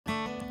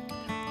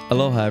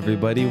Aloha,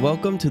 everybody.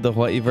 Welcome to the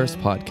Hawaiiverse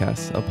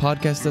podcast, a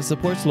podcast that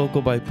supports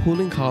local by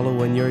pulling kalo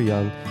when you're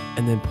young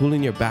and then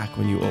pulling your back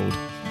when you're old.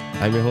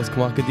 I'm your host,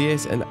 Kamaka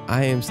Diaz, and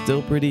I am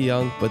still pretty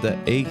young, but the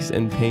aches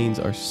and pains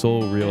are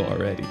so real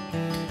already.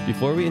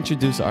 Before we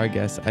introduce our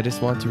guests, I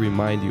just want to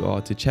remind you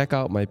all to check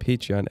out my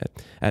Patreon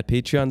at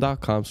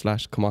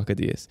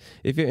patreon.com/kamakadias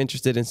if you're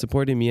interested in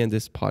supporting me and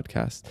this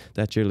podcast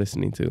that you're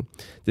listening to.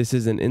 This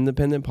is an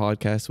independent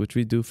podcast which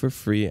we do for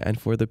free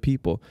and for the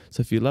people.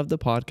 So if you love the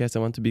podcast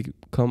and want to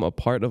become a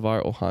part of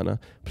our ohana,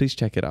 please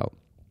check it out.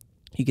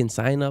 You can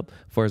sign up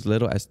for as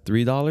little as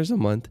 $3 a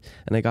month,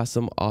 and I got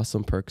some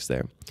awesome perks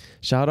there.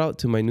 Shout out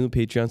to my new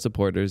Patreon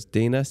supporters,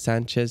 Dana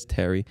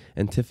Sanchez-Terry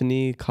and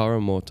Tiffany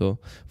Karamoto,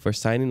 for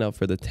signing up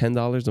for the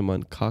 $10 a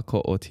month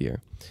Kako'o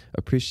tier.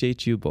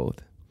 Appreciate you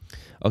both.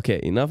 Okay,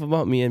 enough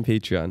about me and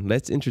Patreon.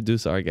 Let's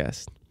introduce our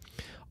guest.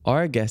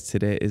 Our guest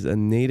today is a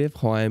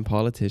Native-Hawaiian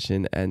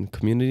politician and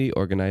community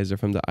organizer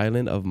from the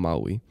island of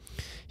Maui.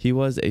 He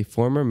was a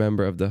former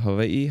member of the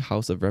Hawai'i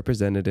House of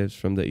Representatives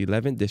from the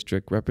 11th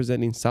District,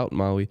 representing South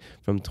Maui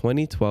from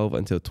 2012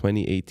 until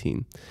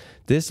 2018.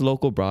 This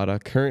local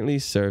brada currently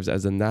serves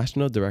as the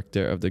National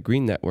Director of the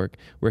Green Network,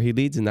 where he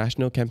leads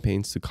national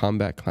campaigns to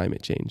combat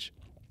climate change.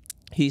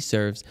 He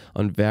serves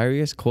on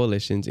various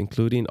coalitions,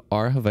 including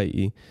Our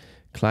Hawai'i,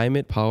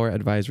 Climate Power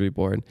Advisory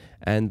Board,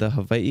 and the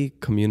Hawai'i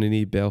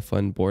Community Bail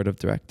Fund Board of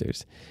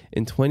Directors.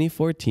 In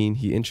 2014,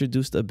 he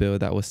introduced a bill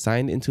that was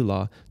signed into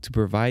law to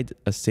provide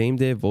a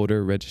same-day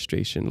voter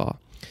registration law.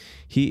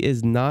 He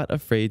is not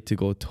afraid to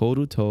go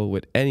toe-to-toe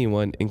with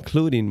anyone,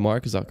 including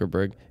Mark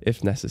Zuckerberg,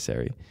 if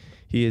necessary.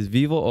 He is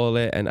Vivo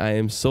Ole, and I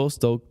am so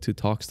stoked to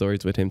talk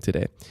stories with him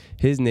today.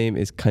 His name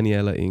is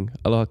Kaniela Ing.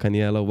 Aloha,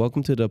 Kaniela.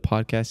 Welcome to the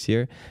podcast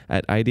here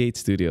at ID8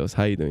 Studios.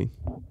 How are you doing?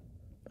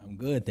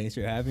 Good. Thanks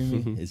for having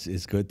me.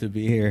 It's good to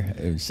be here.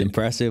 It's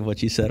impressive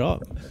what you set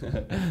up.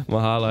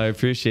 Mahalo. I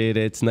appreciate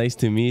it. It's nice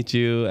to meet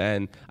you.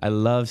 And I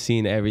love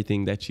seeing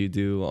everything that you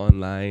do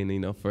online,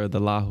 for the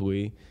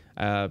lāhui.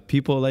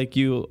 People like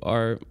you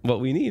are what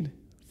we need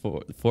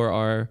for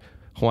our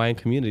Hawaiian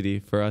community,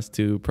 for us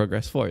to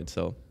progress forward.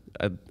 So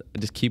I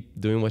just keep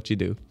doing what you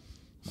do.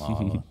 Wow,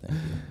 thank you.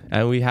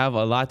 And we have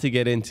a lot to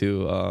get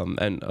into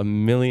and a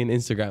million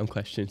Instagram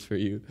questions for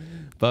you.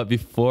 But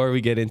before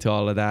we get into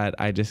all of that,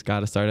 I just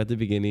got to start at the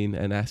beginning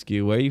and ask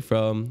you, where are you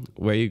from,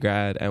 where you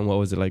grad, and what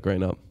was it like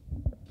growing up?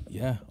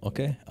 Yeah,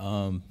 okay.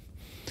 I'm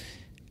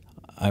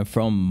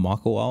from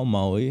Makawao,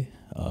 Maui,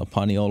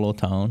 Paniolo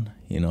town,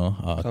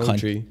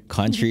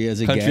 country as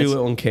it gets. Country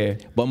won't care.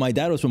 But my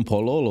dad was from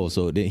Pololo,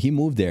 so he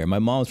moved there. My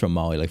mom's from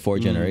Maui, like 4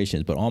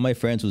 generations. But all my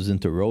friends was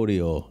into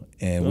rodeo,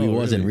 and we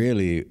wasn't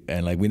really.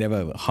 And we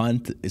never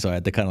hunt, so I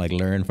had to kind of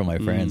learn from my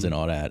friends and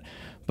all that.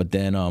 But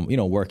then,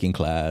 working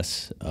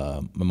class.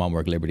 My mom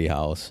worked Liberty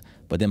House.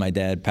 But then my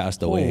dad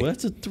passed away. Oh,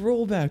 that's a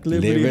throwback,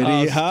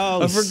 Liberty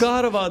House. I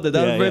forgot about that.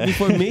 That was right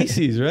before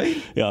Macy's, right?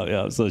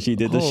 Yeah. So she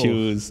did the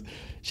shoes.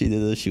 She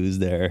did the shoes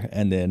there.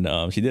 And then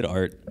she did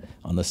art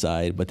on the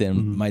side. But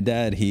then my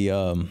dad, he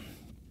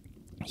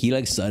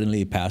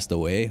suddenly passed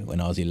away when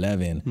I was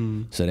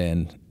 11. So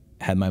then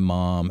had my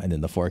mom and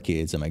then the 4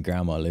 kids and my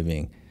grandma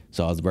living.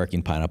 So I was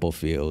working pineapple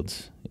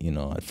fields,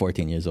 at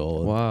 14 years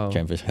old. Wow.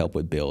 Trying to help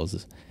with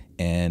bills.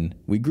 And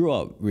we grew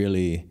up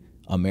really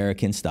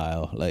American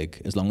style.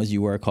 As long as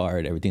you work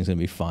hard, everything's going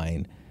to be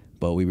fine.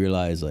 But we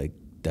realized,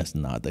 that's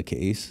not the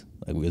case.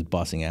 We was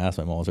busting ass.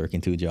 My mom was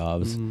working 2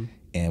 jobs.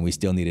 And we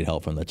still needed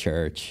help from the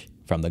church,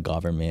 from the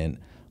government.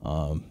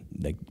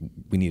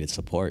 We needed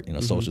support,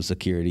 Social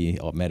Security,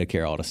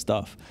 Medicare, all the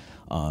stuff.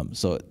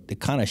 So it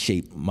kind of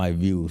shaped my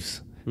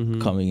views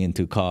coming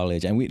into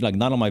college. And we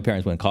none of my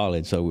parents went to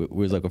college, so we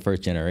was a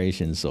first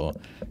generation. So,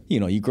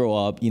 you grow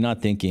up, you're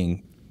not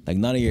thinking,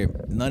 none of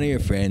your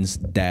friends'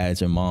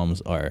 dads or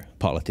moms are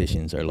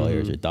politicians or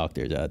lawyers or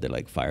doctors. They're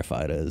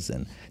firefighters,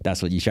 and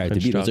that's what you try to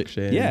be.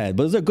 But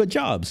those are good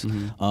jobs.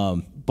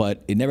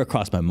 But it never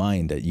crossed my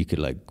mind that you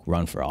could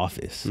run for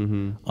office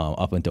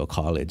up until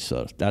college.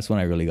 So that's when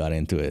I really got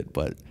into it.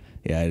 But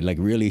yeah, it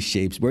really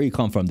shapes where you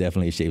come from.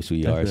 Definitely shapes who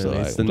you are. So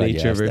it's the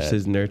nature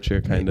versus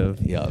nurture kind of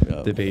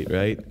debate,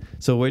 right?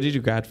 So where did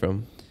you grad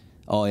from?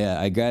 Oh yeah,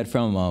 I grad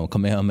from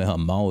Kamehameha,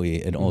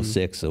 Maui in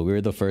 06. So we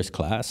were the first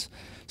class.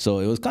 So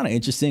it was kind of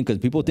interesting because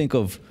people think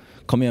of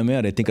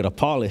Kamehameha, they think of the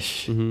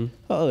polish.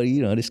 Oh,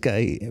 this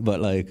guy. But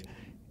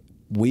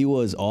we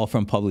was all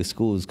from public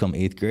schools come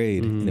 8th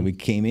grade. And then we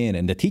came in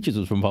and the teachers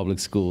was from public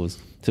schools.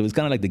 So it was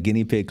kind of like the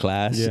guinea pig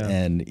class. Yeah.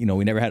 And,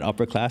 we never had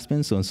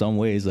upperclassmen. So in some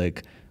ways,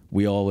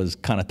 we all was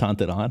kind of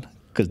taunted on.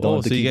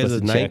 So you guys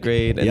had 9th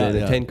grade, and then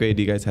in 10th grade,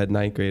 you guys had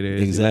 9th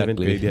graders. Exactly. 11th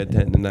grade, you had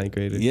 10th and 9th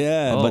graders.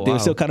 Yeah, but they were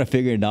still kind of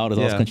figuring it out. There's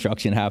all this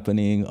construction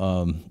happening.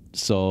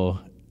 So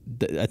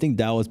I think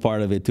that was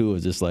part of it too. It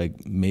was just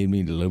made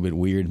me a little bit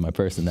weird in my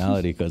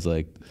personality because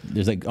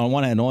there's on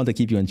one hand no one to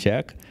keep you in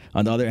check.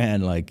 On the other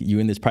hand, you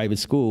in this private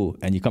school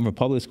and you come from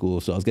public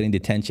school, so I was getting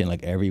detention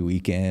every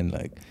weekend,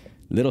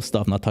 little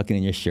stuff, not tucking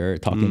in your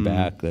shirt, talking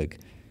back,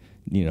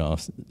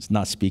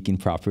 not speaking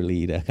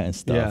properly, that kind of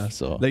stuff. Yeah.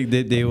 So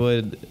they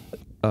would,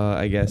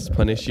 I guess,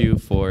 punish you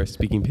for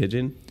speaking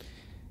pidgin.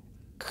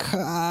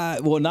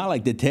 Well, not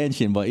like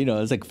detention, but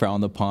it's like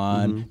frowned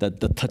upon.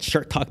 The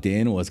shirt tucked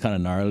in was kind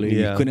of gnarly.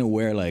 You couldn't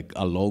wear like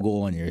a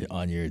logo on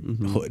your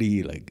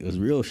hoodie. Like it was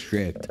real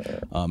strict.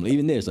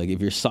 Even this, like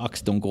if your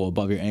socks don't go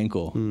above your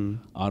ankle,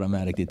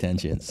 automatic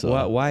detention.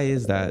 So why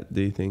is that,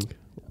 do you think?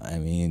 I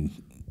mean,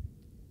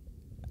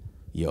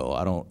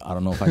 I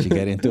don't know if I should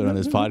get into it on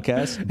this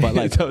podcast, but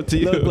like, it's up to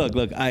you.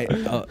 Look,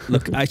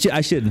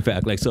 I should in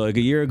fact, like, so like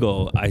a year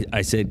ago,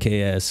 I said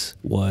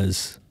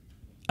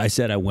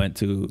I went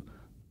to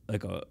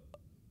like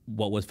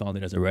what was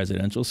founded as a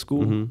residential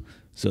school.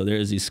 So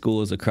there's these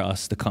schools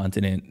across the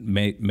continent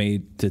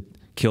made to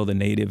kill the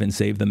native and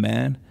save the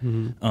man,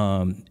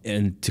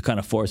 and to kind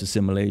of force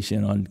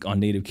assimilation on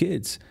native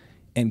kids.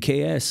 And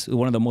KS,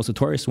 one of the most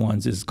notorious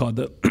ones, is called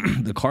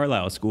the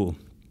Carlisle School.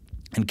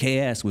 And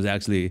KS was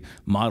actually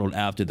modeled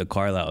after the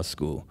Carlisle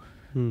School.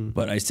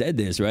 But I said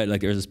this, right? Like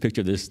there's this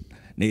picture of this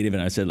native,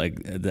 and I said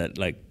like that,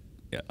 like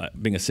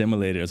being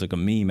assimilated as like a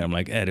meme. And I'm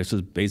like, this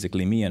was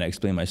basically me, and I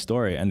explained my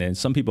story. And then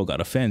some people got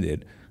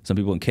offended. Some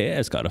people in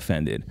KS got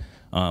offended.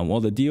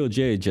 Well, the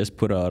DOJ just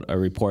put out a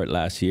report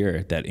last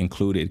year that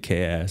included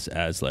KS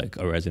as like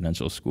a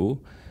residential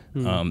school.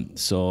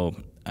 So,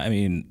 I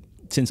mean,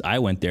 since I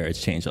went there,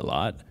 it's changed a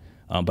lot.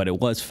 But it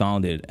was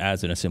founded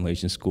as an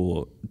assimilation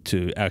school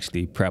to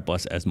actually prep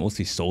us as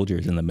mostly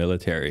soldiers in the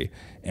military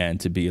and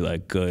to be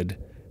like good,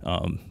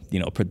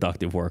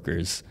 productive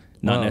workers,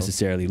 not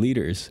necessarily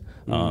leaders.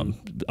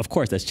 Of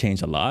course, that's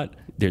changed a lot.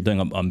 They're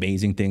doing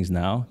amazing things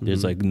now.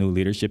 There's like new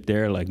leadership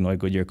there, like Noi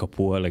Goodyear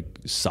Kapua, like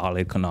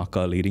solid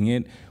Kanaka leading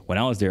it. When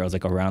I was there, I was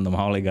like a random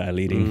Hale guy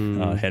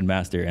leading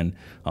headmaster and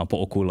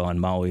Po'okula on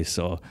Maui.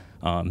 So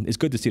it's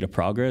good to see the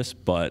progress,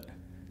 but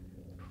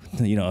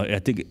I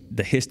think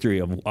the history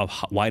of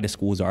why the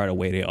schools are the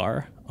way they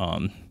are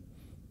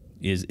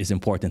is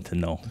important to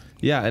know.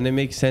 Yeah, and it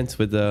makes sense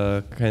with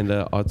the kind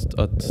of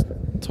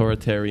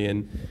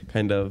authoritarian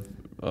kind of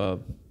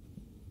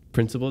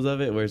principles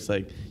of it, where it's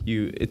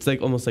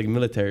like almost like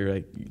military,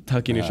 right?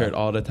 Tucking your shirt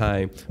all the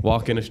time,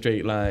 walk in a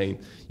straight line.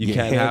 You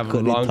can't have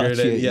longer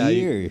than you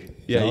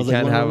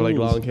can't have like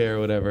long hair or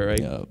whatever, right?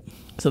 Yep.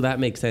 So that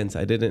makes sense.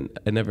 I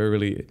never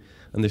really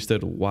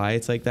understood why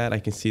it's like that. I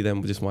can see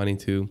them just wanting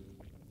to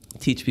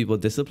teach people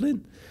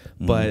discipline,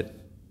 but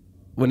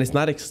when it's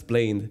not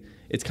explained,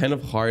 it's kind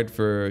of hard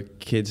for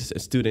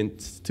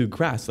students to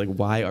grasp, like,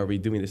 why are we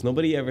doing this?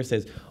 Nobody ever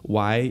says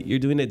why you're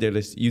doing it. They're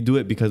just, you do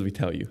it because we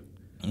tell you.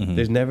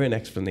 There's never an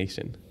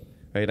explanation,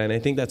 right? And I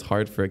think that's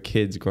hard for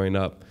kids growing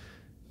up,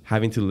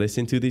 having to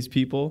listen to these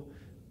people,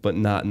 but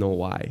not know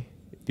why.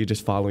 You're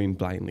just following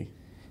blindly.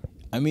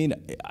 I mean,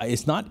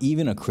 it's not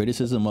even a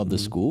criticism of the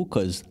school,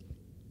 because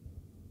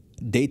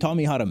they taught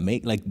me how to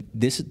make, like,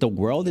 the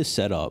world is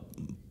set up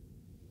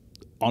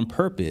on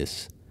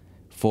purpose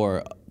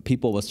for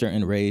people of a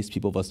certain race,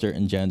 people of a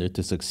certain gender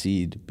to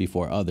succeed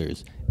before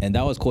others. And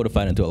that was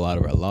codified into a lot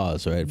of our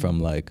laws, right?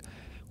 From like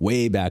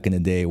way back in the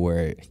day,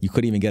 where you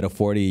couldn't even get a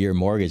 40-year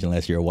mortgage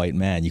unless you're a white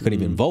man. You couldn't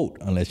even vote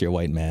unless you're a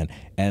white man.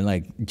 And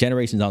like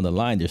generations down the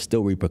line, there's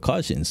still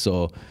repercussions.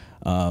 So,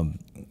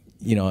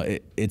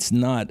 it's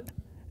not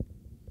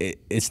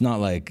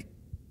like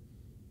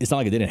it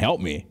didn't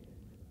help me.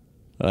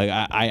 Like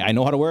I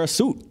know how to wear a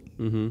suit.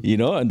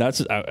 And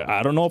that's,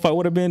 I don't know if I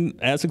would have been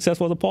as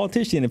successful as a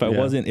politician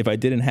if I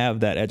didn't have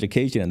that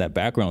education and that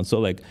background. So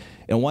like,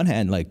 on one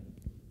hand, like,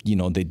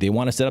 they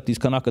want to set up these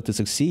Kanaka to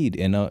succeed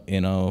in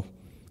a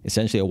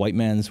essentially a white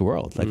man's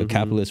world, like a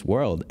capitalist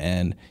world,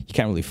 and you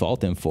can't really fault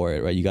them for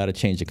it, right? You got to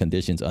change the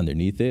conditions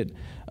underneath it,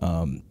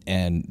 and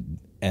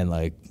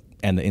the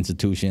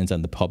institutions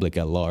and the public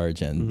at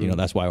large, and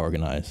that's why I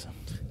organize.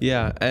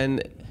 Yeah,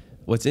 and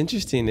what's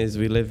interesting is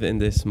we live in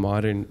this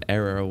modern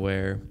era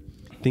where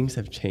things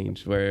have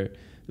changed, where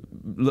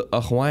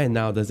a Hawaiian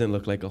now doesn't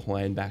look like a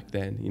Hawaiian back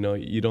then.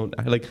 You don't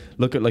look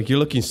you're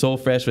looking so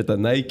fresh with the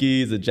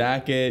Nikes, the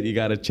jacket, you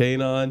got a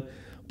chain on,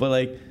 but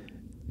like,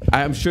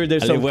 I'm sure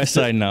there's some West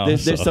Side now.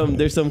 There's some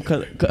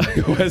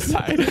West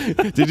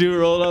Side. Did you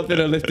roll up in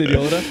a lifted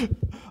Yoda?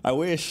 I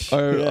wish.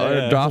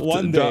 Or drop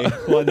one day.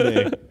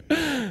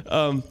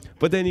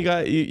 But then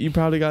you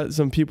probably got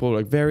some people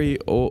like very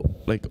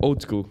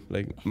old school,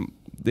 like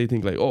they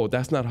think like, oh,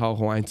 that's not how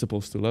Hawaiian's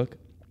supposed to look.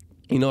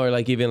 Or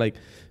like even like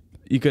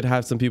you could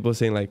have some people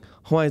saying like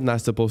Hawaii's not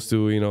supposed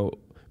to,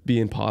 be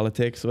in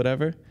politics,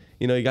 whatever.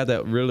 You got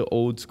that really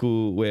old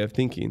school way of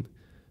thinking.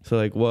 So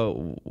like, what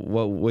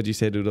would you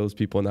say to those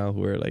people now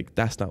who are like,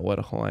 that's not what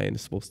a Hawaiian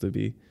is supposed to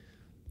be?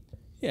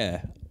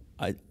 Yeah,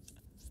 I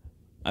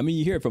mean,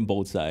 you hear it from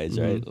both sides,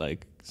 right?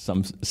 Like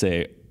some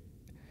say,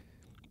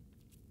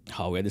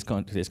 we had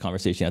this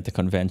conversation at the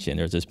convention.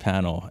 There's this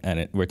panel,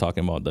 and we're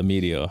talking about the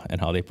media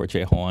and how they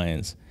portray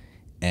Hawaiians.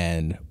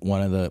 And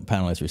one of the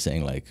panelists were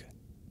saying like,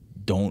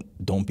 don't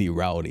be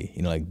rowdy,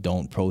 like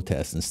don't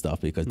protest and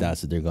stuff, because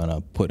that's what they're gonna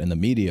put in the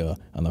media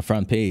on the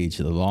front page,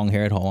 the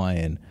long-haired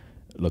Hawaiian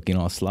looking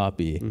all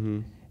sloppy,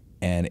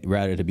 and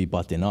rather to be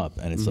buttoned up.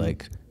 And it's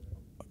like,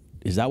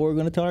 is that what we're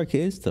gonna tell our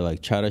kids, to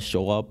like try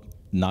to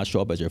not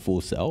show up as your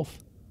full self,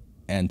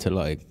 and to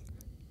like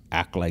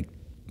act like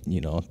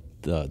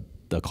the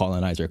the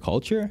colonizer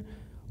culture,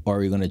 or are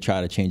we going to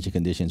try to change the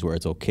conditions where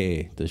it's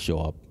okay to show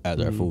up as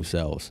our full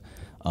selves?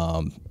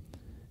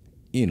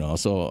 You know,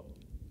 so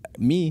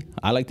me,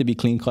 I like to be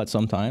clean cut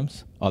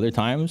sometimes. Other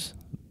times,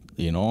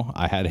 you know,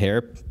 I had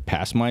hair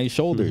past my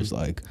shoulders,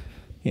 like,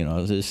 you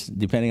know, just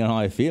depending on how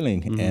I'm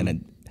feeling.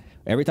 And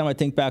every time I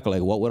think back,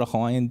 like, what would a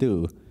Hawaiian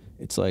do?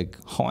 It's like,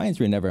 Hawaiians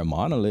were never a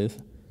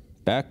monolith.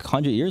 Back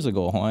 100 years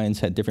ago, Hawaiians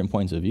had different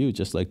points of view,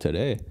 just like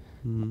today.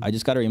 I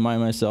just got to remind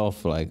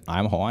myself, like,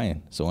 I'm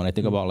Hawaiian. So when I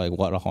think about, like,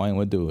 what a Hawaiian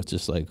would do, it's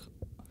just, like,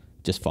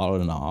 just follow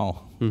the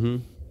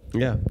na'au.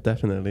 Yeah,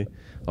 definitely.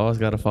 Always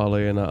got to follow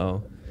your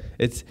na'au.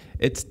 It's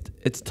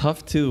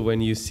tough, too, when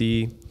you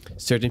see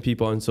certain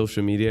people on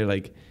social media,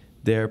 like,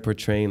 they're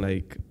portraying,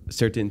 like,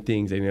 certain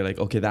things, and you're like,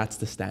 okay, that's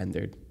the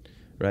standard,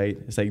 right?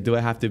 It's like, do I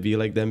have to be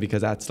like them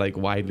because that's, like,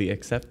 widely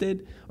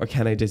accepted, or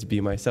can I just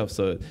be myself?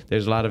 So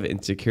there's a lot of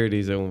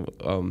insecurities,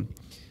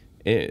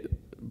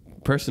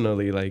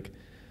 personally, like,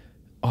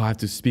 oh, I have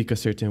to speak a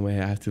certain way,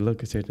 I have to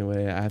look a certain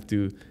way, I have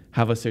to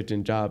have a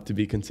certain job to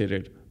be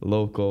considered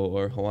local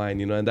or Hawaiian,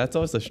 you know, and that's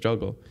always a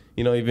struggle.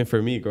 You know, even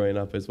for me growing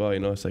up as well, you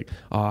know, it's like,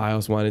 oh, I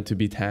always wanted to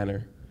be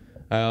Tanner.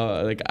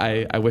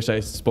 I wish I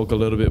spoke a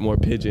little bit more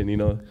pidgin, you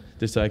know,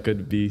 just so I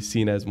could be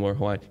seen as more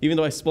Hawaiian, even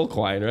though I spoke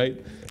Hawaiian,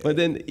 right? But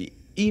then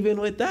even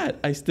with that,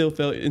 I still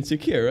felt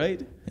insecure, right?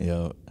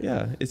 Yeah.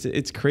 Yeah,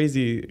 it's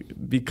crazy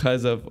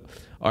because of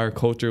our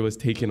culture was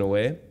taken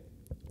away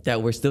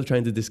that we're still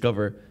trying to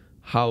discover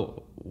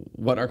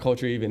what our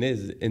culture even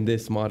is in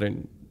this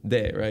modern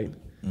day, right?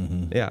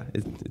 Yeah,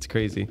 it's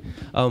crazy.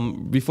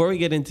 Before we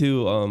get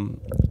into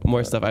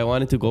more stuff, I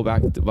wanted to go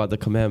back about the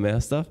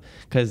Kamehameha stuff,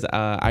 because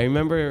I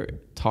remember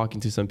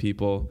talking to some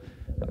people,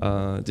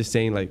 just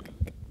saying, like,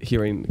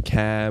 hearing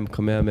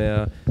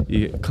Kamehameha,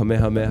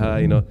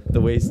 Kamehameha, you know,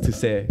 the ways to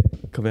say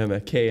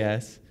Kamehameha,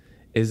 KS.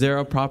 Is there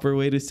a proper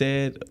way to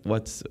say it?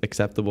 What's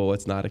acceptable,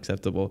 what's not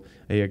acceptable?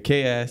 I hear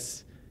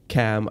KS,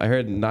 Cam. I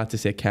heard not to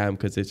say Cam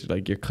because it's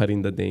like you're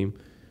cutting the name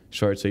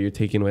short, so you're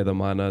taking away the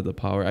mana, the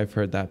power. I've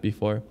heard that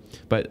before,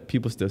 but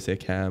people still say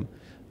Cam.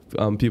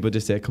 People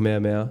just say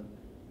Kamehameha.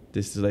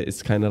 This is like,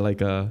 it's kind of like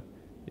you're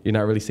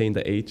not really saying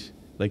the H,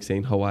 like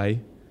saying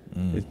Hawaii.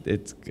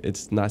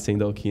 It's not saying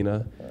the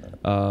Okina.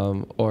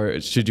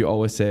 Or should you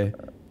always say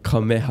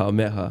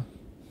Kamehameha?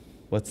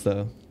 What's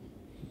the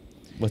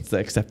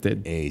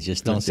accepted? Hey,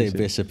 just don't say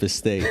Bishop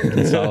Estate.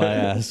 That's all I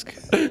ask.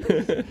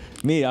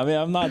 Me, I mean,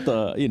 I'm not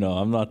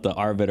the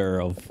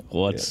arbiter of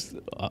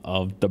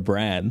of the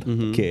brand,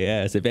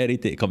 KS. If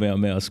anything,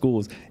 Kamehameha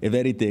schools, if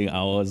anything,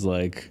 I was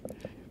like,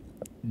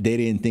 they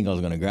didn't think I was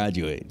going to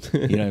graduate.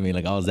 You know what I mean?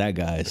 Like, I was that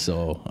guy.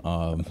 So,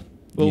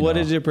 well, what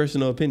is your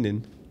personal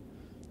opinion?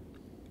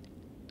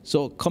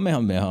 So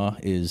Kamehameha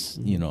is,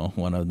 you know,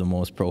 one of the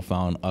most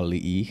profound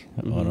ali'i,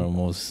 one of the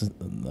most,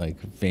 like,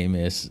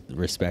 famous,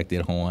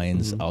 respected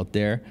Hawaiians out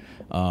there.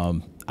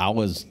 I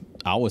was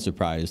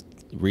surprised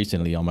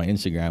recently on my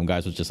Instagram,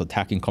 guys was just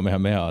attacking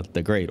Kamehameha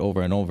the Great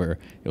over and over.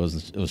 It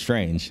was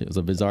strange. It was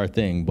a bizarre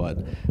thing, but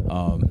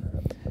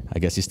I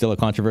guess he's still a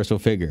controversial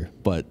figure.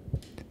 But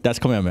that's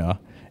Kamehameha.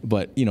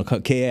 But, you know,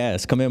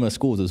 KS, Kamehameha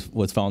Schools,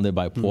 was founded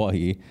by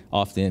Pauahi.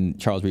 Often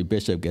Charles Reed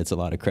Bishop gets a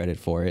lot of credit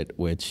for it,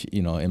 which,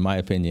 you know, in my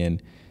opinion,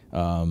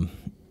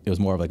 it was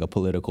more of like a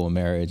political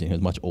marriage, and he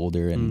was much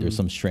older, and there's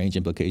some strange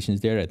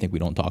implications there that I think we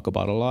don't talk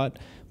about a lot.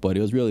 But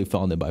it was really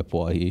founded by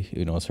Pauahi,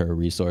 you know, it's her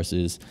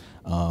resources.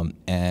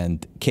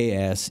 And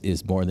KS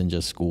is more than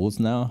just schools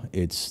now.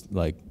 It's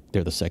like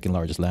they're the second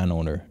largest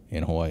landowner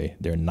in Hawaii.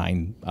 They're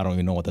I don't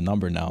even know what the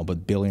number now,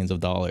 but billions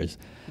of dollars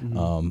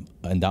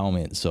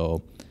endowment.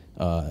 So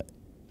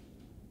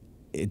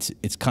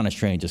it's kind of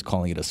strange just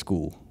calling it a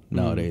school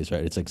nowadays,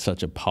 right? It's like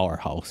such a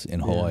powerhouse in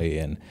Hawaii,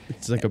 and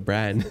it's like a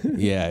brand.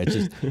 Yeah,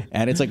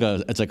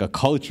 it's like a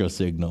cultural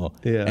signal,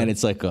 and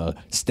it's like a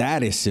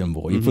status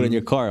symbol. You put it in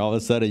your car, all of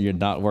a sudden you're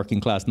not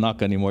working class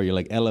knock anymore. You're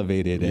like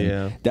elevated,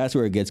 and that's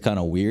where it gets kind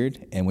of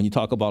weird. And when you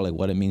talk about like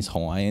what it means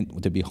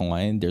to be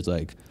Hawaiian, there's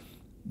like,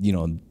 you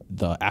know,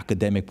 the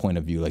academic point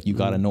of view, like you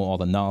got to know all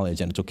the knowledge,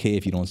 and it's okay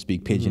if you don't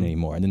speak pidgin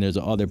anymore. And then there's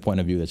the other point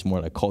of view that's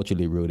more like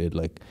culturally rooted,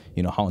 like,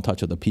 you know, how in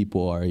touch with the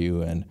people are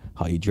you, and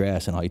how you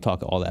dress and how you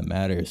talk, all that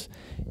matters.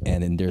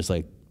 And then there's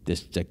like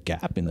this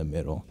gap in the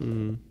middle.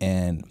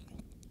 And,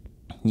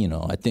 you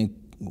know, I think,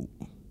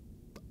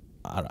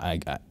 I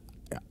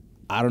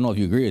don't know if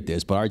you agree with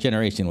this, but our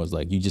generation was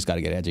like, you just got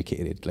to get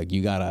educated. Like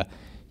you gotta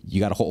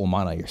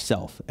ho'omana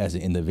yourself as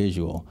an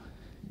individual.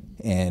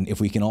 And if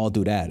we can all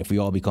do that, if we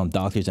all become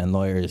doctors and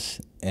lawyers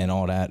and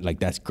all that, like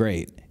that's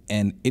great.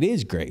 And it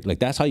is great. Like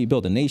that's how you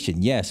build a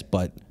nation, yes,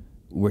 but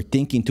we're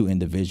thinking too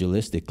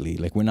individualistically.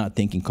 Like we're not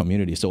thinking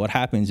community. So what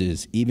happens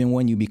is even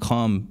when you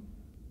become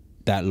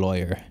that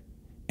lawyer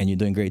and you're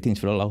doing great things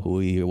for the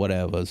lāhui or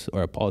whatever,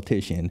 or a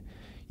politician,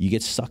 you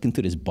get sucked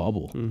into this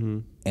bubble.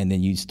 And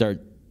then you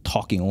start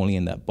talking only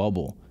in that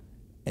bubble.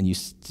 And you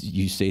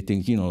say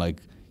things, you know,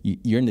 like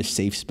you're in this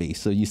safe space.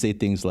 So you say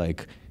things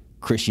like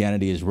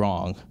Christianity is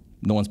wrong.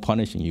 No one's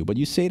punishing you, but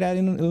you say that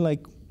in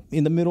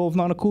the middle of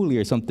Nanakuli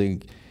or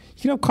something,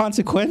 you can have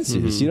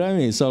consequences. You know what I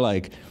mean? So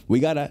like we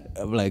gotta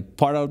like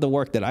part of the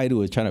work that I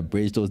do is trying to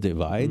bridge those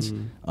divides.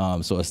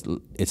 So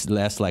it's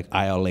less like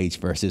ILH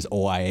versus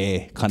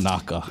OIA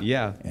Kanaka.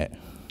 Yeah,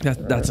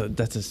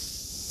 that's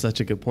such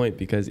a good point,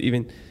 because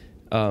even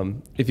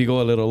if you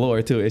go a little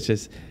lower too, it's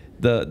just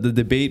the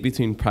debate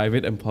between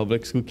private and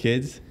public school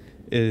kids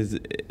is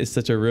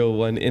such a real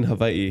one in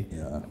Hawaii.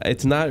 Yeah.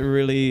 It's not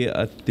really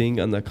a thing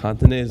on the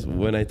continent.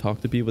 When I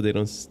talk to people, they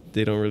don't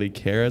really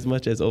care as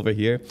much as over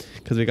here,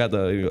 because we got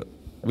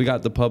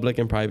the public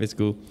and private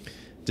school,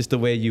 just the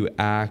way you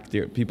act,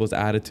 people's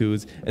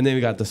attitudes, and then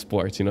we got the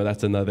sports. You know,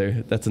 that's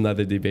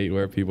another debate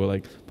where people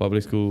like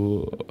public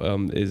school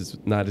is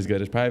not as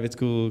good as private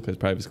school because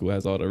private school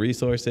has all the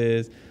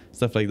resources,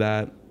 stuff like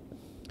that.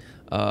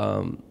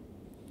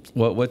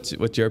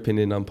 What's your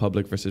opinion on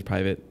public versus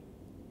private?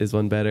 Is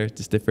one better?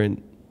 Just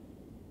different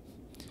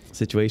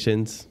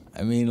situations?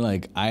 I mean,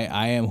 like,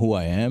 I am who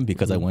I am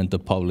because I went to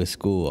public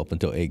school up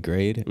until 8th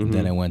grade.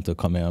 Then I went to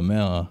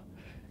Kamehameha.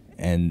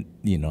 And,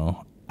 you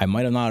know, I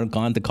might have not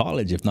gone to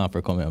college if not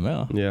for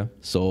Kamehameha. Yeah.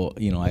 So,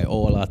 you know, I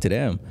owe a lot to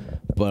them.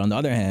 But on the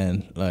other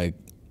hand, like,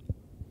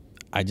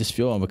 I just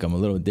feel like I'm a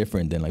little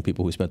different than, like,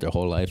 people who spent their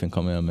whole life in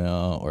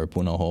Kamehameha or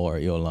Punahou or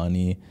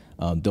Iolani.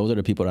 Those are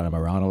the people that I'm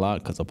around a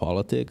lot because of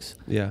politics.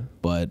 Yeah.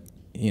 But,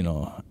 you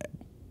know,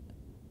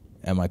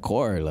 at my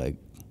core, like,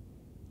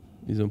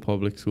 he's a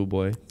public school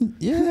boy.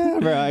 Yeah,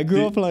 bro. I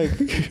grew up like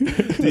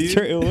a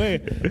certain way.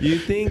 Do you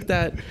think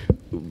that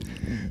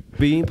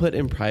being put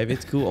in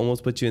private school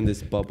almost puts you in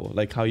this bubble,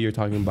 like how you're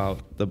talking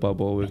about the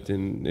bubble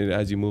within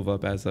as you move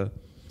up as a,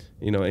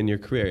 you know, in your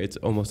career? It's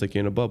almost like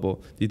you're in a bubble.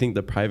 Do you think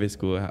the private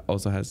school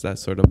also has that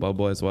sort of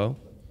bubble as well?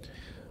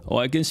 Oh,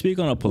 I can speak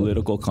on a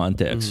political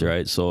context,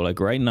 right? So, like,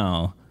 right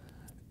now,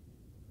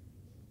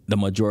 the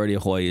majority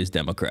of Hawaii is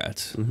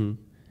Democrats.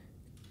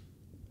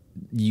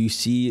 You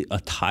see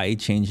a tide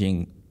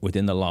changing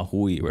within the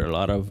lāhui, where a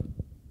lot of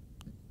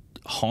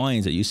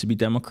Hawaiians that used to be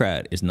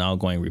Democrat is now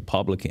going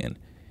Republican.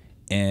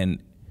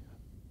 And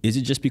is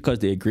it just because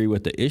they agree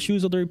with the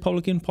issues of the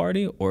Republican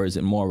Party, or is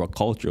it more of a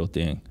cultural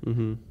thing?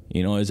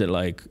 You know, is it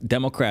like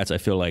Democrats, I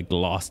feel like,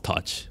 lost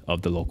touch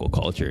of the local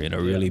culture in a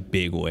really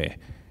big way.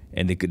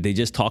 And they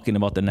just talking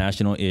about the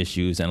national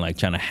issues and like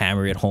trying to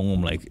hammer it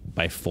home like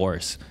by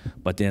force.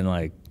 But then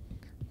like,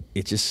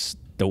 it's just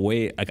the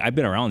way, like, I've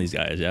been around these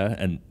guys, yeah,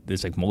 and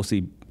there's like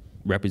mostly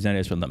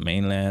representatives from the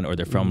mainland, or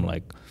they're from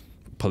like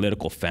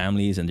political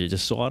families, and they're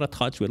just so out of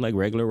touch with like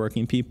regular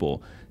working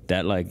people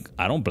that, like,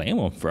 I don't blame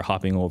them for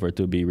hopping over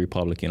to be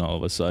Republican all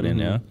of a sudden,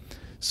 yeah.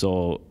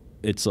 So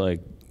it's like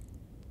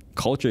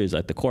culture is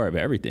at the core of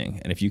everything,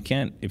 and if you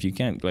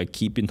can't like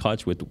keep in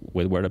touch with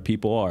where the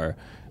people are,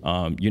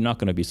 you're not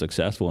going to be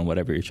successful in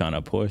whatever you're trying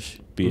to push,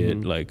 be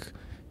it like,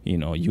 you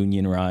know,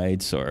 union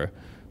rights or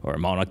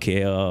Mauna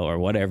Kea or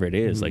whatever it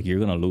is. Like, you're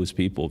going to lose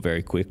people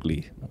very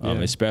quickly,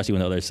 especially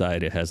when the other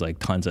side, it has like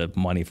tons of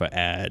money for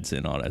ads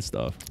and all that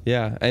stuff.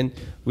 Yeah, and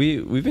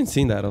we've been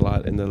seeing that a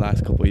lot in the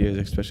last couple of years,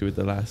 especially with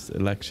the last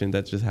election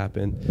that just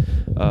happened.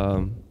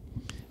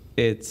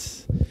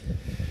 It's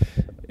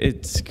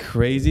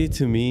crazy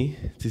to me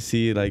to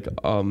see like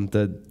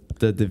the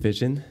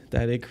division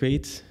that it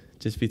creates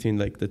just between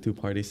like the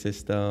two-party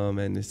system,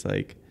 and it's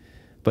like,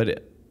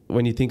 but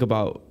when you think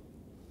about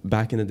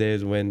back in the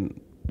days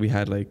when we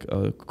had like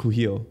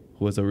Kūʻē,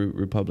 who was a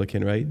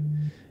Republican, right?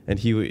 And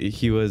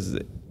he was,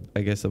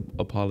 I guess,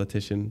 a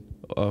politician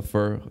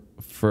for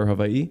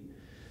Hawaii.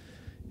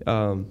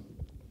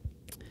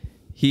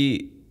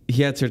 He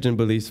had certain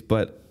beliefs,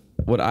 but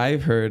what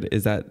I've heard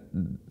is that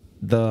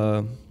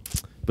the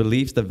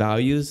beliefs, the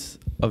values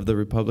of the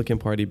Republican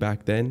Party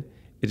back then,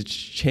 it's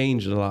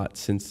changed a lot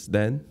since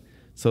then.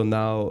 So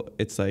now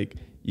it's like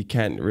you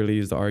can't really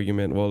use the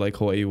argument, well, like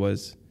Hawaii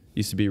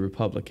used to be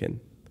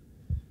Republican.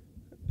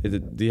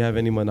 Do you have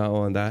any mana'o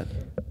on that?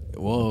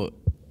 Well,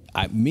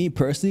 me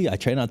personally, I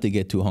try not to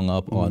get too hung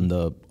up on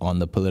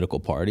the political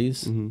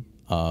parties.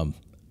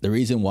 The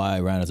reason why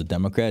I ran as a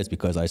Democrat is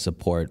because I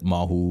support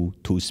Mahu,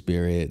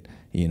 Two-Spirit,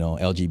 you know,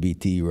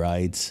 LGBT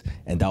rights,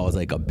 and that was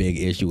like a big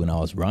issue when I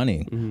was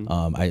running.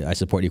 I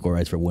support equal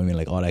rights for women,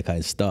 like all that kind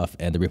of stuff.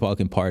 And the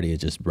Republican Party is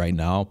just right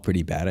now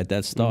pretty bad at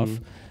that stuff.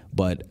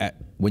 But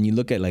when you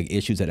look at like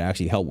issues that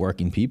actually help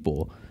working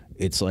people,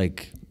 it's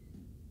like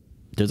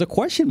there's a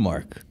question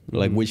mark,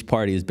 like which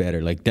party is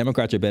better. Like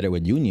Democrats are better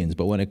with unions,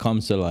 but when it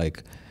comes to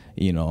like,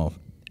 you know,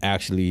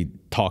 actually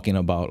talking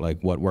about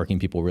like what working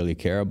people really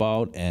care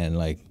about, and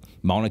like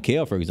Mauna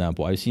Kea, for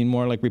example, I've seen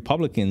more like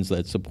Republicans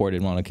that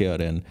supported Mauna Kea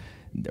than,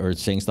 or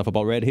saying stuff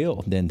about Red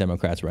Hill than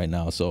Democrats right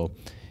now. So,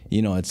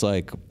 you know, it's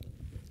like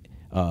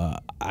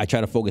I try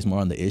to focus more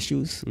on the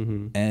issues.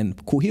 And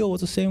Kūʻē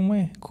was the same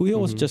way. Kūʻē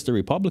was just a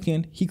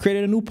Republican. He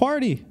created a new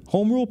party,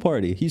 Home Rule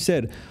Party. He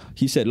said,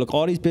 look,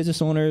 all these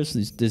business owners,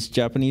 these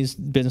Japanese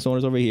business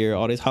owners over here,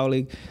 all these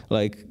Haole,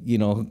 like, you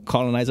know,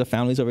 colonizer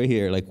families over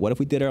here, like, what if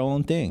we did our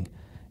own thing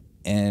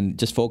and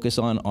just focus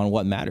on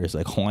what matters?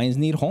 Like, Hawaiians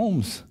need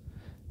homes,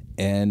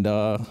 and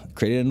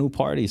created a new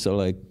party. So,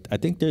 like, I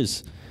think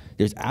there's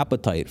there's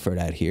appetite for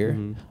that here.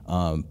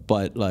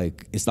 But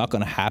like, it's not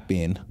going to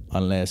happen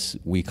unless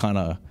we kind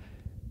of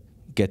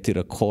get to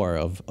the core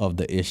of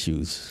the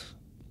issues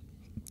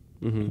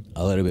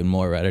a little bit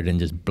more, rather than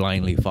just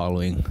blindly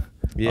following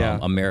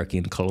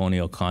American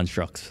colonial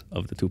constructs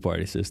of the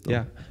two-party system.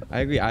 Yeah,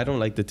 I agree. I don't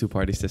like the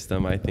two-party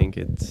system. I think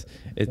it's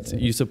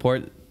you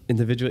support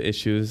individual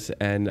issues,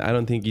 and I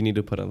don't think you need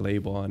to put a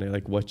label on it,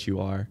 like what you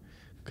are,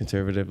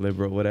 conservative,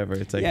 liberal, whatever.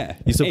 It's like,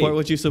 you support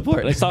what you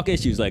support. Let's talk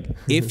issues. Like,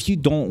 if you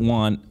don't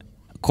want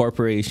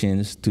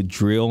corporations to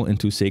drill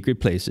into sacred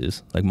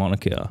places like Mauna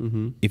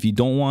Kea, if you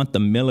don't want the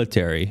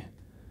military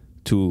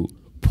to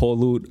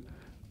pollute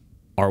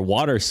our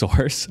water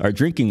source, our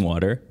drinking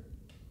water,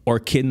 or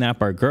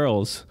kidnap our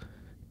girls,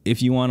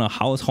 if you want to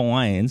house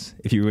Hawaiians,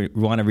 if you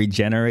want to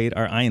regenerate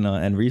our aina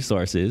and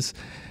resources,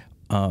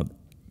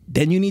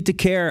 then you need to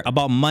care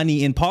about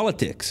money in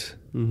politics.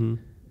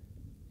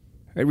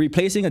 Right?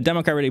 Replacing a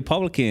Democrat with a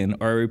Republican,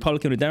 or a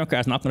Republican with a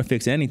Democrat, is not going to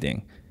fix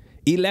anything.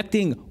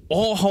 Electing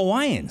all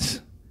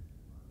Hawaiians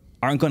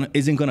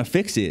isn't going to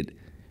fix it,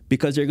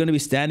 because they're going to be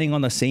standing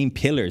on the same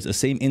pillars, the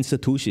same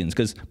institutions,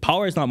 because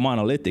power is not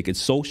monolithic, it's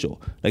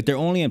social. Like,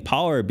 they're only in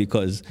power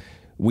because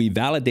we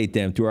validate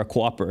them through our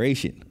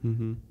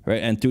cooperation,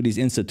 right? And through these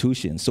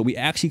institutions. So we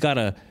actually got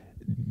to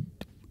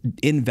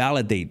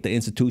invalidate the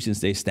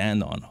institutions they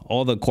stand on,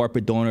 all the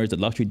corporate donors, the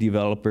luxury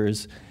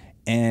developers,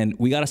 and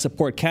we got to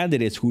support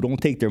candidates who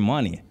don't take their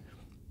money.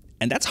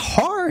 And that's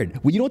hard.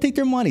 When you don't take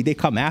their money, they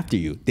come after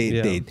you.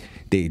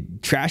 They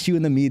trash you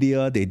in the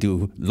media. They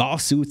do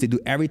lawsuits. They do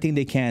everything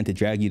they can to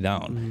drag you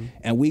down.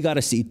 And we got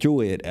to see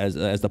through it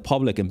as the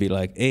public and be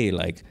like, hey,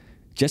 like,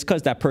 just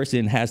because that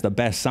person has the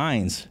best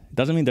signs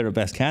doesn't mean they're the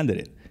best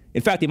candidate.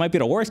 In fact, they might be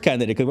the worst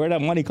candidate, because where'd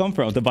that money come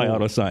from to buy all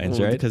those signs,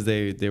 right? Because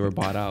they were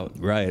bought out.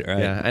 Right.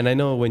 Yeah, and I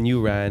know when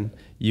you ran,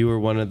 you were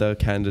one of the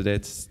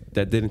candidates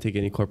that didn't take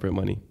any corporate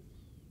money.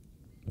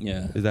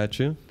 Yeah. Is that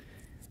true?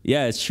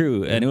 Yeah, it's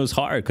true. And it was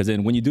hard, because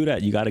then when you do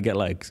that, you got to get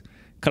like,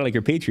 kind of like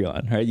your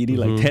Patreon, right? You need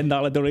like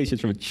 $10 donations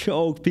from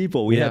choked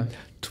people. We had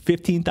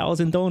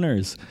 15,000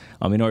 donors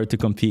in order to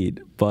compete.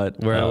 But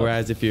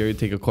whereas if you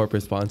take a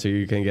corporate sponsor,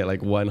 you can get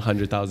like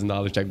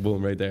 $100,000 check,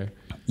 boom, right there.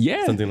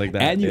 Yeah, something like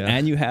that.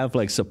 And you have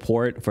like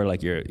support for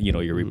like your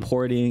your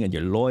reporting and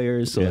your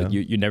lawyers, so like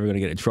you're never gonna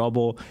get in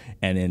trouble.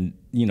 And then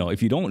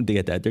if you don't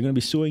get that, they're gonna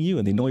be suing you,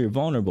 and they know you're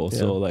vulnerable.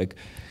 So like,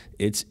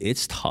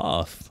 it's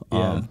tough.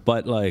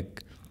 But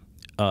like,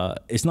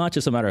 it's not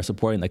just a matter of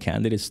supporting the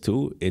candidates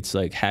too. It's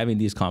like having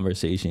these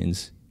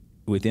conversations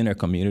within our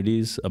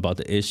communities about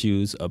the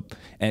issues and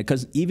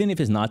because even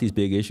if it's not these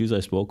big issues I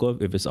spoke of,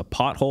 if it's a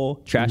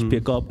pothole, trash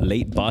pickup,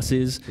 late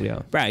buses,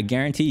 bro, I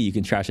guarantee you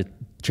can trace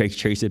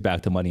it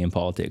back to money in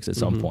politics at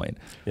some point.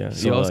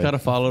 So you always got to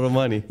follow the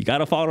money. You got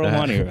to follow the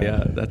money, right?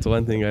 Yeah, that's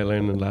one thing I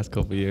learned in the last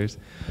couple of years.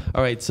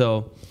 All right,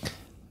 so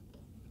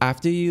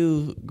after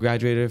you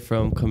graduated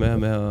from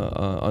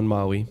Kamehameha on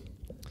Maui,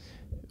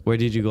 where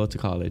did you go to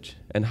college,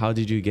 and how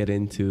did you get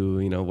into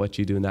what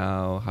you do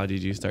now? How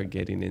did you start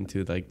getting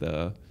into like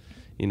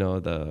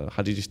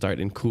how did you start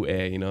in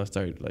Kūʻē?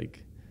 Start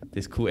like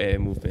this Kūʻē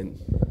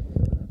movement.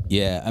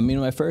 Yeah, I mean,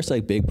 my first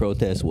like big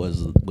protest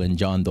was when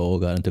John Doe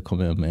got into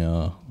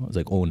Kamehameha. It was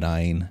like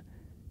 2009,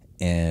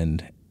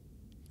 and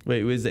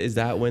wait, is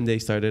that when they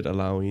started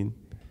allowing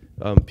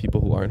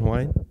people who aren't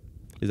Hawaiian?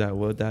 Is that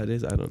what that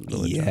is? I don't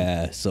know.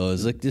 Yeah, so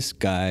it's like this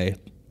guy,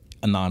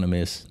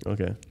 anonymous.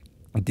 Okay.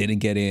 Didn't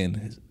get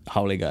in,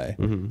 Haole guy.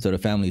 So the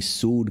family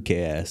sued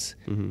KS.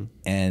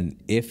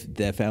 And if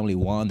that family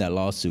won that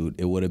lawsuit,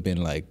 it would have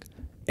been like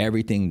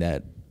everything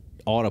that,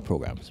 all the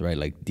programs, right?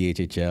 Like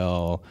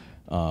DHHL,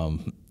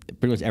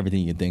 pretty much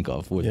everything you think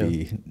of would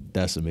be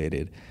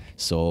decimated.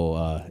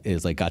 So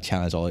it's like got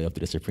challenged all the way up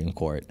to the Supreme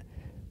Court.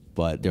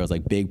 But there was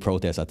like big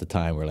protests at the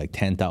time where like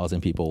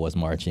 10,000 people was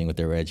marching with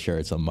their red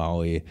shirts on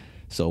Maui.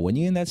 So when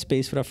you're in that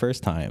space for the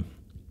first time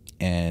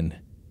and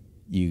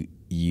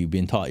you've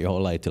been taught your whole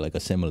life to like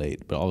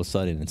assimilate, but all of a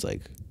sudden it's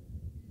like,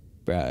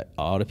 bruh,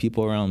 all the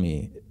people around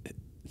me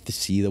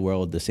see the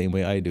world the same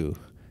way I do,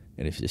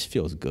 and it just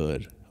feels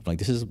good. I'm like,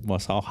 this is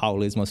how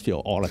Haoles must feel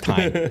all the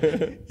time.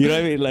 You know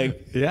what I mean?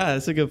 Like, yeah,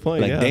 that's a good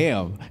point. Like,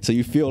 damn. So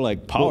you feel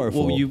like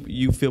powerful. Well,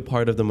 you feel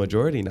part of the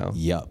majority now.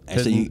 Yeah.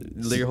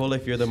 And so your whole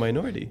life you're the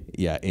minority.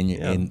 Yeah,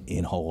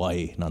 in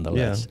Hawaii,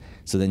 nonetheless. Yeah.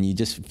 So then you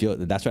just feel,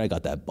 that's where I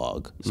got that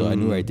bug. So I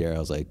knew right there, I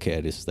was like, okay,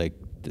 this is like,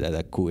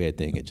 that kūʻē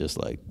thing, it just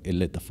like, it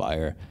lit the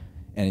fire.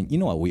 And you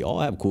know what, we all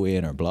have kūʻē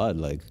in our blood.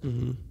 Like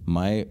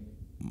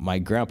my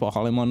grandpa,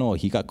 Halemano,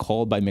 he got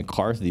called by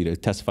McCarthy to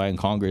testify in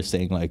Congress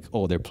saying like,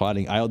 oh, they're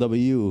plotting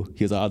ILWU.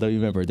 He was an ILWU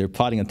member. They're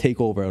plotting a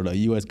takeover of the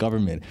U.S.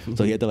 government.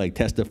 So he had to like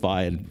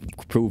testify and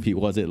prove he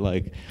wasn't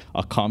like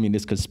a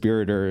communist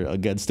conspirator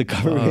against the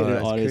government. Oh,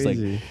 and all this.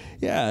 crazy. Like,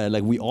 yeah,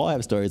 like we all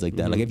have stories like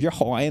that. Like if you're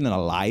Hawaiian and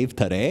alive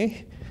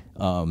today,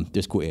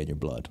 there's kūʻē in your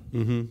blood.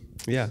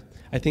 Yeah,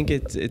 I think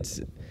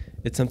it's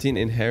something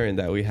inherent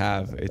that we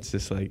have. It's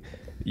just like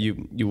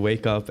you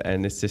wake up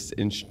and it's just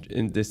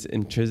in this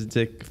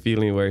intrinsic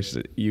feeling where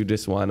you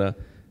just want to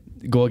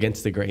go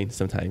against the grain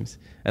sometimes.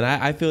 And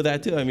I feel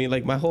that too. I mean,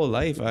 like my whole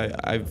life,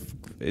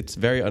 it's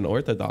very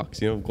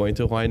unorthodox, you know, going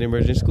to Hawaiian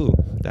immersion school.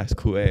 That's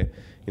kūʻē.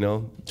 You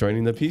know,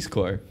 joining the Peace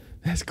Corps.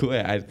 That's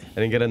kūʻē. I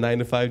didn't get a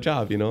 9-to-5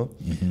 job, you know,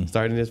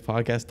 starting this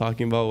podcast,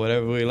 talking about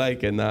whatever we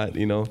like and not,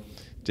 you know,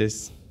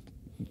 just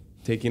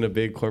taking a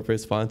big corporate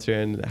sponsor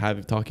and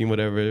talking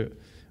whatever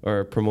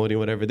or promoting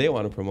whatever they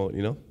want to promote,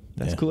 you know.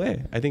 That's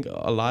kūʻē. I think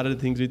a lot of the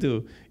things we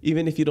do,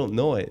 even if you don't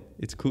know it,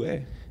 it's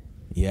kūʻē.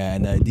 Yeah,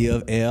 and the idea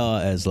of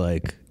ea as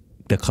like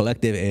the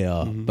collective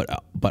ea,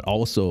 but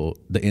also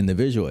the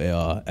individual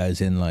ea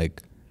as in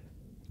like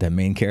the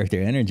main character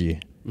energy.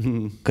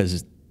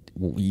 Because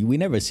we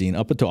never seen,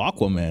 up until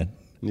Aquaman,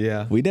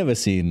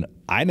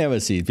 I never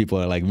seen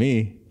people like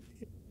me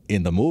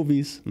in the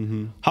movies.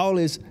 How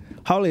is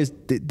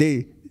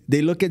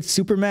they look at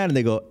Superman and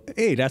they go,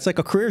 hey, that's like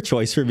a career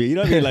choice for me. You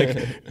know what I mean?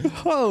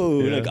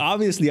 Like, like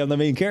obviously I'm the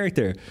main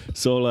character.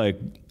 So like,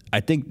 I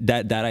think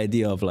that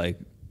idea of like,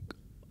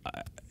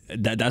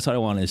 that's what I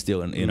want to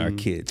instill in our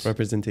kids.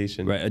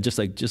 Representation. Right. Just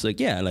like,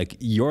 yeah, like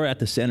you're at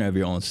the center of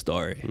your own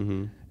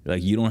story.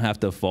 Like you don't have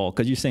to fall,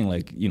 because you're saying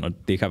like, you know,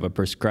 they have a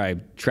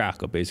prescribed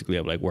track of basically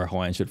of like where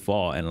Hawaiian should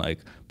fall, and like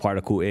part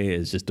of kūʻē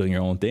is just doing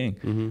your own thing.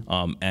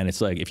 And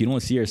it's like, if you don't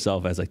see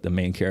yourself as like the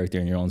main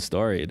character in your own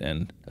story,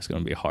 then that's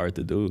going to be hard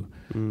to do.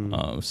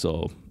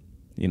 So,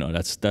 you know,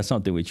 that's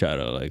something we try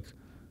to like,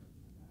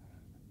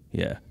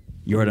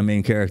 you're the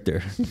main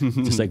character.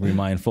 Just like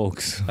remind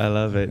folks. I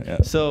love it.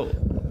 Yeah. So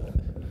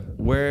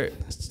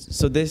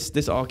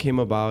this all came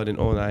about in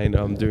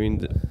 2009 during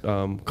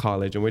the,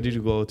 college. And where did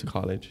you go to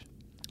college?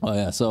 Oh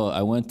yeah, so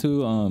I went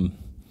to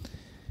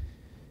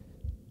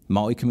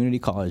Maui Community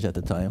College at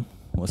the time,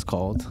 was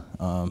called.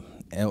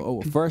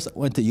 And first I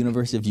went to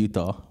University of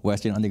Utah,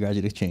 Western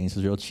undergraduate exchange. It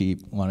was real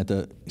cheap. Wanted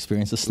to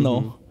experience the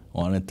snow.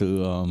 Wanted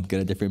to get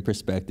a different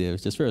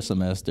perspective just for a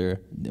semester.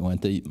 Then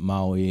went to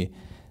Maui,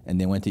 and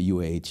then went to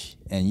UH.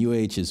 And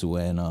UH is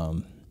when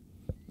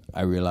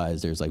I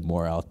realized there's like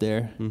more out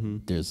there.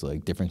 There's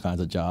like different kinds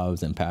of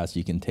jobs and paths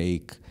you can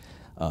take.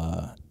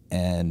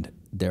 And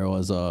there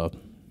was a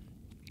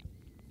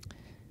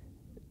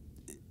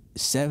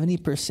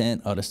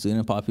 70% of the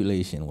student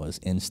population was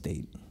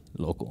in-state,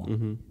 local.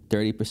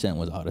 30%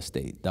 was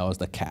out-of-state. That was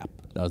the cap.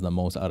 That was the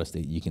most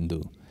out-of-state you can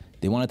do.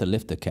 They wanted to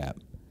lift the cap.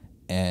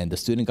 And the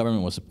student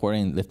government was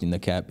supporting lifting the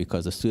cap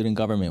because the student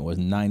government was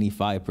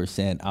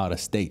 95%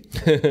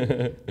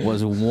 out-of-state.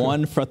 Was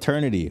one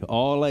fraternity,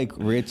 all like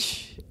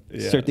rich,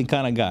 certain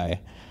kind of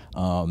guy.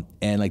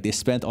 And like they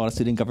spent all the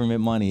student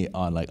government money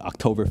on like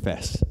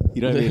Oktoberfest.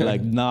 You know what I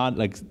mean?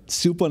 Like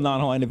super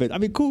non-Hawaiian events. I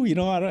mean, cool, you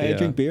know, I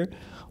drink beer.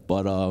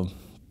 But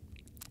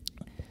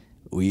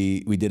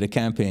we did a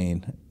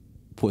campaign,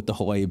 put the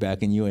Hawaii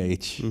back in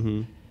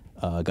UH,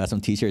 got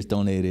some t-shirts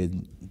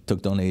donated,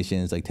 took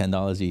donations, like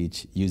 $10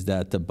 each, used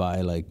that to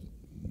buy like,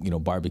 you know,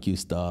 barbecue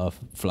stuff,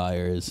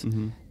 flyers,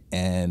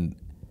 and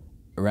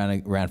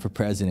ran for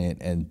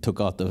president and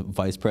took out the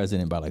vice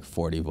president by like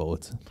 40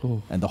 votes.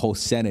 And the whole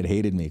Senate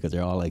hated me because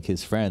they're all like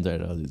his friends.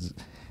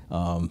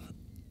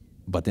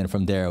 But then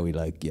from there,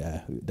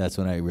 that's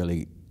when I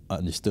really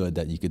understood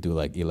that you could do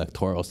like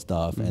electoral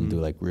stuff and do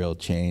like real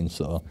change.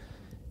 So,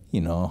 you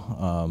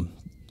know,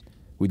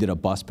 we did a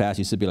bus pass. It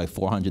used to be like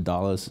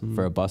 $400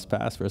 for a bus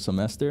pass for a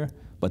semester.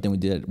 But then we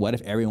did, what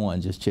if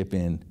everyone just chip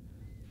in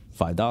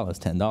 $5,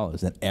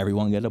 $10, and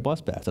everyone get a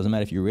bus pass? Doesn't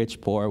matter if you're rich,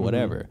 poor,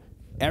 whatever.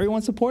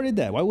 Everyone supported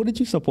that. Why wouldn't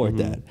you support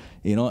that?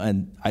 You know,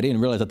 and I didn't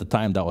realize at the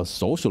time that was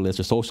socialist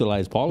or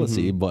socialized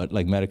policy, but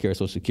like Medicare,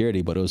 Social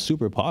Security, but it was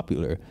super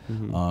popular.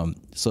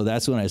 So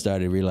that's when I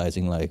started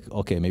realizing like,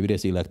 okay, maybe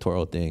this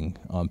electoral thing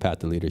on path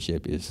to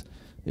leadership is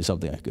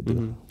something I could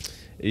do.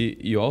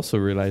 You also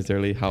realized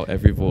early how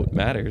every vote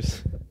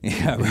matters.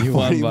 Yeah, you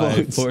won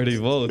by 40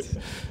 votes.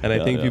 And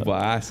I think people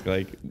ask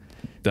like,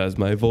 does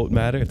my vote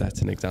matter?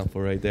 That's an example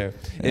right there.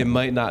 It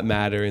might not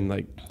matter in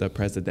like the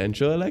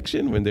presidential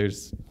election when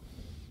there's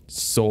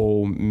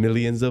so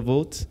millions of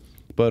votes,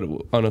 but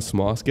on a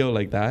small scale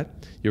like that,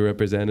 your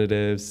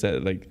representatives,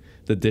 like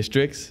the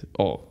districts,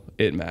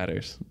 it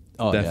matters.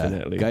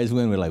 Definitely. Guys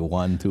win with like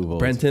 1-2 votes.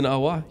 Brenton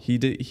Awa,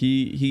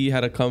 he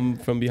had to come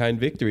from behind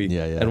victory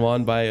and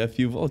won by a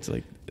few votes.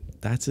 Like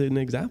that's an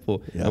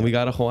example. And we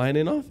got a Hawaiian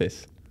in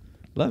office.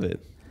 Love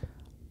it.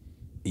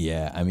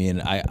 Yeah, I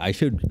mean, I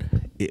should,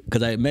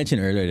 because I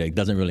mentioned earlier that it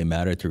doesn't really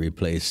matter to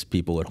replace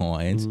people with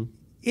Hawaiians.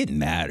 It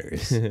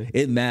matters.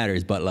 It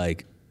matters, but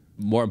like,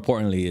 more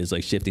importantly is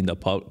like shifting the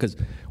public, because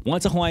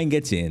once a Hawaiian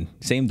gets in,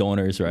 same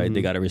donors, right?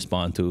 They got to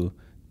respond to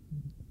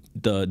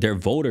their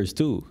voters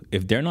too.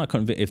 If they're not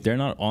if they're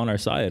not on our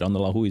side, on the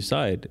lāhui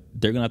side,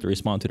 they're gonna have to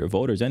respond to their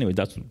voters anyway.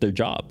 That's their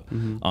job.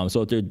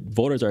 So if their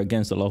voters are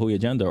against the lāhui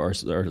agenda or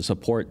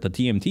support the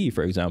TMT,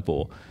 for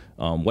example,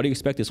 what do you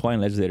expect this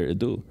Hawaiian legislator to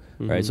do,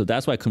 right? So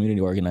that's why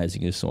community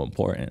organizing is so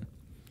important.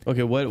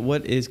 Okay,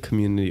 what is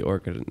community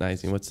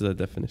organizing? What's the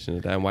definition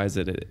of that, and why is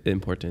it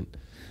important?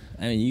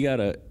 I mean, you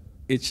gotta.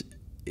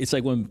 It's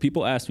like when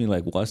people ask me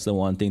like, what's the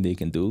one thing they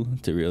can do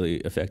to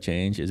really affect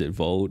change? Is it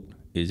vote?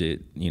 Is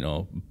it, you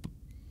know,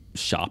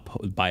 shop,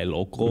 buy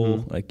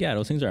local. Like, yeah,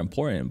 those things are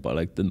important, but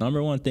like the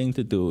number one thing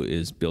to do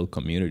is build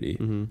community.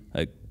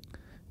 Like,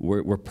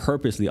 we're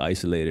purposely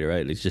isolated,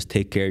 right? Let's just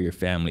take care of your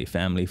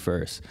family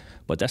first.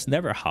 But that's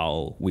never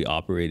how we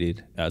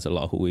operated as a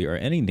lāhui or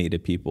any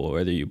Native people,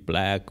 whether you're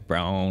Black,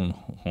 Brown,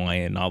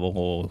 Hawaiian,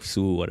 Navajo,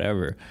 Sioux,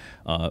 whatever.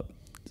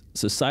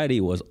 Society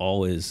was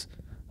always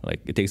like,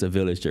 it takes a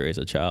village to raise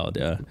a child,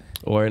 yeah.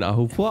 Or an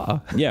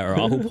ahupua'a. Yeah, or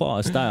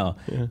ahupua'a style.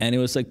 Yeah. And it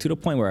was like to the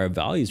point where our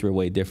values were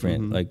way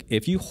different. Like,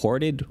 if you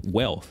hoarded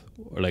wealth,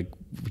 or like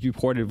if you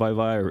hoarded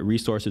vai or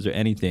resources or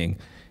anything,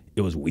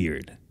 it was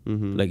weird.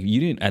 Like, you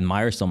didn't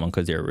admire someone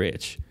because they're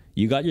rich.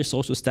 You got your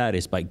social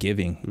status by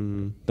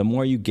giving. The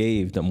more you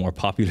gave, the more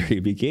popular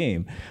you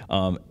became.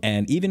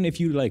 And even if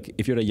you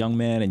if you're a young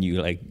man and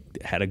you like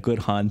had a good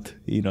hunt,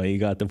 you know, you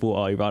got the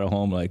pua'a, you brought it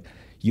home, like,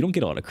 you don't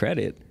get all the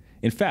credit.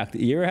 In fact,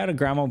 you ever had a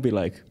grandma be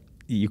like,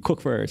 you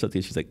cook for her or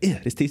something, she's like, ew,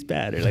 this tastes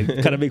bad, or like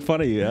kind of make fun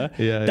of you,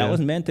 yeah? That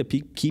was meant to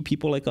keep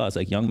people like us,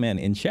 like young men,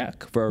 in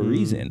check for a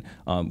reason,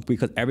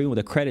 because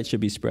the credit should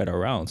be spread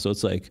around. So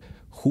it's like,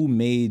 who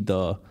made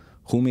the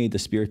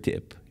spear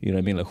tip? You know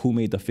what I mean? Like, who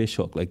made the fish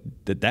hook? Like,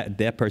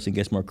 that person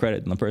gets more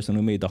credit than the person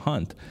who made the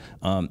hunt.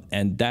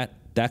 And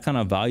that kind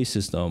of value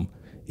system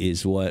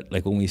is what,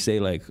 like, when we say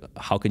like,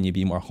 how can you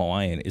be more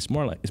Hawaiian? It's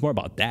more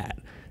about that.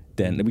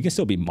 Then we can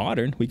still be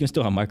modern. We can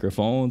still have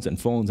microphones and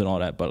phones and all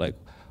that, but like,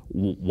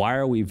 why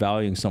are we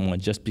valuing someone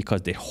just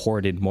because they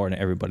hoarded more than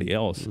everybody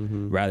else,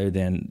 rather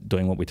than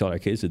doing what we tell our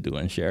kids to do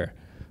and share?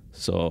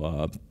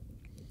 So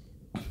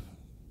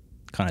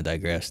kind of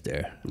digressed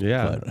there.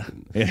 Yeah.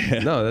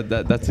 But, no,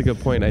 that's a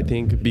good point. I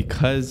think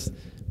because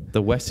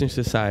the Western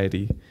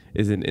society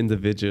is an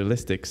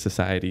individualistic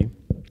society,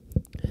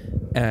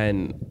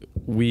 and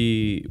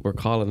we were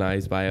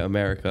colonized by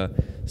America,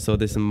 so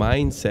this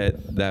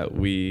mindset that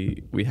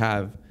we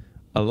have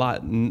a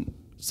lot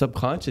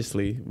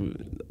subconsciously,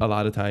 a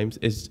lot of times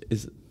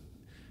is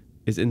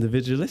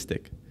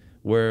individualistic.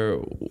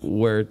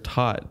 We're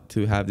taught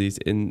to have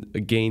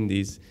gain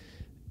these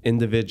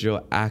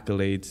individual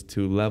accolades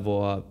to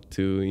level up,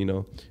 to, you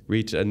know,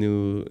 reach a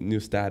new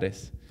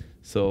status.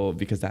 So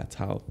because that's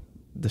how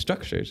the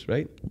structure is,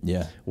 right?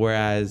 Yeah.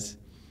 Whereas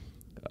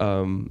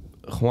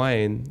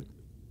Hawaiian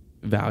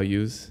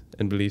values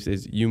and beliefs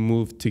is you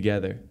move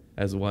together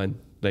as one.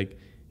 Like,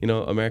 you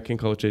know, American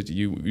culture,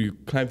 you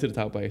climb to the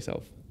top by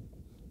yourself,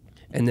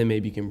 and then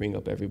maybe you can bring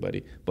up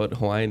everybody. But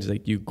Hawaiian is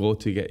like, you go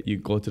to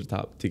the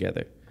top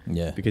together.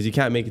 Yeah. Because you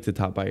can't make it to the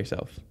top by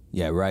yourself.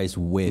 Yeah, rise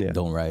with,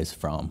 don't rise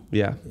from.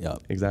 Yeah. Yeah.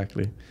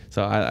 Exactly.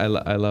 So I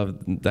love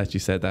that you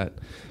said that.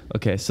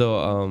 Okay,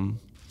 so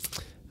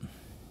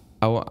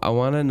I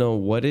want to know,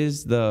 what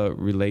is the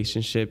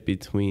relationship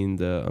between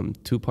the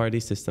two-party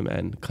system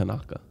and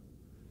Kanaka?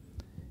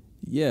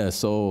 Yeah,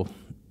 so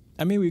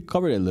I mean, we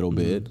covered it a little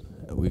bit.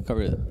 We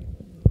covered it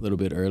a little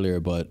bit earlier,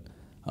 but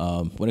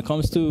when it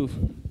comes to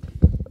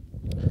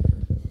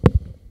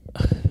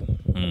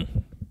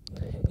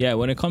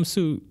when it comes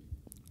to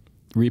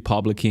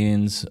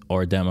Republicans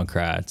or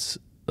Democrats,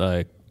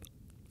 like,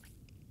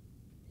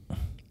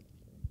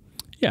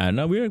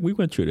 no, we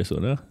went through this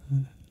one, huh?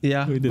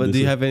 Yeah, but do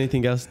you have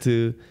anything else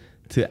to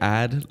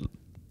add?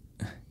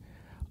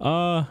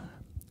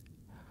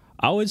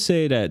 I would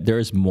say that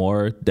there's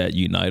more that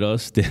unite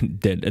us than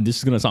and this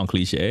is gonna sound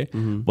cliche,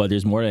 but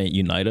there's more that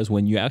unite us.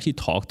 When you actually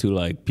talk to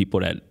like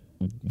people that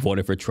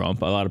voted for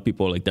Trump, a lot of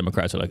people, like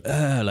Democrats, are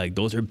like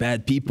those are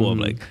bad people. I'm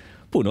like,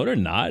 well, no, they're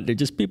not. They're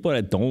just people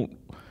that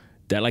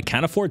like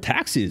can't afford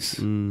taxes.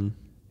 You know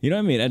what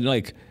I mean? And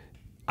like,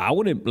 I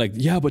wouldn't like,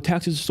 but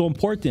taxes are so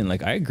important.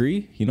 Like, I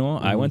agree. You know,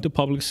 I went to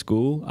public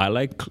school. I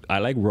like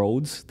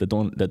roads that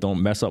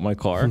don't mess up my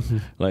car.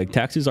 Like,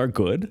 taxes are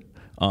good.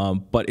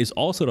 But it's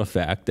also the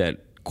fact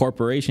that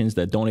corporations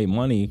that donate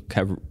money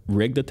have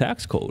rigged the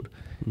tax code,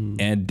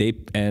 and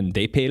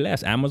they pay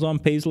less. Amazon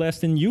pays less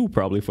than you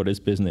probably for this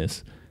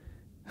business.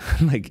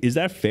 Like, is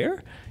that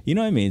fair? You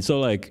know what I mean? So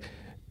like,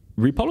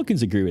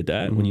 Republicans agree with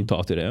that when you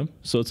talk to them.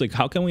 So it's like,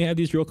 how can we have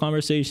these real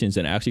conversations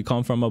and actually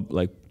come from a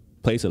like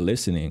place of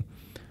listening?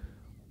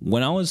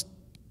 When I was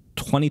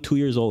 22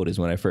 years old is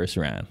when I first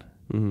ran.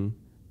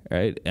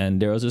 Right? And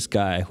there was this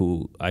guy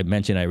who I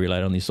mentioned I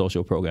relied on these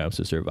social programs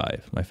to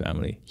survive my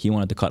family. He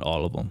wanted to cut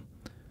all of them.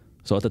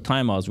 So at the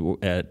time I was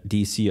at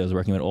DC, I was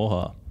working with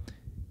OHA.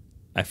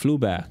 I flew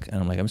back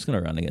and I'm like, I'm just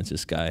gonna run against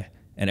this guy.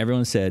 And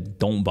everyone said,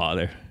 don't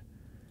bother.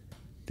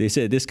 They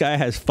said, this guy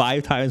has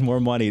 5 times more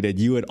money than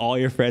you and all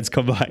your friends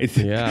combined.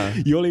 Yeah.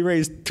 You only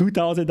raised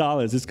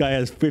 $2,000. This guy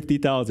has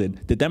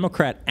 50,000. The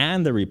Democrat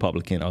and the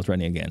Republican I was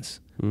running against.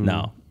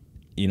 Now,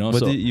 you know,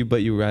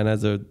 but you ran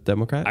as a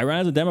Democrat? I ran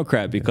as a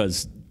Democrat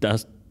because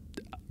that's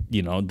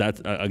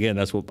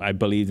what I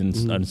believed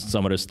in on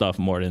some of the stuff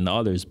more than the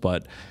others.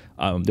 But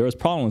there was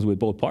problems with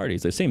both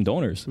parties, the same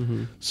donors.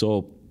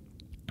 So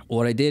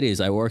what I did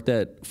is I worked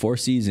at Four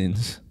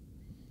Seasons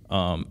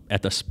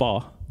at the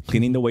spa,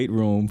 cleaning the weight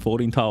room,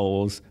 folding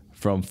towels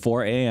from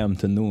 4 a.m.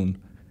 to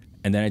noon.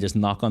 And then I just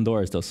knock on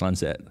doors till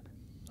sunset,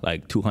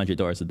 like 200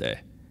 doors a day,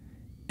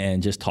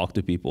 and just talk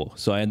to people.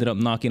 So I ended up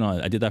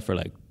I did that for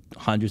like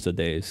hundreds of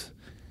days,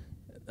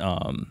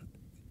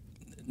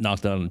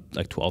 knocked down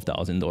like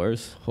 12,000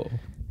 doors,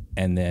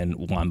 and then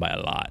won by a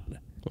lot.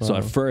 Wow. So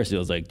at first it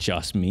was like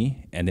just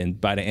me, and then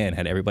by the end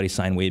had everybody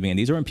sign waiving, and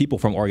these weren't people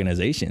from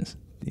organizations.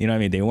 You know what I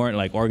mean? They weren't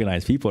like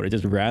organized people. They're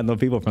just random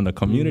people from the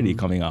community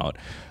coming out.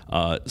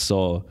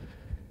 So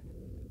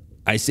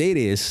I say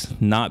this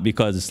not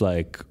because it's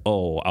like,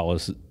 oh, I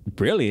was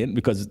brilliant,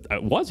 because I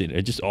wasn't.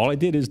 It just, all I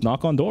did is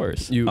knock on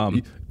doors.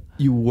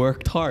 You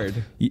worked hard.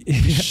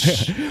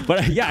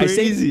 But yeah, I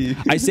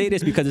say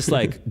this because it's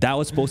like, that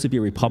was supposed to be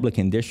a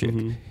Republican district.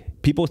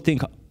 People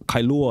think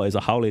Kailua is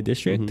a Haole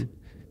district.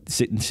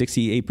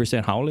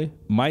 68% Haole.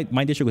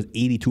 My district was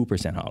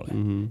 82%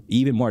 Haole.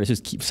 Even more. This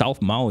is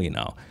South Maui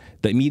now.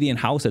 The median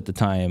house at the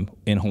time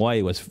in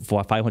Hawaii was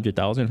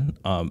 500,000.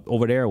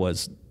 Over there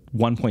was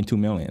 1.2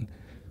 million.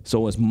 So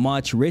it was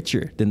much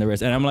richer than the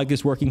rest. And I'm like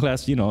this working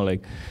class, you know,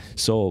 like,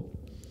 so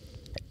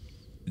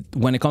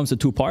when it comes to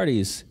two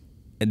parties,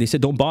 and they said,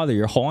 don't bother,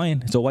 you're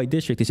Hawaiian, it's a white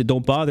district. They said,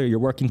 don't bother, you're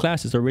working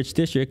class, it's a rich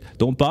district.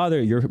 Don't bother,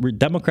 you're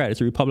Democrat,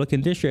 it's a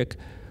Republican district.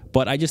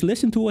 But I just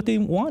listened to what they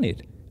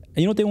wanted. And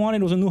you know what they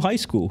wanted was a new high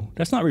school.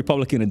 That's not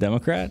Republican and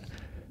Democrat.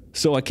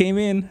 So I came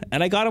in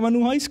and I got them a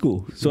new high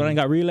school. So then I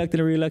got reelected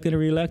and reelected and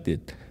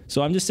reelected.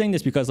 So I'm just saying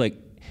this because, like,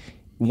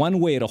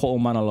 one way to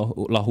ho'omana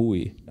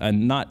lāhui,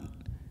 and not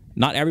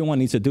everyone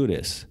needs to do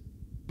this,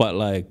 but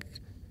like,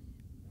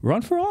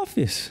 run for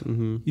office.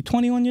 You're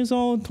 21 years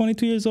old,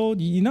 22 years old.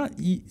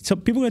 So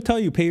people are gonna tell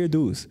you, pay your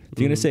dues.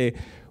 They're gonna say,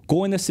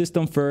 go in the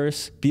system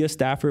first, be a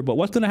staffer. But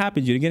what's gonna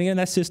happen? You're gonna get in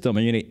that system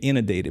and you're gonna get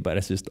inundated by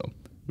the system.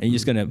 And you're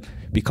just gonna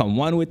become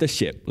one with the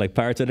ship, like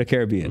Pirates of the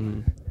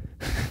Caribbean.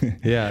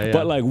 Yeah.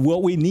 But like,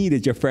 what we need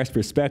is your fresh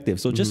perspective.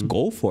 So just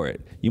go for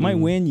it. You might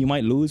win, you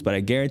might lose, but I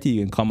guarantee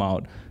you can come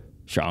out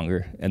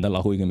stronger, and the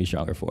lāhui can be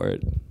stronger for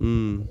it.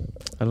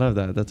 I love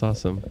that. That's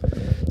awesome.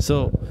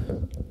 So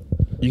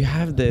you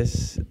have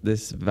this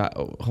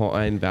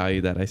Hawaiian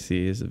value that I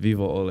see is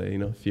vivo ole, you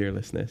know,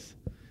 fearlessness.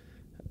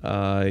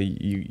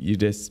 You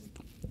just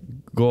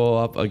go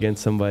up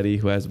against somebody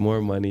who has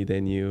more money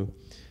than you.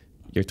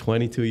 You're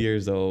 22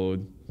 years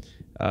old.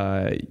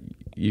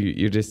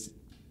 You're just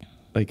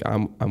like,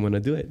 I'm gonna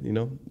do it, you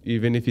know.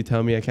 Even if you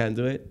tell me I can't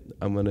do it,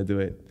 I'm gonna do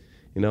it.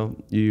 You know,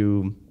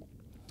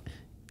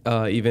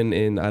 even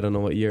in, I don't know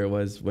what year it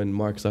was, when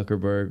Mark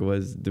Zuckerberg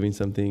was doing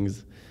some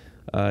things,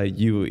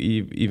 you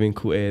even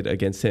Kūʻē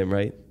against him,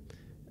 right?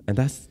 And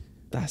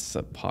that's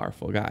a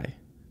powerful guy.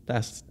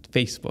 That's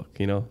Facebook,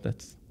 you know.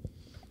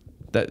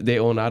 That they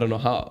own. I don't know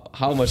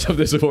how much of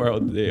this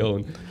world they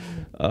own.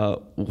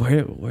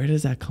 Where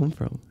does that come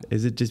from?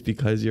 Is it just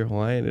because you're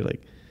Hawaiian? Or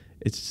like,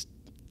 it's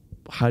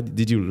how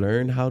did you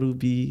learn how to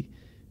be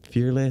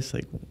fearless?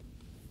 Like,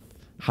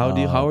 how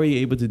are you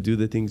able to do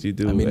the things you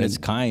do? I mean, it's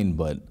kind,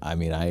 but I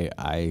mean,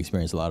 I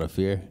experience a lot of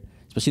fear,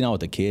 especially now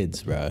with the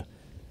kids, bro.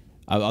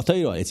 I'll tell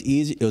you what, it's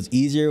easy. It was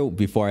easier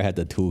before I had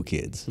the two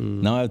kids.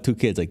 Now I have two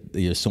kids. Like,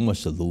 there's so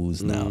much to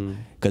lose now.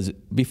 Because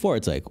before,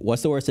 it's like,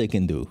 what's the worst they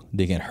can do?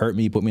 They can hurt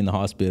me, put me in the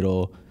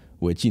hospital.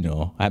 Which, you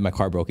know, I had my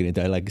car broken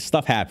into. Like,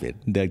 stuff happened.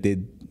 Like,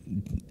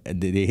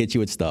 they hit you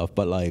with stuff.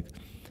 But like,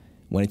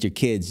 when it's your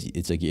kids,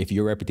 it's like, if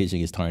your reputation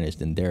gets tarnished,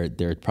 then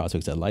their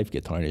prospects at life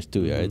get tarnished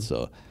too, right?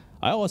 So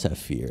I always have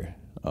fear.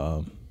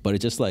 But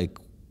it's just like,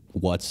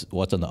 what's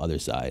on the other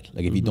side?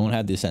 Like, if you don't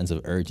have this sense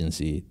of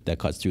urgency that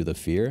cuts through the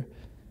fear,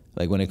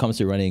 like when it comes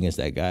to running against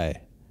that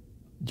guy,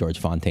 George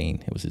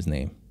Fontaine, it was his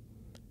name.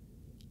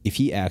 If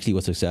he actually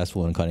was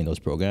successful in cutting those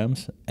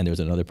programs, and there was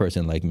another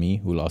person like me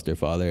who lost their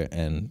father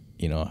and,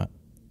 you know,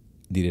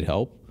 needed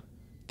help,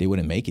 they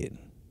wouldn't make it.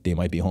 They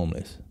might be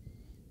homeless.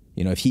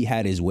 You know, if he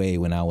had his way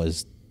when I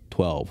was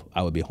 12,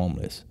 I would be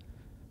homeless.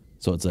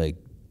 So it's like,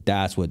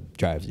 that's what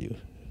drives you.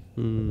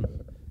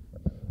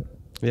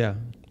 Yeah,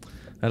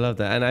 I love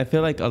that. And I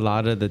feel like a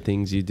lot of the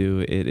things you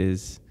do,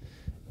 it's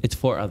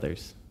for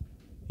others.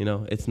 You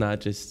know, it's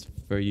not just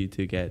for you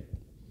to get,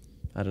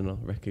 I don't know,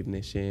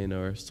 recognition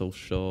or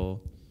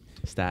social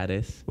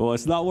status. Well,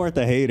 it's not worth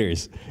the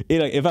haters. You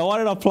know, if I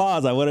wanted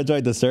applause, I would have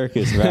joined the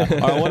circus, right?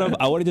 Or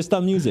I would have just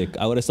done music.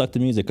 I would have stuck to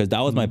music because that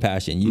was my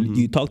passion.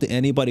 You talk to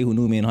anybody who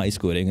knew me in high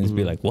school, they can just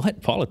be like,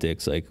 what?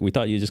 Politics? Like, we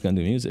thought you were just going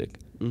to do music.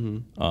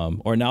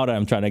 Or now that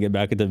I'm trying to get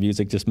back into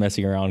music, just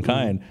messing around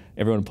kind,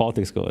 everyone in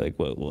politics go like,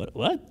 what?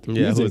 Yeah,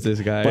 music? who's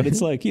this guy? But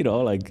it's like, you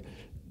know, like,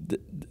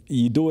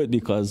 you do it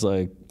because,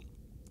 like,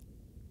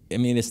 I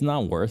mean, it's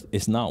not worth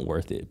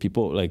it.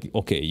 People, like,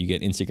 okay, you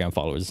get Instagram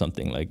followers or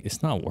something, like,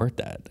 it's not worth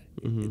that.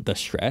 The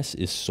stress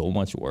is so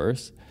much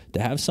worse.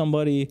 To have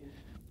somebody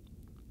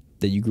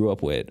that you grew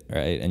up with,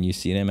 right, and you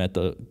see them at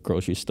the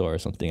grocery store or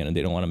something, and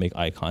they don't want to make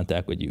eye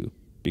contact with you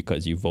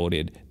because you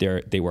voted,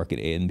 they work at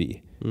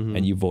A&B,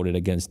 and you voted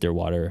against their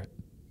water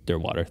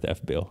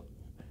theft bill,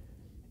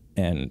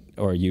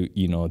 or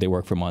you know, they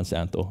work for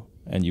Monsanto,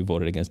 and you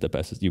voted against the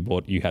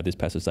pesticide. You have this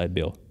pesticide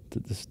bill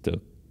to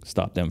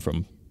stop them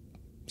from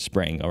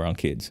spraying around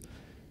kids.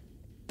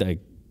 Like,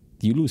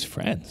 you lose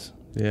friends.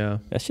 Yeah.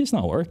 That's just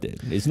not worth it.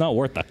 It's not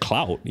worth the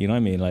clout. You know what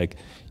I mean? Like,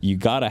 you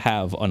got to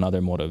have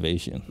another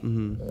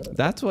motivation.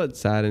 That's what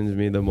saddens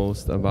me the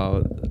most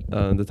about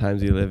the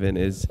times you live in,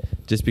 is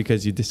just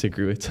because you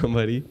disagree with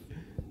somebody,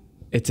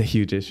 it's a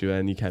huge issue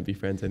and you can't be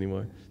friends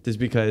anymore. Just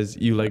because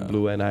you like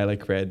blue and I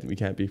like red, we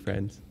can't be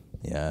friends.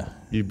 Yeah.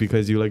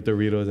 Because you like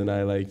Doritos and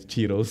I like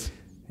Cheetos,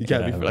 you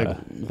can't be like,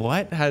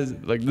 what has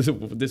like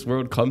this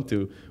world come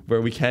to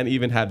where we can't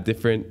even have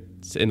different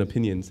in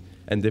opinions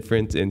and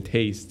different in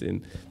taste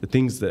in the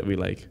things that we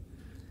like?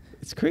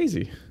 It's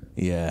crazy.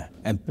 Yeah.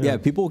 And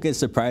people get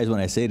surprised when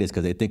I say this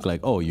because they think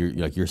like, oh,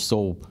 you're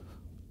so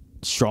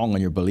strong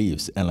on your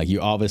beliefs and like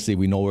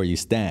we know where you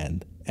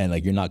stand and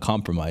like you're not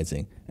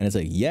compromising. And it's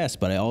like, yes,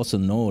 but I also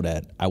know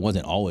that I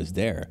wasn't always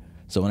there.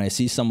 So when I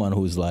see someone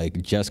who's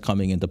like just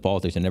coming into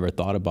politics and never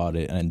thought about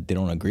it and they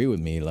don't agree with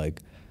me, like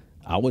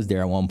I was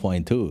there at one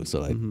point too.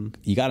 So like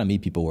you got to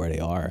meet people where they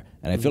are.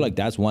 And I feel like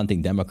that's one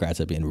thing Democrats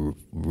have been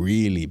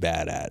really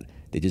bad at.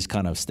 They just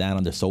kind of stand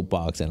on their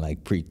soapbox and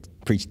like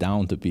preach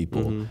down to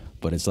people.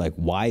 But it's like,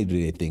 why do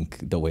they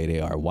think the way they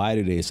are? Why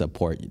do they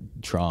support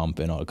Trump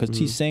and all? Because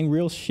he's saying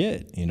real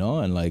shit, you know,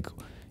 and like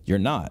you're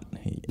not.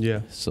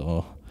 Yeah.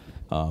 So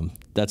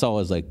that's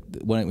always like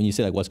when you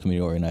say like what's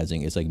community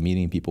organizing, it's like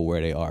meeting people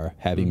where they are,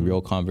 having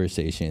real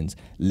conversations,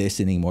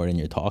 listening more than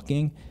you're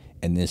talking,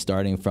 and then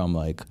starting from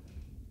like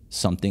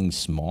something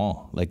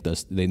small, like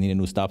they need a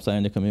new stop sign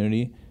in the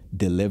community,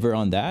 deliver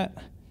on that,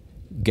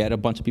 get a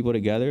bunch of people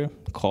together,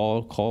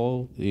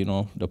 call you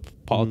know, the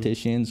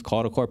politicians,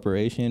 call the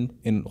corporation.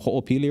 In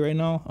Ho'opili right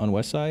now on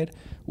West Side,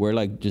 we're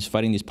like just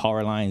fighting these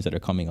power lines that are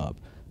coming up.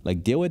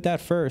 Like deal with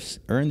that first,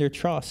 earn their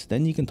trust,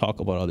 then you can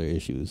talk about other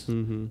issues.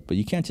 But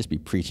you can't just be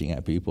preaching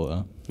at people.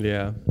 Huh?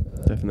 Yeah,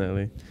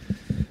 definitely.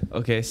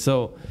 Okay,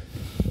 so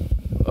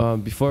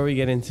before we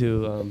get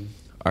into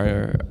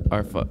our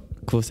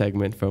cool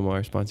segment from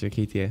our sponsor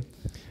KTA,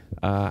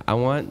 I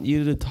want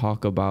you to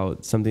talk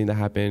about something that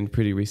happened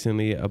pretty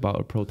recently about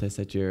a protest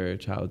at your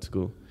child's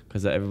school,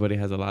 because everybody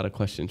has a lot of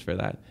questions for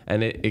that,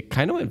 and it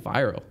kind of went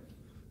viral.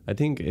 I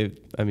think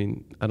I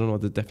don't know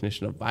what the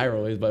definition of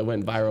viral is, but it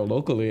went viral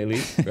locally at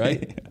least,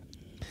 right?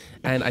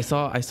 And I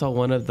saw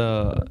one of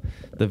the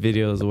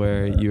videos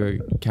where you were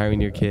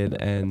carrying your kid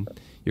and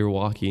you're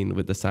walking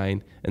with the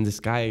sign, and this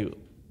guy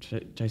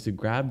tries to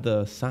grab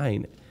the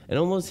sign and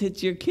almost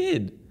hits your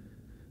kid.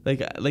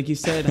 Like you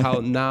said, how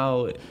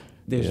now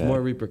there's more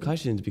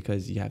repercussions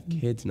because you have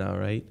kids now,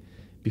 right?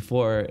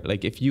 Before,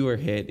 like if you were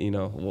hit, you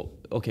know, well,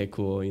 okay,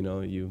 cool, you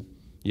know, you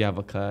have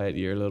a cut,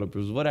 you're a little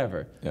bruised,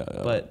 whatever.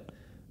 But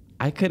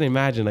I could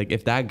imagine, like,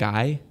 if that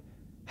guy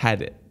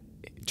had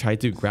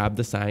tried to grab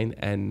the sign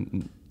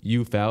and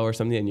you fell or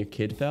something and your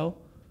kid fell,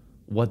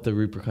 what the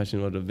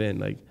repercussion would have been.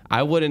 Like,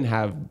 I wouldn't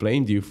have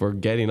blamed you for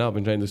getting up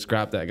and trying to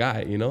scrap that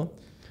guy, you know?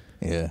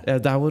 Yeah.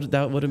 That would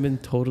have been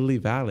totally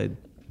valid.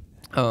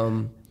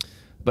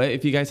 But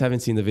if you guys haven't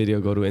seen the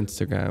video, go to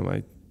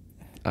Instagram.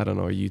 I don't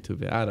know, or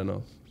YouTube. I don't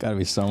know. Gotta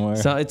be somewhere.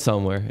 So it's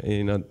somewhere.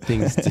 You know,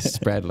 things just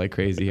spread like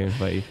crazy here in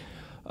Hawaii.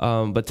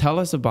 But tell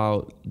us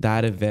about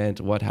that event,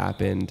 what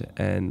happened,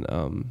 and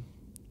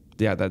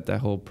that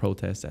whole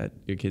protest at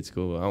your kid's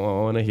school. I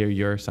want to hear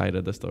your side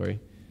of the story.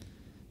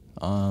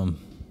 Well,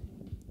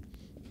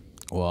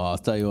 I'll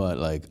tell you what,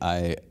 like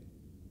I've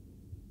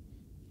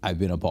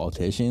been a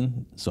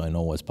politician, so I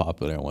know what's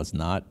popular and what's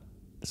not.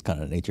 It's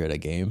kind of the nature of the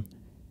game.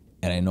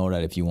 And I know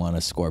that if you want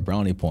to score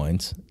brownie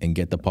points and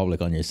get the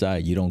public on your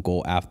side, you don't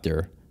go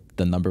after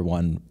the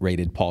 #1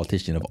 rated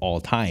politician of all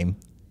time,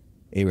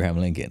 Abraham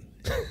Lincoln.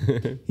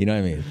 You know what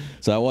I mean?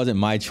 So that wasn't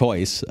my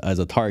choice as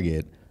a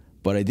target,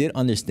 but I did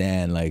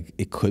understand like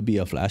it could be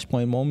a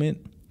flashpoint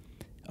moment.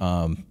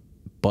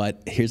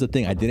 But here's the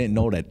thing. I didn't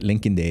know that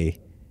Lincoln Day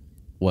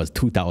was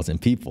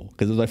 2,000 people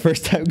because it was my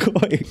first time going.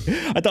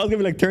 I thought it was gonna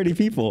be like 30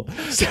 people.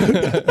 So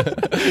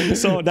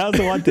that was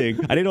the one thing.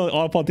 I didn't know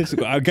all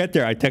politicians. I'll get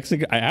there. I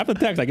have the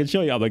text. I can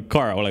show you. I'm like,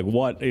 Carl. I'm like,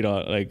 what? You know,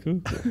 like,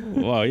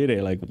 wow, you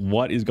know, like,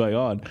 what is going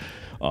on?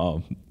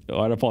 Are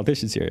the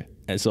politicians here?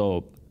 And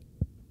so,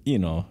 you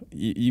know,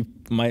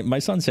 my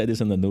son said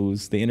this in the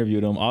news. They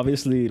interviewed him.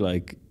 Obviously,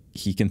 like,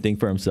 he can think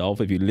for himself.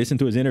 If you listen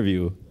to his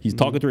interview, he's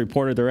talking to a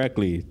reporter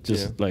directly,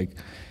 just like.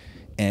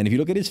 And if you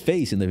look at his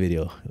face in the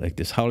video, like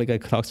this Howley guy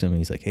talks to him and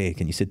he's like, hey,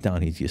 can you sit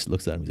down? He just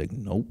looks at him. He's like,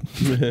 nope.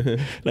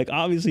 Like,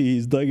 obviously,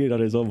 he's dug it on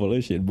his own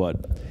volition.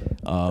 But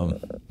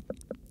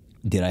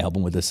did I help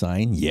him with the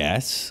sign?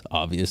 Yes,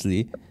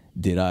 obviously.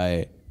 Did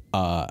I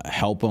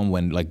help him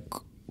when, like,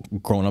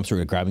 grown-ups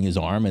were grabbing his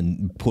arm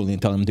and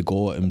telling him to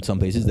go in some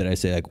places? Did I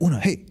say, like,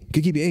 Una, hey,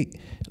 Kiki 8.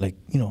 Like,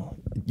 you know,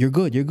 you're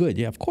good, you're good.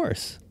 Yeah, of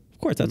course. Of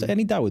course. That's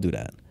any dad would do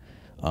that.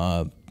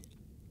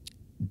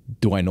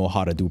 Do I know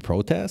how to do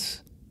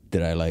protests?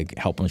 Did I like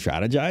help them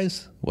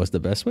strategize? What's the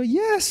best way?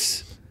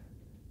 Yes.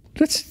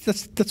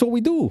 That's what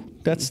we do.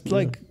 That's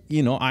like,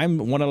 you know, I'm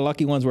one of the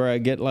lucky ones where I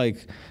get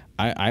like,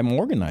 I'm an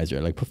organizer,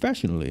 like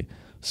professionally.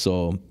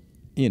 So,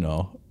 you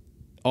know,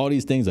 all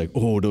these things like,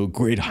 oh, the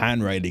great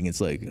handwriting.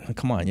 It's like,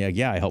 come on,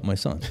 yeah, I helped my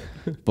son.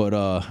 But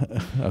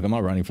I'm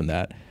not running from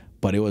that.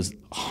 but it was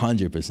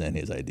 100%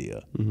 his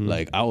idea.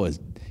 Like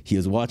he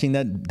was watching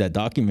that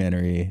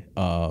documentary,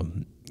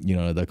 you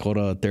know,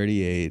 Dakota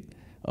 38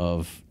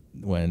 of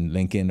when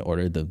Lincoln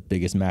ordered the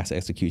biggest mass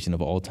execution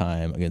of all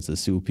time against the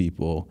Sioux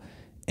people.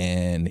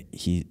 And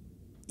he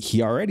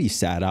already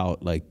sat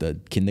out like the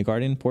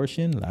kindergarten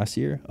portion last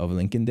year of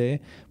Lincoln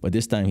Day. But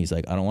this time he's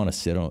like, I don't want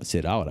to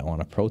sit out. I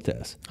want to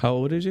protest. How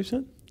old is your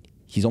son?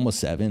 He's almost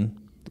 7.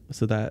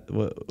 So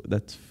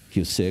he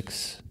was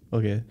 6.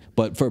 Okay.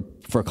 But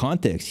for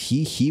context,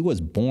 he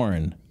was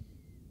born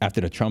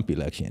after the Trump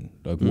election,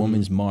 like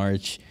Women's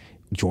March,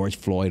 George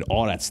Floyd,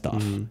 all that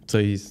stuff.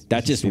 So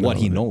that's just what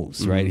he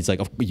knows, right? It's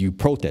like, you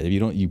protest. If you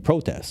don't, you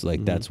protest.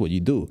 Like that's what you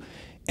do.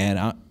 And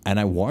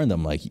I warned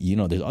them, like, you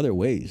know, there's other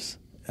ways.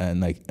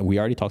 And like we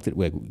already talked to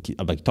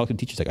talk to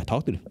teachers. Like I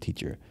talked to the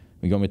teacher.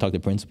 You want me to talk to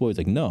the principal? He's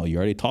like, no, you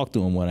already talked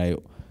to him when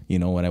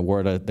I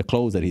wore the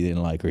clothes that he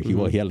didn't like, or he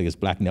had like his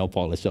black nail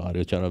polish on. He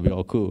was trying to be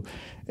all cool,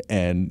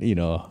 and you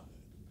know,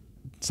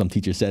 some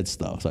teacher said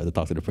stuff, so I had to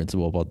talk to the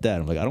principal about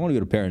that. I'm like, I don't want to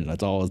be the parent.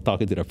 That's all I was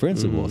talking to the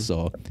principal.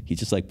 So he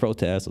just like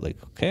protest. I was like,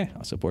 okay,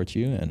 I'll support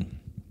you. And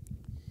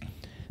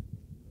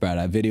Brad,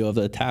 that video of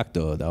the attack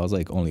though, that was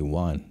like only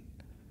one.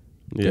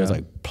 Yeah. There was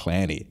like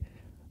plenty.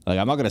 Like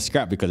I'm not gonna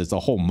scrap because it's a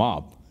whole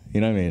mob.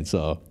 You know what I mean?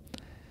 So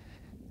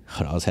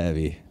that was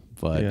heavy.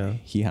 But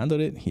he handled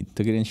it. He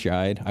took it in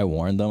stride. I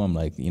warned them. I'm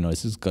like, you know,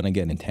 this is going to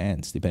get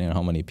intense depending on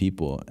how many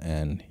people.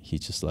 And he's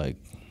just like,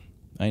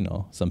 I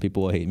know. Some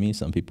people will hate me.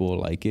 Some people will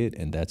like it.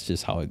 And that's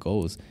just how it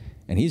goes.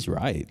 And he's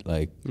right.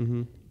 Like,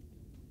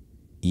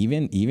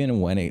 even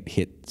when it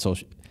hit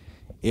social,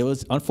 it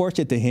was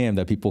unfortunate to him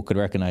that people could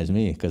recognize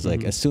me. Because,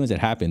 like, as soon as it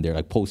happened, they're,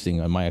 like, posting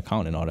on my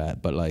account and all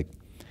that. But, like,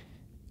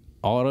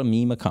 all the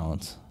meme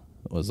accounts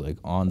was, like,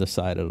 on the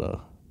side of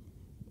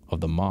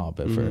the mob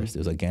at first. It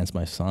was against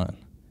my son.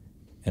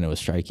 And it was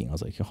striking. I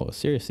was like, oh,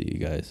 seriously, you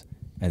guys.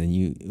 And then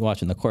you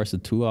watch in the course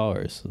of 2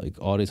 hours, like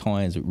all these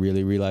Hawaiians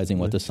really realizing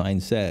what the sign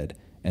said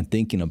and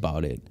thinking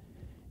about it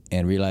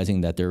and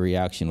realizing that their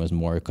reaction was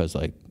more because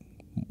like,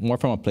 more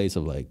from a place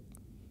of like,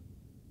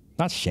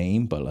 not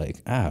shame, but like,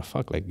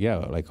 fuck, like, yeah,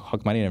 like, how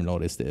come I didn't even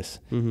notice this?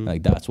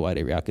 Like, that's why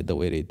they reacted the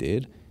way they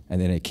did.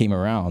 And then it came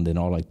around and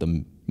all like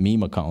the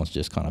meme accounts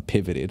just kind of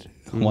pivoted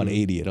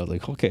 180. And I was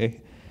like, okay,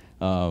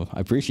 I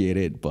appreciate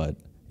it, but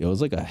it was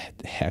like a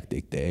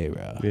hectic day,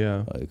 bro.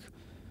 Yeah. Like,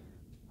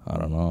 I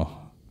don't know.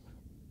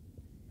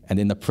 And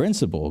then the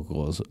principal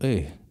goes,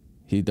 hey,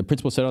 the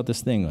principal set out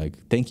this thing, like,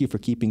 thank you for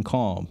keeping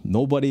calm.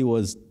 Nobody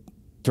was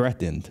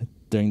threatened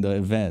during the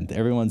event.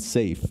 Everyone's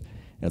safe. And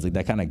it was like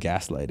that kind of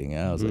gaslighting. And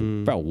I was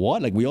like, bro,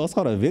 what? Like, we all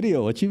saw the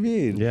video. What you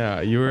mean?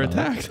 Yeah, you were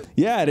attacked.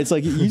 Yeah, and it's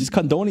like, you just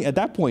condoning, at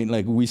that point,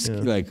 like,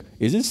 like,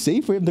 is it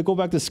safe for him to go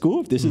back to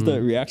school if this is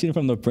the reaction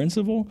from the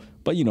principal?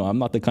 But, you know, I'm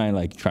not the kind,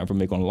 like, trying to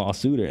make on a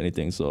lawsuit or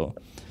anything, so...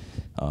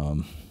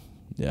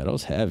 yeah, that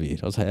was heavy.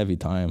 That was a heavy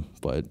time,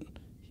 but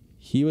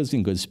he was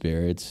in good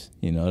spirits.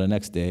 You know, the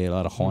next day, a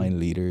lot of Hawaiian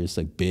leaders,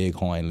 like big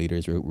Hawaiian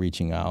leaders, were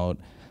reaching out.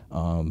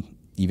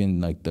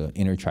 Even like the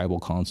intertribal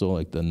council,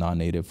 like the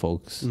non-native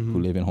folks who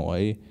live in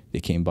Hawaii, they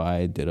came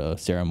by, did a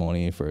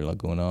ceremony for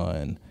Laguna,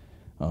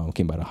 and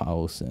came by the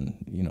house, and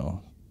you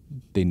know,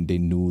 they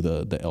knew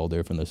the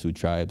elder from the Sioux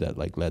tribe that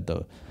like led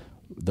the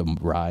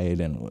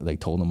ride and like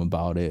told them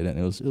about it, and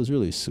it was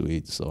really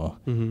sweet. So.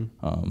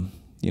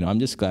 You know,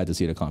 I'm just glad to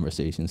see the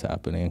conversations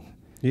happening.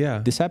 Yeah.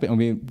 This happened. I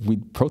mean, we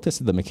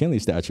protested the McKinley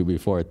statue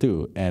before,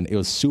 too, and it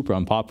was super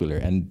unpopular.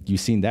 And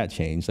you've seen that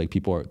change. Like,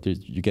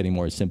 you're getting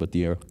more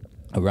sympathy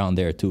around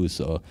there, too.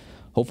 So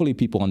hopefully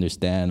people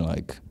understand,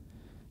 like,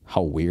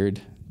 how weird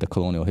the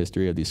colonial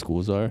history of these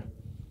schools are.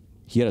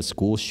 He had a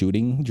school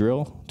shooting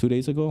drill 2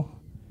 days ago,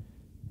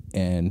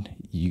 and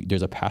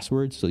there's a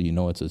password, so you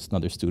know it's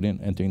another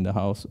student entering the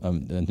house,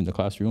 entering the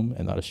classroom,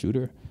 and not a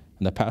shooter.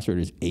 And the password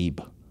is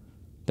Abe.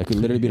 That could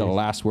literally be the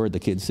last word the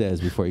kid says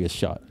before he gets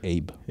shot.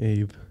 Abe.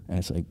 And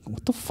it's like,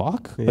 what the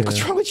fuck? Yeah. Like,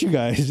 what's wrong with you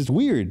guys? It's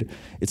weird.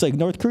 It's like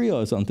North Korea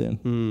or something.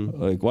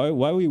 Like, why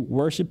are we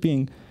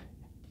worshiping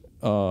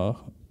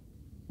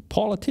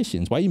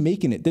politicians? Why are you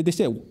making it? They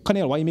said,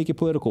 Kaniela, why you make it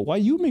political? Why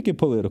you make it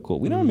political?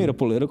 We never made it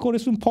political.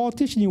 This one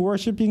politician, you're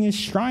worshiping his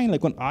shrine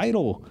like an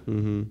idol.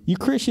 You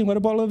Christian, what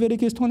about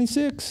Leviticus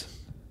 26?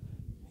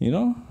 You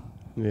know?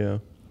 Yeah.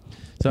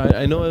 So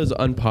I know it was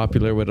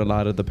unpopular with a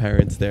lot of the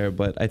parents there,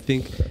 but I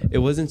think it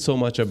wasn't so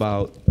much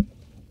about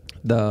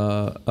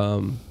the,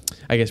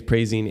 I guess,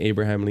 praising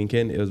Abraham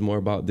Lincoln. It was more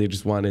about they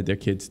just wanted their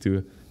kids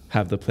to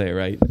have the play,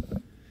 right?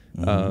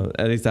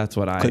 At least that's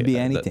what could be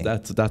anything.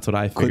 That's what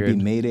I figured. Could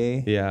be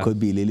Mayday. Yeah. Could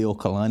be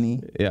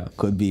Liliuokalani. Yeah.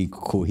 Could be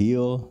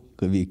Kuhio.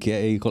 Could be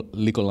Ke'e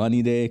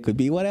Likolani Day. Could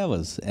be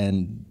whatever's.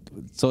 And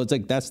so it's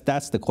like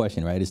that's the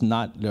question, right? It's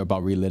not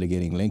about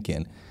relitigating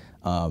Lincoln.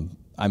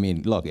 I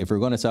mean, look, if we're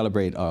going to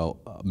celebrate our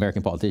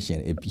American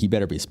politician, he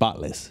better be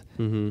spotless.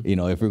 You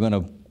know, if we're going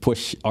to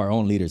push our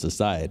own leaders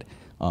aside,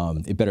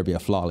 it better be a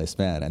flawless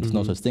man. And there's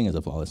no such thing as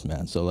a flawless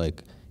man. So,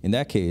 like, in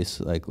that case,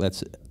 like,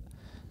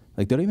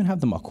 they don't even have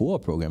the Makua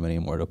program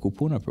anymore, the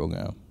Kupuna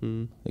program.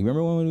 Like,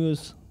 remember when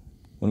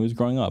we was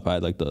growing up, I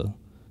had, like, the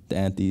the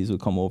aunties would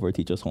come over,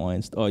 teach us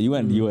Hawaiian. Oh, you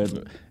went.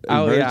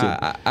 Oh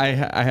yeah, I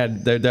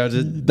had that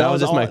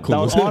was just my cool.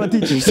 That was all the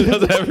teachers.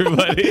 That was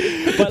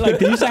everybody. But like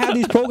they used to have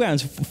these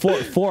programs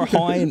for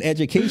Hawaiian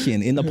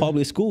education in the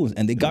public schools,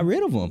 and they got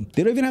rid of them.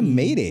 They don't even have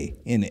May Day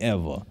in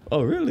ever.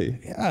 Oh really?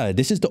 Yeah,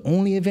 this is the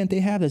only event they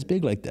have that's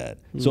big like that.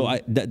 So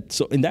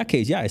in that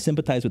case, yeah, I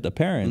sympathize with the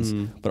parents,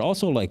 but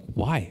also like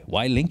why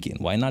Lincoln?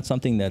 Why not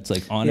something that's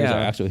like honors our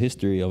actual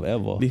history of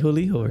ever?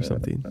 Liho or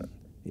something.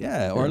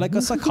 Yeah, or like a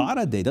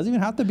Sakata Day. Doesn't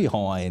even have to be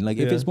Hawaiian. Like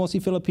if it's mostly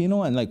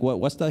Filipino, and like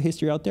what's the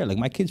history out there? Like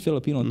my kid's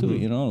Filipino too,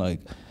 you know, like.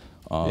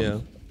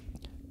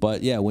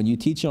 But yeah, when you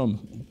teach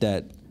them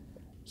that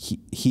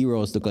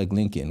heroes look like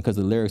Lincoln, because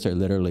the lyrics are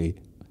literally,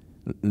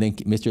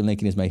 Mr.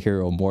 Lincoln is my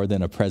hero more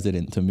than a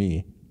president to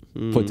me,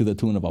 put to the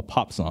tune of a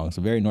pop song,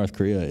 so very North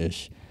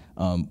Korea-ish.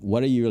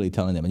 What are you really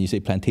telling them? And you say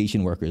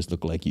plantation workers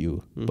look like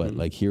you, but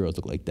like heroes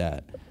look like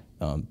that.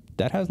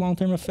 That has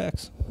long-term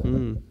effects.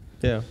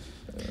 Yeah,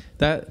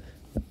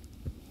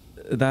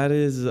 that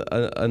is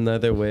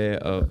another way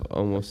of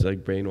almost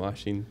like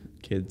brainwashing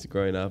kids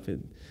growing up.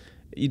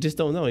 You just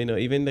don't know, you know,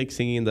 even like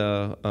singing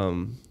the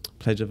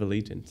Pledge of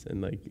Allegiance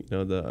and like, you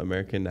know, the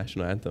American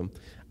national anthem.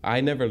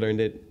 I never learned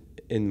it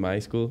in my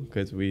school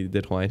because we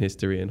did Hawaiian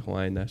history and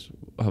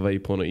Hawai'i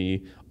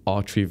Pono'i,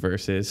 all 3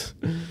 verses,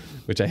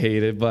 which I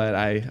hated, but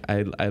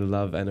I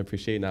love and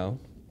appreciate now.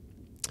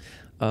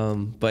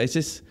 But it's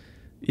just,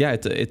 yeah,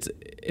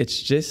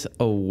 it's just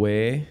a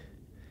way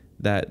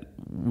that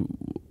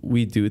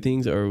we do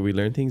things or we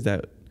learn things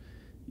that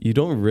you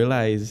don't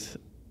realize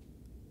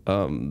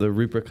the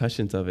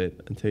repercussions of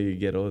it until you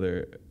get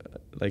older,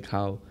 like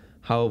how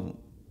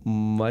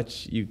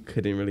much you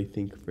couldn't really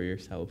think for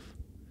yourself,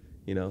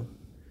 you know.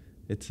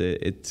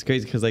 It's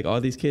crazy because like all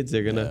these kids,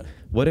 they're gonna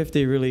what if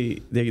they're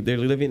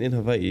living in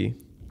Hawaii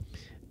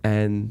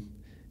and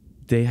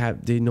they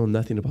know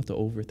nothing about the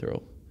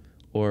overthrow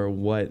or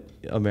what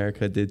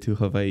America did to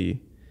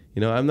Hawaii.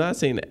 You know, I'm not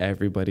saying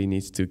everybody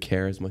needs to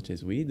care as much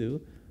as we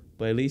do,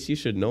 but at least you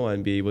should know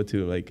and be able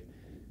to like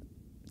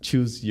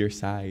choose your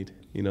side,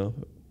 you know.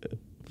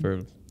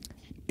 I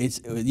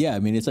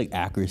mean, it's like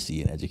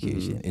accuracy in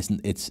education.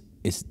 It's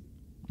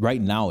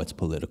right now it's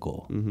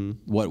political.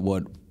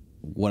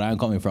 What I'm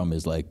coming from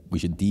is like we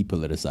should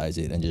depoliticize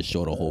it and just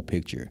show the whole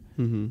picture.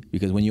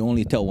 Because when you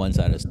only tell one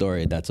side of the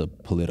story, that's a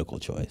political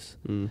choice.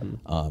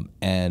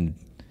 And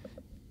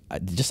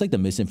just like the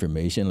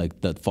misinformation,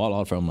 like the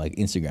fallout from like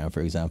Instagram,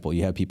 for example,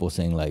 you have people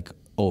saying like,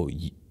 oh,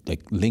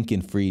 like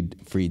Lincoln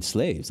freed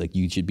slaves, like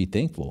you should be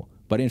thankful.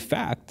 But in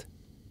fact,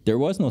 there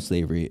was no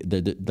slavery.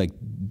 Like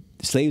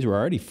slaves were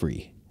already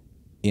free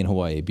in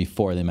Hawaii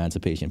before the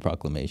Emancipation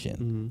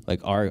Proclamation. Like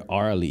our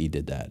ali'i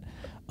did that.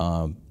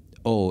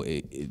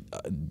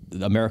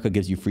 America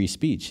gives you free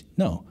speech.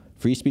 No,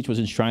 free speech was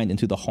enshrined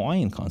into the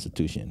Hawaiian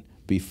Constitution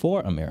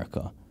before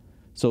America.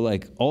 So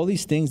like all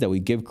these things that we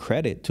give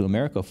credit to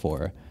America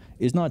for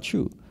is not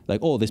true. Like,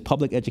 oh, this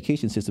public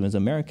education system is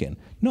American.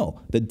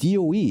 No, the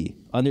DOE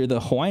under the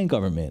Hawaiian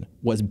government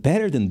was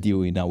better than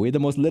DOE now. We're the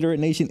most literate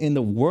nation in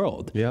the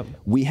world. Yep.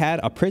 We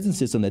had a prison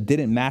system that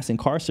didn't mass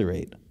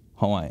incarcerate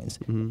Hawaiians.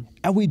 And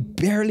we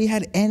barely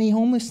had any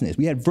homelessness.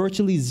 We had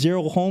virtually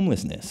zero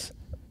homelessness.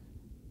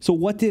 So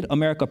what did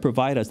America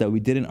provide us that we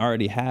didn't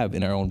already have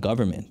in our own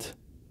government?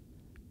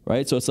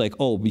 Right? So it's like,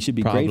 oh, we should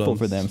be grateful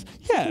for them.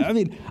 Yeah, I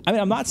mean,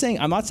 I'm not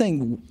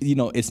saying, you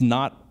know,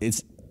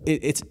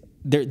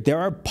 there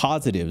are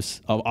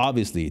positives of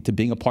obviously to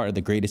being a part of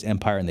the greatest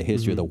empire in the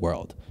history of the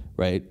world,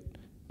 right?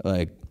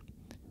 Like,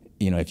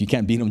 you know, if you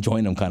can't beat them,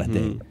 join them kind of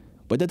thing.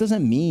 But that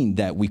doesn't mean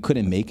that we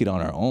couldn't make it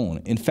on our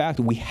own. In fact,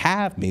 we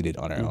have made it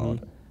on our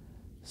own.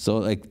 So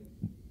like,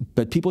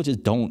 but people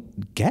just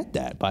don't get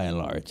that by and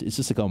large. It's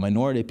just like a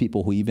minority of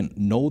people who even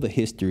know the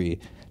history,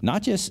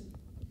 not just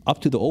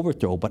up to the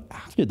overthrow, but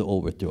after the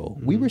overthrow.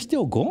 We were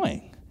still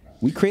going.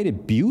 We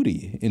created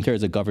beauty in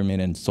terms of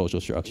government and social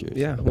structures.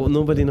 Yeah, well,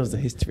 nobody knows the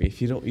history.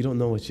 If you don't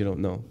know what you don't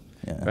know,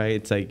 right?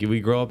 It's like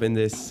we grow up in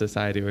this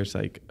society where it's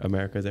like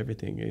America's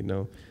everything, you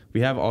know?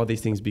 We have all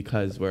these things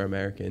because we're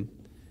American,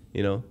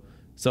 you know?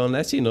 So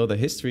unless you know the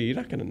history, you're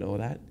not going to know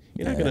that.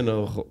 You're not going to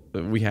know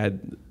we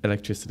had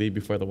electricity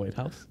before the White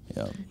House.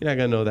 You're not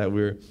going to know that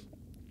we're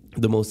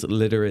the most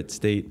literate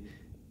state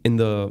in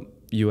the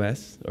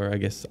U.S., or I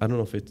guess, I don't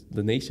know if it's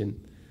the nation,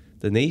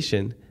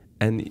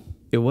 and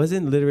it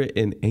wasn't literate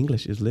in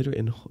English. It was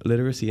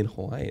literacy in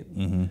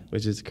Hawaiian,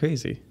 which is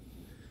crazy.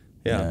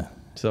 Yeah.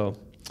 So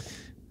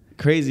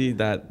crazy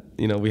that,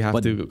 you know, we have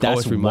to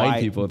always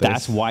remind people.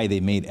 That's why they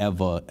made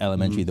Eva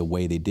Elementary the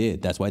way they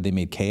did. That's why they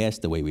made KS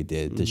the way we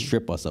did, to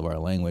strip us of our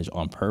language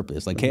on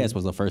purpose. Like KS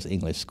was the first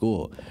English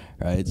school,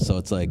 right? So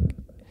it's like,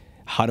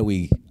 how do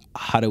we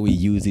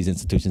use these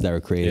institutions that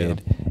were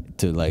created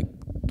to like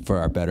for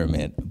our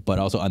betterment, but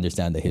also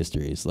understand the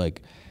histories?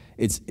 Like,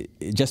 it's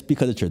just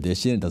because of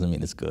tradition, it doesn't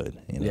mean it's good.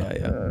 You know?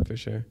 Yeah, for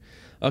sure.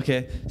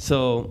 Okay,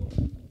 so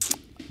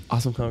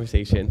awesome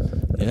conversation.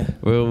 Yeah,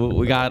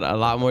 we got a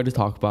lot more to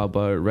talk about,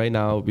 but right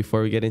now,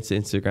 before we get into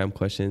Instagram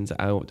questions,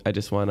 I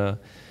just want to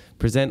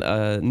present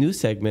a new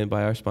segment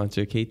by our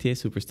sponsor, KTA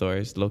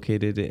Superstores,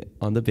 located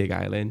on the Big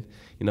Island.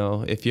 You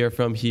know, if you're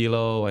from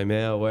Hilo,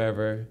 Waimea,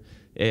 wherever,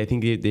 I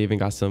think they even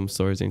got some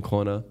stores in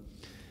Kona.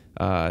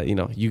 You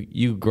know,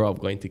 you grow up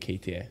going to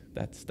KTA.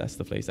 That's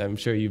the place. I'm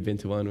sure you've been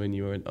to one when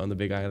you were on the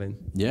Big Island.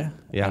 Yeah.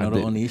 I know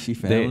the Onishi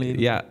family.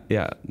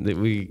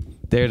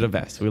 They're the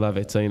best. We love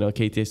it. So, you know,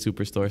 KTA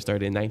Superstore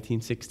started in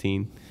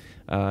 1916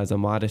 as a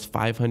modest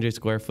 500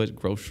 square foot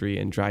grocery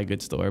and dry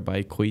goods store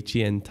by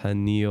Koichi and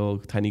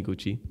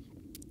Taniguchi.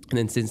 And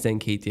then since then,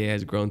 KTA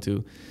has grown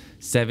to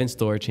 7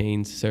 store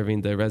chains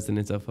serving the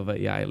residents of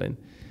Hawai'i Island.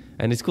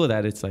 And it's cool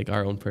that it's like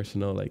our own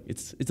personal, like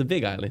it's a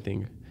Big Island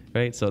thing,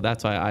 right? So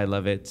that's why I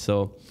love it.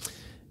 So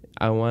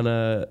I want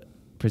to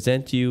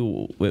present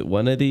you with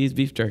one of these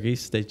beef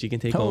jerkies that you can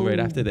take home right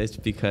after this,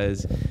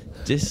 because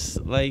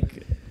just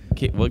like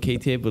what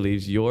KTA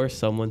believes, you're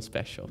someone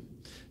special.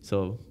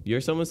 So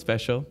you're someone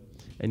special,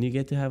 and you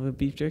get to have a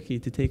beef jerky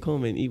to take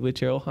home and eat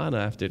with your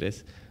ohana after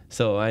this.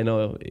 So I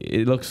know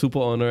it looks super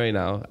ono right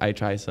now. I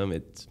try some,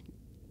 it's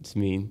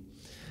mean.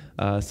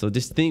 So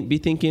just be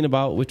thinking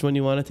about which one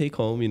you want to take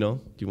home. You know,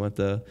 do you want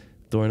the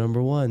door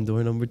number 1,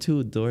 door number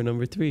 2, door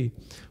number 3,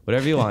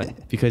 whatever you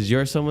want, because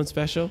you're someone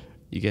special,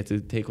 you get to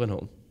take one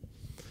home.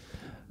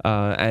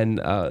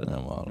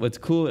 What's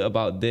cool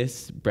about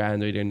this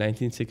brand right here,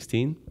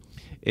 1916,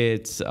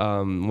 it's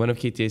one of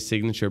KTA's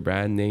signature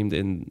brand,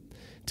 named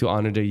to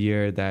honor the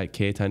year that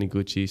Kei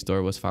Taniguchi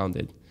store was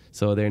founded.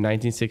 So their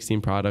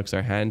 1916 products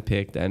are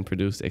hand-picked and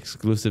produced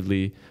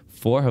exclusively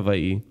for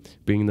Hawaii,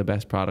 bringing the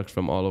best products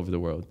from all over the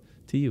world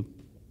to you.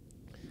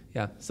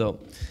 Yeah,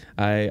 so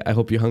I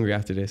hope you're hungry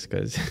after this,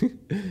 because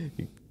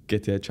you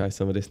get to try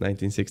some of this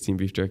 1916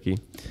 beef jerky.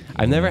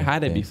 I've never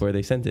had it before.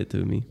 They sent it to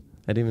me.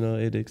 I didn't even know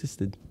it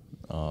existed.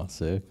 Oh,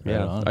 sick.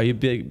 Yeah. Right. Are you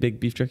a big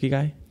beef jerky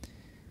guy?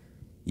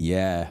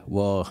 Yeah.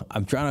 Well,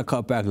 I'm trying to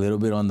cut back a little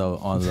bit on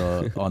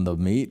the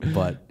meat,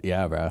 but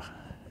yeah, bro.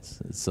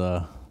 It's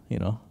you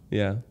know.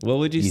 Yeah. What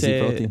would you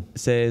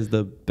say is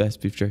the best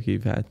beef jerky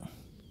you've had?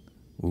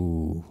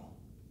 Ooh.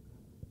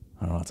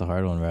 I don't know. It's a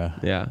hard one, bro.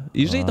 Yeah.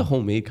 Usually the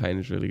homemade kind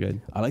is really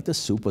good. I like the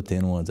super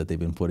thin ones that they've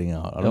been putting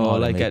out. I don't know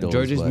like at those,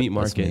 George's Meat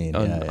Market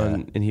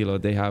in Hilo,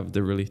 they have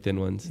the really thin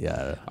ones.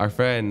 Yeah. Our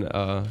friend,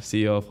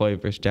 CEO of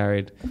Hawaiiverse,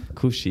 Jared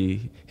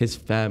Kushi, his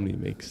family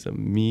makes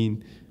some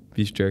mean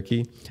beef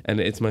jerky, and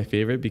it's my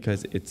favorite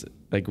because it's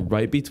like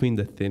right between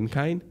the thin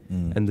kind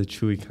and the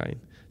chewy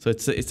kind. So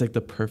it's like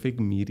the perfect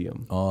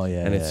medium. Oh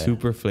yeah. And it's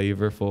super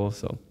flavorful.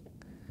 So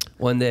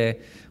one day,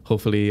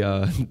 hopefully,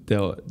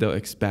 they'll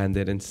expand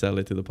it and sell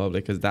it to the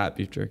public, because that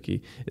beef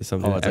jerky is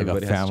something that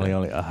everybody like a family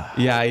has to try.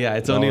 only. Yeah.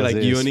 It's only like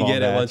you only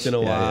get it once in a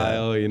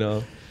while, you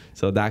know.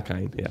 So that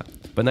kind, yeah.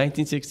 But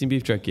 1916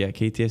 beef jerky at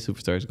KTA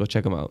Superstores, go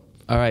check them out.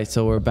 All right,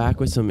 so we're back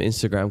with some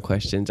Instagram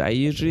questions. I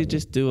usually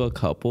just do a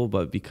couple,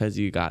 but because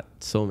you got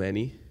so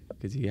many,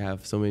 because you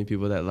have so many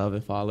people that love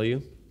and follow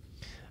you,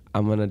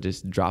 I'm gonna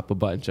just drop a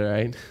bunch. All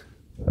right.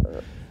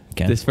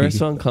 This first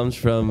one comes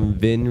from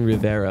Vin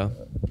Rivera.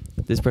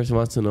 This person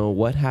wants to know,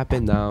 what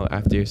happened now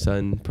after your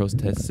son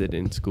protested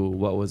in school?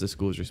 What was the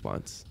school's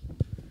response?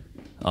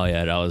 Oh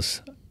yeah, that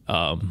was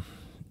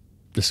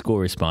the school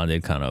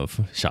responded kind of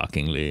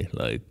shockingly.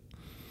 Like,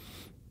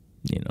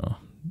 you know,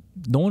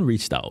 no one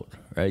reached out,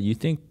 right? You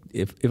think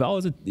if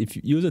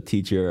you was a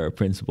teacher or a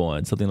principal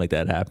and something like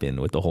that happened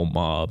with the whole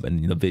mob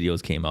and the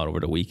videos came out over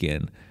the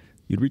weekend,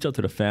 you'd reach out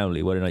to the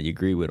family whether or not you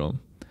agree with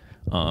them.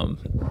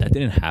 That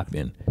didn't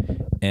happen.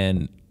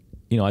 And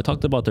you know, I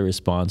talked about the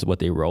response, what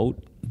they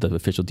wrote, the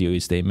official DOE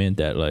statement,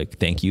 that like,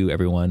 thank you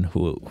everyone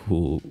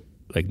who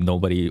like,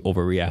 nobody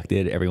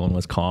overreacted, everyone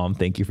was calm,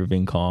 thank you for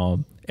being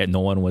calm, and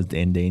no one was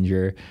in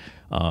danger.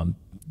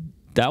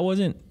 That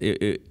wasn't,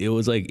 it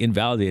was like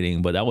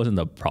invalidating, but that wasn't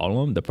the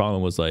problem. The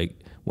problem was like,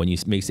 when you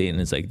make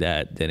statements like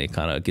that, then it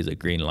kind of gives a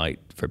green light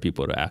for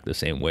people to act the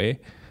same way.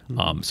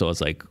 So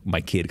it's like, my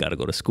kid got to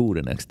go to school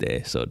the next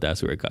day. So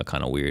that's where it got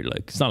kind of weird.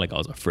 Like, it's not like I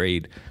was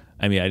afraid.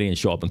 I mean, I didn't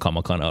show up in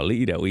Kamakana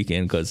Ali that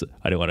weekend because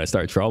I didn't want to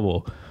start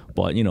trouble.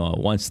 But, you know,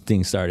 once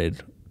things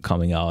started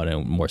coming out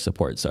and more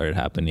support started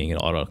happening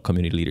and all the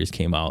community leaders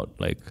came out,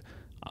 like,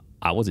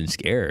 I wasn't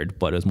scared,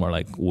 but it was more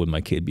like, would my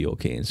kid be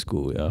okay in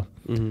school? Yeah.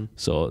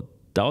 So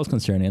that was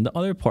concerning. And the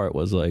other part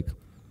was like,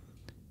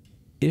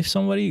 if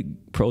somebody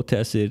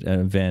protested an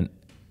event,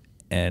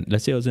 and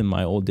let's say it was in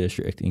my old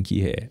district in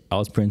Kūʻē, I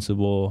was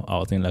principal, I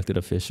was an elected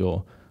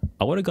official,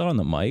 I would have got on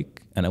the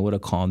mic and I would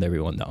have calmed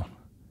everyone down.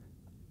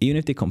 Even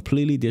if they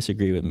completely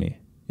disagree with me,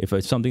 if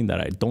it's something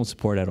that I don't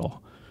support at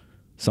all.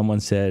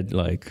 Someone said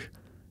like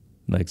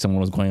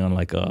someone was going on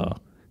like a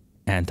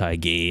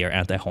anti-gay or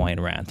anti-Hawaiian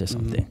rant or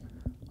something.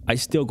 I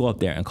still go up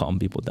there and calm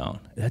people down.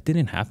 That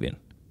didn't happen.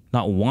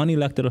 Not one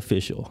elected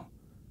official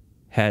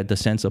had the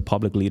sense of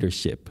public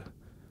leadership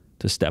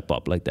to step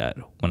up like that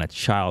when a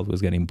child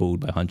was getting booed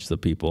by hundreds of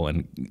people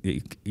and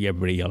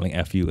everybody yelling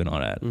F you and all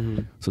that.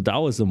 So that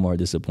was the more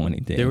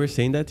disappointing thing. They were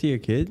saying that to your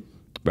kid?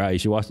 Bro, you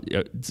should watch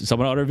some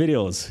of the other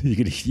videos. You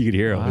could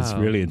hear them. It's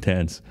really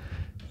intense.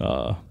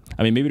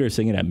 I mean, maybe they're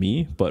singing at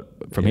me,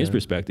 but from his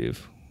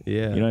perspective,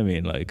 you know what I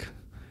mean? Like,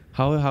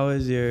 How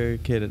is your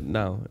kid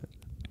now?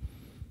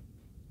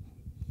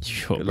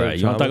 Yo, bro,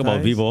 you want to talk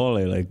about Viva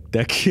Ole? Like,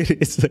 that kid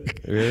is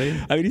like... Really?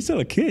 I mean, he's still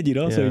a kid, you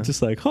know? Yeah. So he's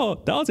just like, oh,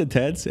 that was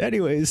intense.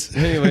 Anyways,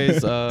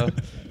 let's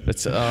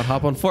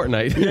hop on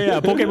Fortnite. yeah,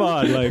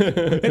 Pokemon.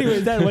 Like,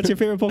 anyways, Dad, what's your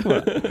favorite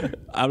Pokemon?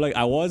 I'm like,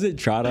 I wasn't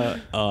trying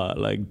to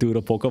like do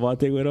the Pokemon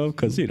thing with him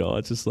because, you know,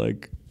 it's just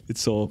like,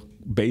 it's so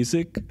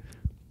basic.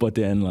 But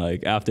then,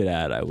 like, after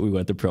that, we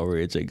went to Pro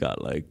Ridge and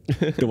got, like,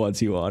 the ones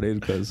he wanted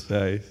because,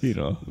 nice. You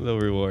know. Little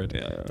reward.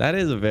 Yeah. That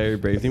is a very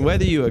brave thing.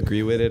 Whether you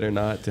agree with it or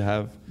not, to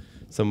have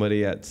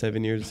somebody at 6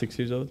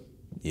 years old.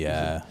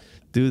 Yeah.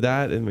 Do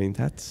that. I mean,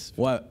 that's...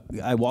 Well,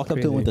 I walked up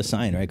to him with the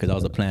sign, right? Because that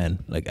was the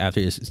plan. Like, after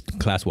his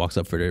class walks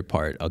up for their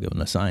part, I'll give him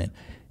the sign.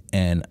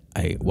 And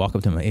I walk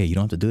up to him like, hey, you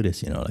don't have to do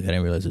this, you know? Like, I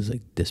didn't realize there's,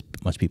 like, this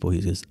much people.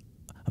 He goes,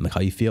 I'm like,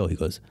 how you feel? He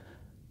goes,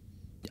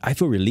 I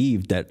feel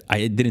relieved that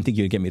I didn't think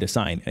you'd get me the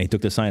sign. And he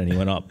took the sign and he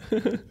went up.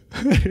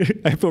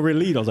 I feel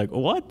relieved. I was like,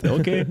 what?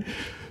 Okay.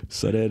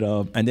 So then,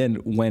 and then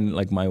when,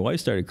 like, my wife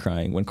started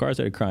crying, when Cara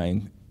started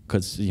crying,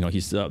 because, you know,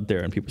 he's up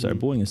there and people started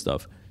booing and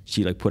stuff,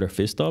 she, like, put her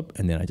fist up,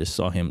 and then I just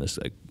saw him just,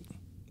 like,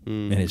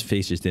 and his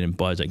face just didn't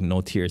budge, like,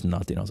 no tears,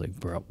 nothing. I was like,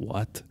 bro,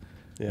 what?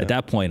 Yeah. At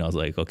that point, I was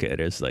like, okay,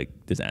 there's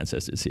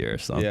ancestors here or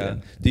something. Yeah.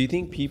 Do you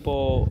think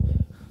people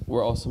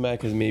were also mad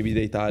because maybe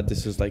they thought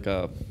this was like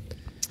a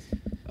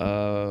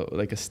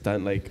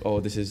stunt, like, oh,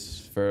 this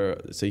is for,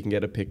 so you can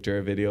get a picture,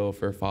 a video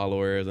for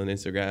followers on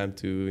Instagram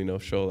to, you know,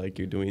 show like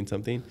you're doing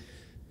something?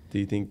 Do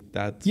you think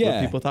that's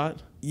what people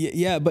thought?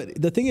 Yeah,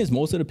 but the thing is,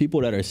 most of the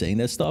people that are saying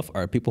this stuff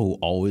are people who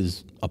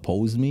always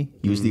oppose me,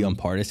 usually on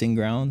partisan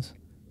grounds.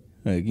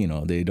 Like, you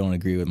know, they don't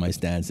agree with my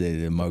stance,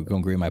 they don't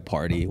agree with my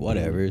party,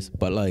 whatever's.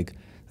 But, like,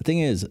 the thing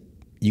is,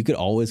 you could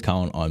always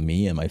count on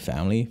me and my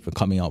family for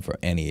coming out for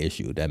any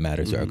issue that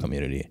matters to our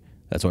community.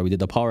 That's why we did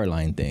the power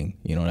line thing.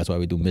 You know, that's why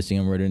we do missing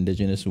and murdered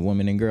Indigenous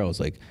women and girls.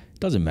 Like, it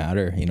doesn't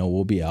matter. You know,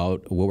 we'll be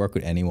out. We'll work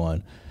with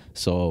anyone.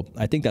 So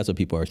I think that's what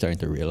people are starting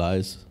to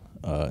realize.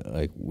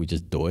 Like, we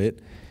just do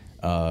it.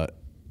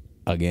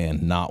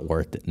 Again, not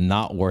worth it.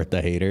 Not worth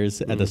the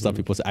haters and the stuff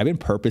people say. I've been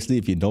purposely,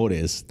 if you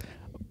notice,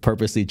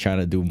 trying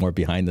to do more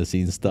behind the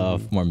scenes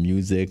stuff, more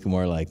music,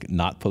 more like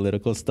not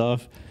political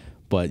stuff.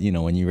 But, you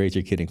know, when you raise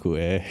your kid in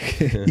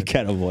Kūʻē, you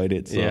can't avoid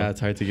it. So. Yeah, it's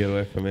hard to get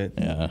away from it.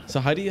 Yeah. So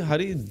how do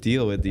you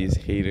deal with these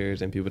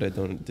haters and people that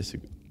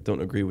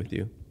don't agree with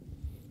you?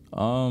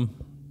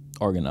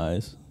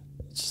 Organize.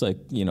 It's just like,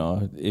 you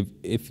know,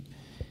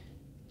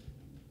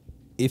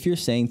 if you're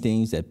saying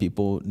things that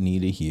people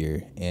need to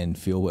hear and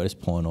feel what is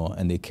pono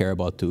and they care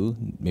about too,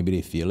 maybe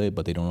they feel it,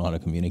 but they don't know how to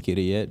communicate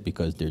it yet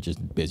because they're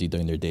just busy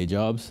doing their day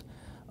jobs.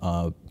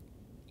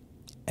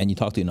 And you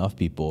talk to enough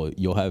people,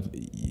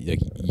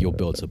 you'll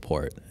build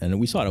support. And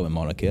we saw that with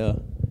Mauna Kea. At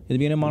the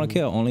beginning of Mauna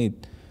Kea, only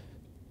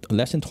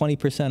less than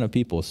 20% of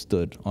people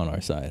stood on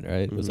our side,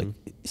 right? It was like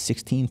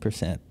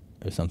 16%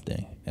 or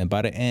something. And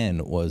by the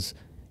end was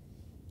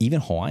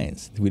even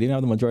Hawaiians. We didn't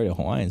have the majority of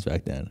Hawaiians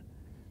back then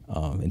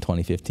in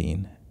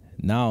 2015.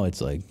 Now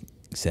it's like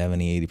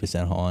 70,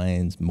 80%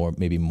 Hawaiians,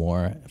 maybe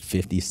more,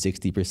 50,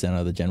 60%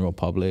 of the general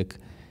public.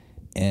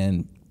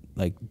 And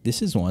like,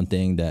 this is one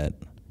thing that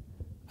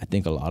I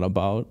think a lot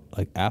about.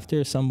 Like,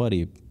 after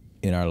somebody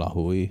in our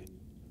lāhui,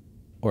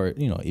 or,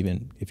 you know,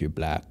 even if you're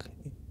Black,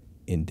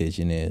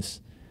 Indigenous,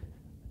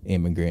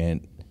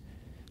 immigrant,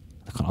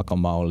 Kanaka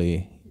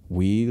Maoli,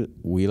 we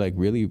like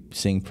really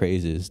sing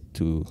praises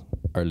to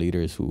our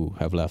leaders who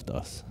have left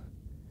us.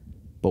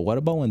 But what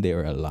about when they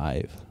were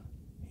alive?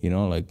 You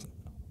know, like,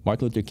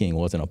 Martin Luther King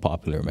wasn't a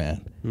popular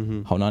man.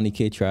 Haunani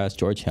K. Trask,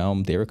 George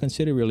Helm, they were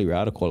considered really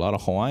radical. A lot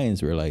of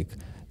Hawaiians were like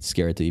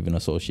scared to even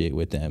associate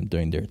with them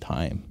during their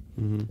time.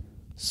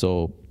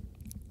 So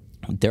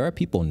there are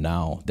people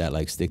now that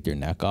like stick their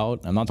neck out.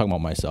 I'm not talking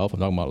about myself.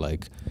 I'm talking about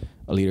like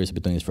leaders who've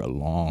been doing this for a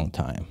long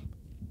time.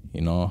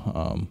 You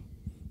know,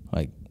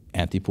 like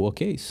Anthony Pua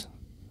Case,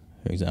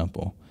 for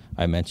example.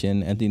 I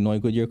mentioned Anthony Noi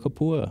Goodyear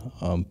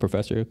Kapua,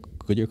 Professor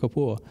Goodyear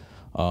Kapua.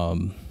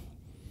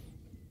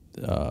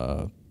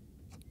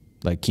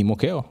 Like Kimo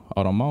Keo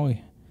out on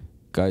Maui.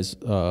 Guys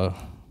that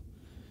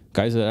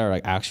are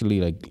like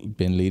actually like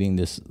been leading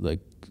this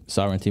like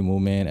sovereignty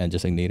movement and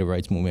just like native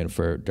rights movement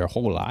for their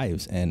whole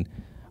lives. And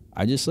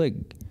I just like,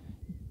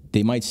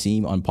 they might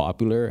seem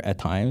unpopular at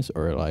times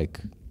or like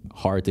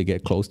hard to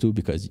get close to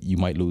because you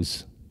might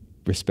lose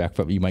respect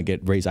from, you might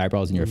get raised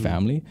eyebrows in your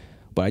family.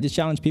 But I just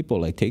challenge people,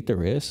 like, take the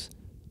risk,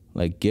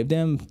 like give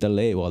them the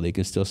lei while they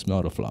can still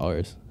smell the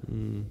flowers.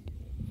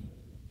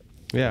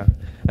 Yeah.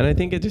 And I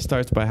think it just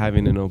starts by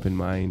having an open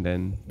mind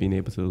and being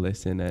able to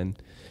listen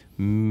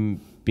and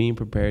being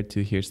prepared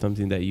to hear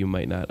something that you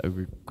might not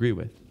agree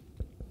with.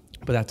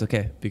 But that's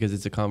okay, because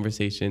it's a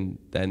conversation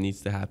that needs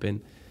to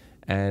happen.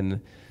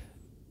 And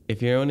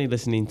if you're only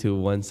listening to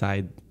one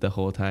side the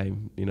whole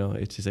time, you know,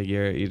 it's just like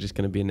you're just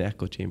going to be in an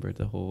echo chamber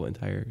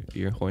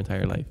your whole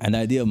entire life. And the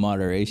idea of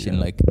moderation,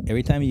 like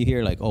every time you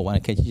hear like, oh, why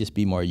can't you just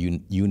be more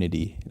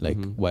unity? Like,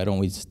 why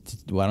don't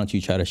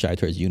you try to shy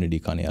towards unity,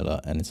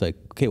 Kaniela? And it's like,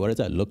 okay, what does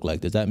that look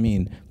like? Does that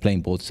mean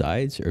playing both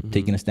sides or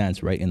taking a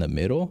stance right in the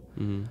middle?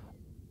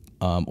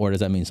 or does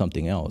that mean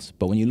something else?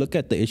 But when you look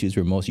at the issues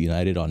we're most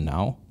united on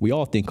now, we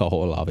all think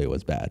hoʻolāwe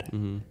was bad.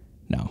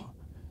 Now,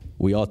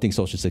 we all think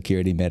Social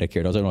Security,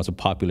 Medicare, those are the most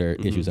popular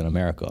issues in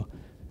America.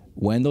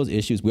 When those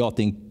issues, we all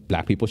think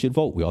black people should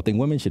vote. We all think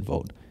women should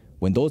vote.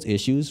 When those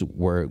issues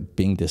were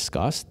being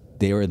discussed,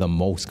 they were the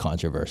most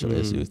controversial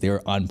issues. They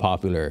were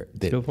unpopular.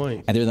 Good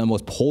point. And they're the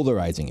most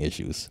polarizing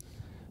issues.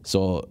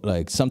 So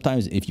like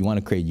sometimes if you want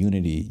to create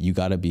unity, you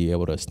got to be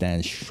able to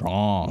stand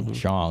strong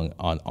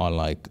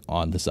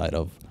on the side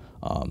of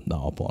the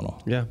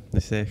Ho'opono. Yeah,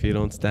 they say if you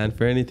don't stand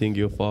for anything,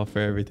 you'll fall for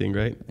everything,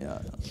 right? Yeah.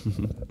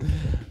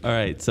 All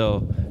right, so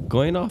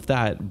going off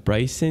that,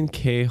 Bryson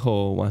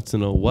Keho wants to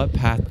know, what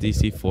path do you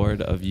see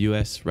forward of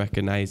U.S.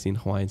 recognizing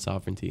Hawaiian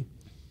sovereignty?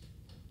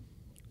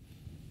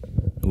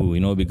 Ooh, you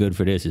know, what'd be good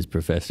for this is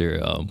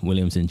Professor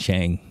Williamson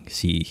Chang.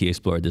 He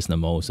explored this the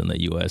most on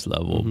the U.S.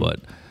 level,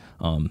 but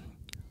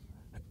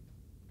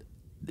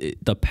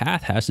the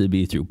path has to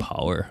be through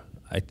power.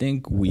 I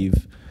think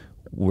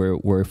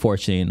we're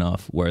fortunate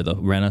enough where the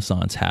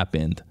Renaissance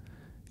happened,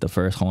 the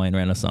first Hawaiian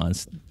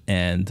Renaissance,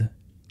 and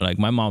like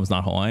my mom's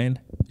not Hawaiian.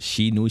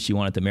 She knew she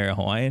wanted to marry a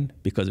Hawaiian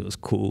because it was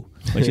cool.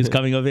 When she was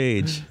coming of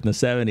age in the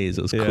 70s,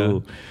 it was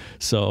cool.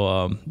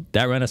 So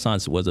that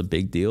Renaissance was a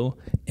big deal,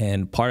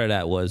 and part of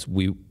that was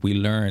we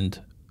learned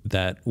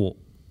that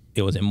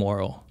it was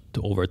immoral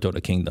to overthrow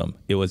the kingdom.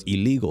 It was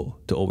illegal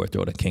to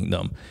overthrow the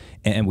kingdom.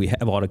 And we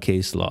have all the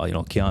case law, you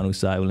know, Keanu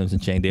Sai, Williamson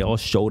Chang, they all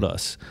showed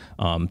us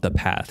the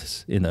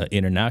paths in the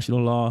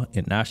international law,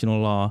 in national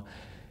law.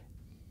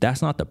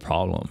 That's not the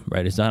problem,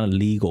 right? It's not a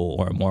legal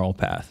or a moral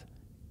path.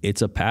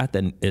 It's a path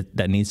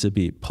that needs to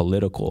be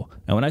political.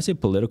 And when I say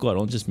political, I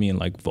don't just mean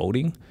like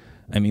voting.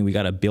 I mean, we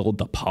got to build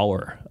the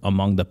power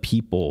among the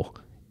people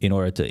in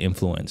order to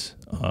influence.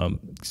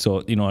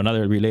 So, you know,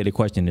 another related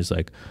question is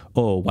like,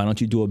 oh, why don't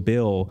you do a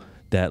bill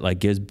that like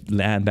gives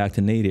land back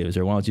to natives,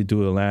 or why don't you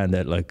do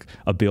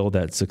a bill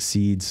that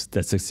succeeds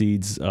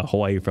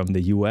Hawaii from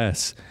the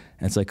U.S.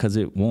 And it's like, because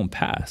it won't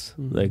pass.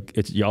 Like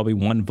y'all be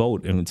one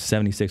vote and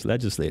 76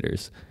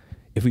 legislators.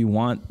 If we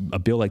want a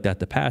bill like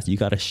that to pass, you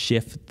got to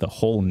shift the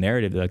whole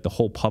narrative, like the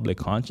whole public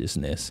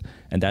consciousness,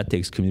 and that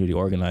takes community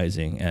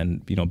organizing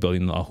and, you know,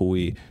 building the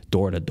lāhui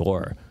door to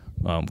door.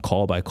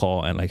 Call by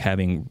call, and like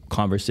having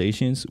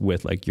conversations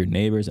with like your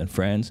neighbors and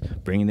friends,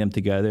 bringing them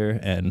together,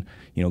 and,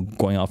 you know,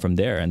 going out from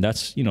there. And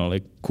that's, you know,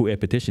 like Kūʻē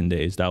petition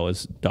days, that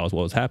was what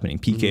was happening.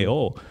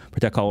 PKO,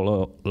 Protect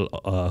Kaho'olawe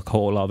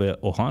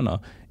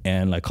Ohana,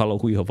 and like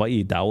Kalahui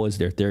Hawaii, that was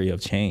their theory of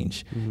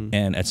change.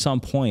 And at some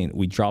point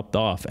we dropped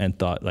off and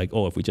thought like,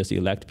 oh, if we just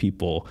elect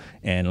people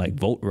and like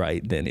vote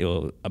right, then it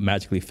will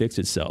magically fix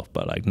itself.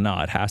 But like,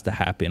 nah, it has to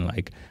happen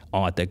like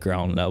at the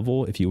ground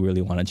level if you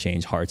really want to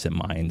change hearts and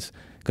minds.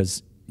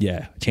 Because,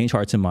 yeah, change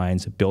hearts and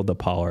minds, build the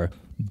power,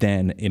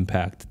 then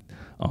impact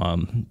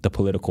the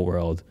political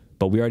world.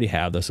 But we already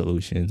have the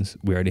solutions.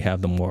 We already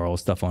have the moral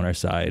stuff on our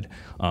side.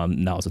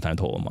 Now is the time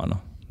to ho'omana.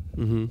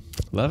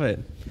 Love it.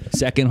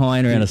 Second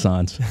Hawaiian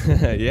Renaissance.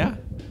 Yeah.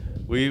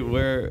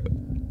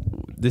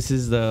 This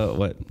is the,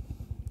 what?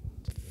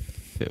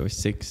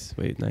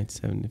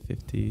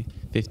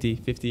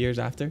 50 years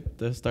after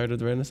the start of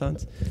the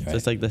Renaissance. Right. So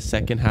it's like the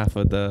second half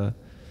of the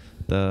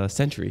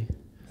century.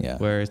 Yeah.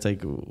 Where it's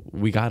like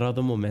we got all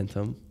the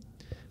momentum,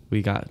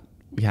 we have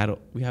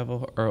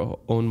our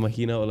own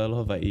mahina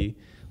olelo Hawaii,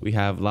 we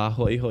have la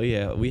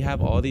hoʻi, we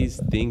have all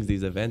these things,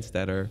 these events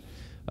that are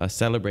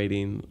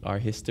celebrating our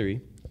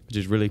history, which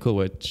is really cool,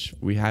 which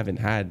we haven't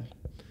had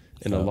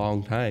in a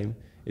long time.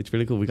 It's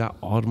really cool. We got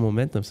all the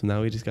momentum, so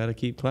now we just gotta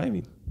keep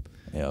climbing.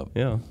 Yeah.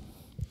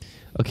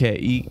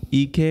 Okay,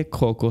 Ike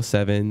Coco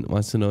 7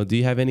 wants to know, do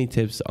you have any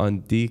tips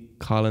on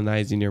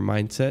decolonizing your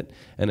mindset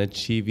and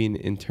achieving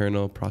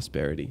internal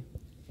prosperity?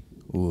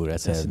 Ooh,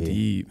 that's heavy.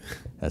 Deep.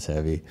 That's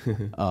heavy.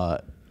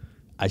 I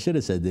should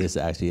have said this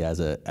actually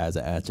as an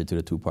answer to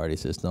the two-party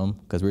system,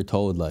 because we're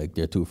told like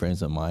they're two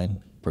friends of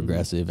mine,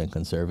 progressive and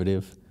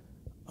conservative.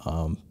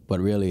 But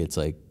really it's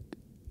like,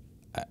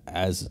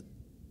 as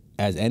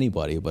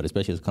anybody, but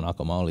especially as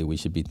Kanaka Maoli, we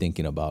should be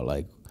thinking about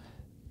like,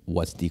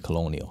 what's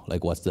decolonial?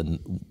 Like what's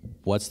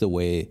the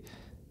way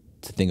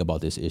to think about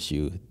this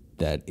issue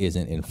that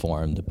isn't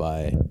informed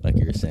by, like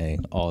you're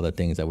saying, all the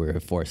things that we were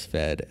force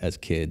fed as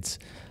kids,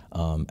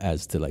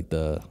 as to like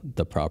the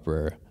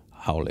proper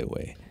haole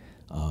way.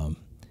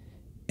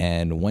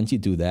 And once you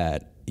do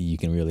that, you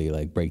can really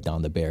like break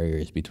down the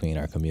barriers between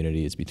our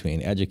communities,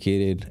 between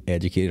educated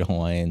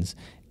Hawaiians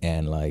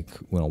and like,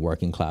 you know,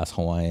 working class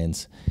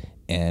Hawaiians,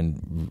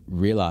 and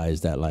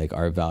realize that like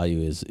our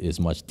value is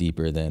much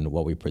deeper than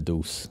what we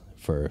produce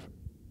for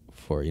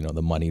you know,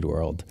 the moneyed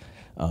world.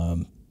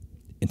 In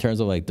terms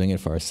of like doing it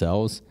for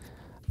ourselves,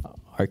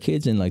 our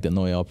kids in like the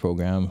Noel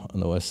program on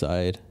the West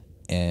Side,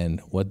 and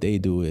what they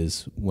do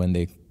is when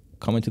they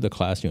come into the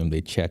classroom,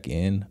 they check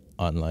in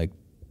on like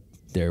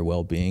their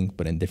well-being,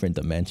 but in different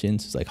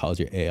dimensions. It's like, how's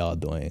your AL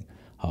doing?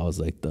 How's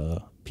like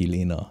the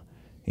pilina?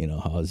 You know,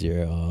 how's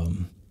your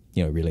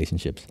you know,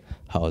 relationships?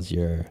 How's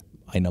your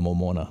aina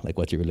momona? Like,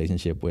 what's your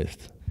relationship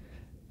with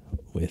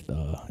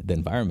the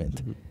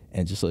environment?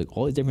 and just like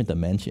all these different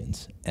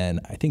dimensions. And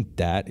I think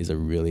that is a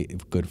really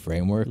good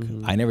framework.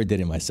 I never did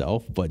it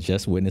myself, but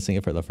just witnessing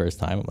it for the first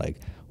time, I'm like,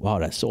 wow,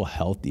 that's so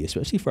healthy,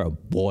 especially for a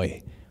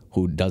boy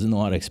who doesn't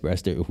know how to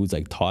express who's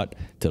like taught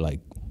to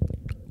like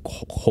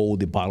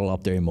bottle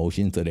up their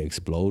emotions till they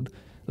explode.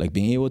 Like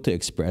being able to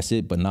express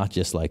it, but not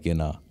just like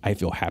in a I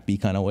feel happy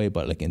kind of way,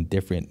 but like in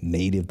different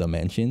native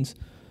dimensions.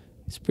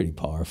 It's pretty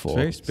powerful. It's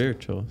very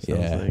spiritual.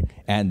 Yeah, like.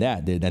 And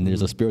then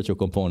there's a spiritual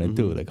component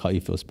too, like how you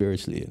feel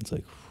spiritually. It's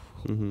like,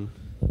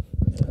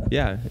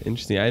 yeah,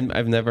 interesting.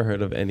 I've never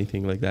heard of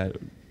anything like that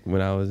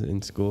when I was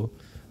in school,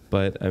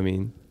 but I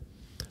mean,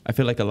 I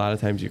feel like a lot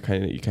of times you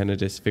kind of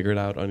just figure it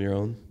out on your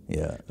own.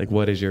 Yeah. Like,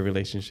 what is your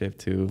relationship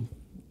to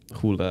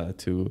hula,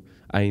 to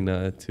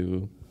aina,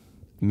 to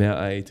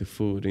mea'ai, to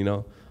food, you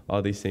know,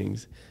 all these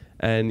things.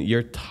 And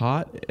you're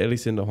taught, at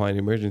least in the Hawaiian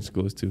immersion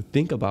schools, to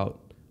think about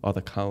all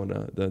the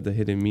kauna, the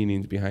hidden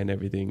meanings behind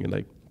everything. And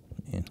like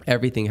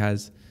everything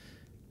has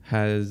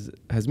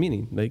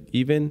meaning. Like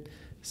even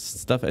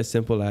stuff as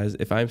simple as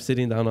if I'm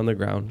sitting down on the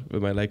ground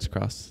with my legs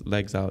crossed,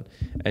 legs out,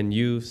 and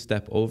you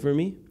step over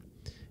me,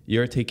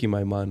 you're taking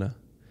my mana.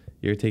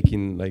 You're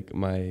taking like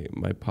my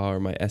power,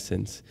 my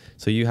essence.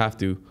 So you have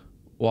to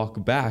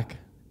walk back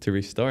to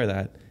restore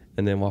that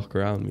and then walk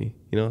around me.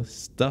 You know,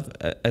 stuff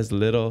as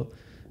little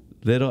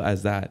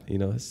as that, you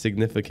know,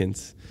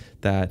 significance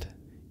that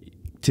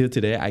till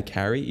today I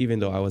carry, even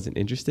though I wasn't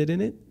interested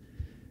in it.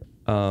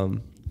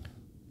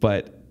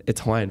 But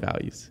it's Hawaiian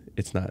values.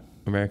 It's not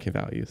American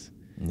values.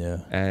 Yeah.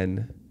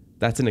 And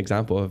that's an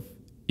example of,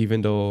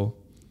 even though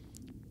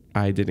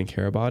I didn't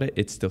care about it,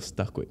 it still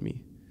stuck with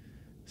me.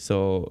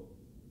 So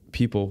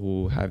people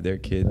who have their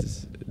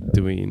kids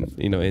doing,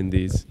 you know, in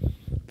these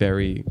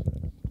very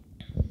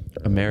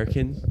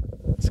American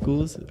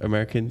schools,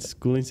 American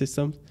schooling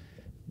systems,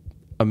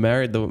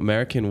 the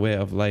American way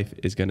of life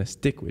is going to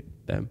stick with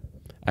them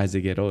as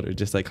they get older,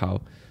 just like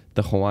how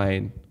the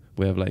Hawaiian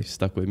way of life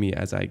stuck with me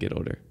as I get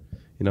older.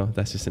 You know,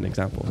 that's just an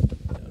example.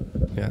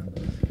 Yeah.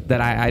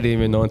 That I didn't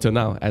even know until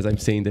now as I'm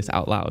saying this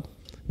out loud,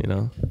 you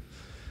know.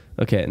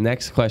 Okay,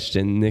 next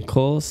question.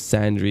 Nicole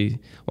Sandry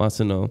wants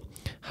to know,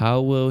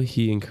 how will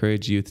he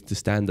encourage youth to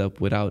stand up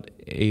without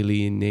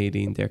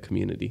alienating their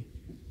community?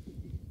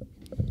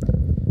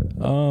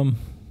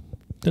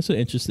 That's an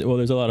interesting, well,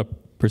 there's a lot of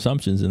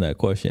presumptions in that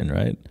question,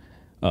 right?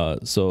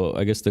 So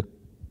I guess the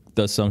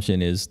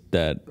assumption is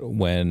that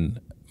when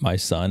my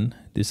son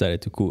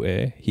decided to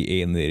kūʻē,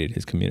 he alienated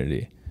his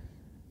community.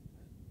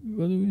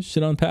 Well, we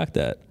should unpack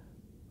that.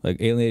 Like,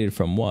 alienated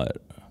from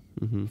what?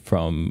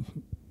 From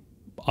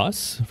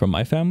us? From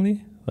my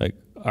family? Like,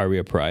 are we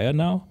a pariah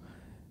now?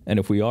 And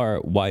if we are,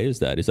 why is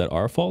that? Is that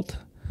our fault?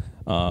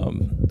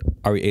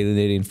 Are we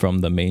alienating from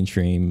the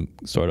mainstream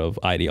sort of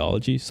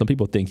ideology? Some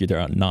people think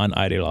you're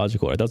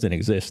non-ideological. It doesn't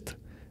exist.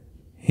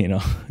 You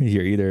know,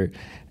 you're either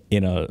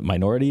in a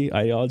minority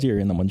ideology or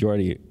in the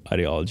majority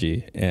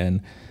ideology.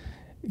 And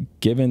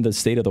given the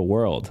state of the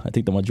world, I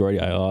think the majority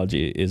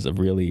ideology is a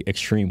really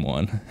extreme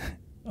one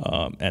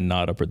and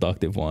not a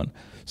productive one.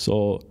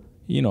 So,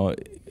 you know,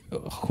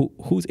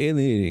 who's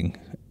alienating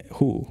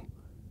who?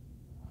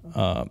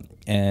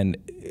 And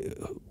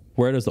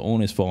where does the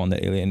onus fall on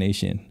the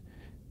alienation?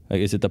 Like,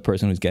 is it the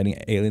person who's getting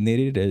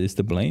alienated that is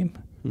to blame?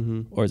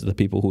 Or is it the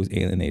people who's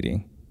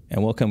alienating?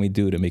 And what can we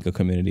do to make a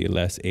community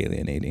less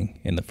alienating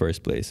in the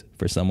first place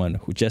for someone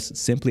who just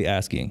simply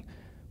asking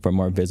for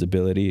more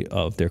visibility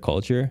of their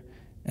culture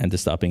and to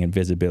stop being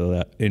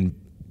invisibilized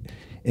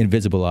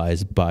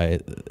by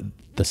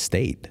the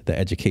state, the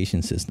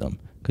education system?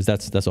 Because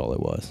that's all it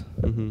was.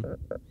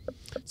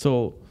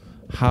 So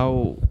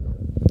how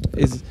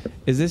is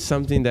this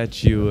something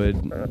that you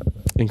would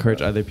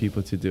encourage other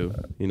people to do?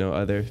 You know,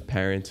 other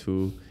parents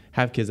who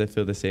have kids that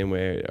feel the same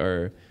way,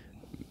 or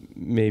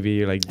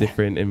maybe like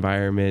different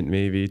environment,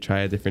 maybe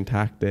try a different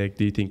tactic.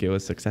 Do you think it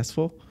was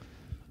successful?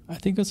 I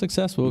think it's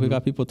successful. We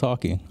got people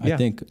talking. Yeah. I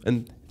think,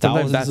 and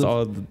sometimes that's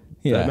all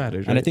that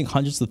matters, right? And I think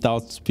hundreds of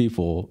thousands of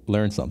people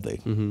learn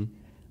something.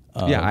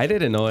 Yeah, I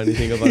didn't know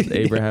anything about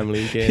Abraham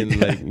Lincoln,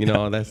 like, you know,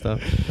 all that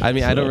stuff. I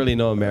mean, I don't really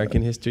know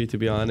American history, to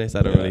be honest.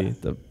 I don't really,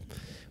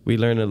 we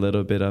learn a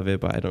little bit of it,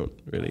 but I don't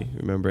really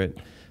remember it.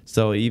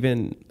 So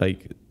even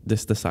like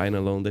just the sign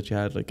alone that you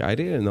had, like, I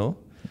didn't know.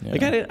 Yeah.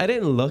 Like I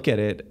didn't look at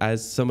it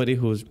as somebody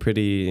who's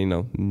pretty, you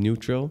know,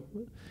 neutral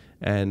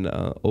and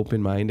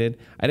open-minded.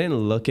 I didn't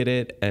look at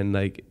it and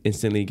like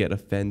instantly get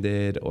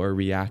offended or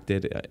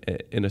reacted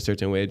in a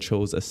certain way. It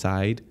chose a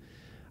side.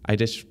 I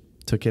just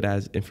took it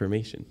as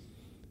information,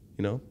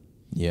 you know?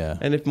 Yeah.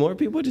 And if more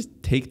people just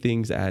take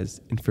things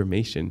as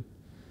information,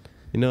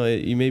 you know,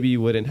 maybe you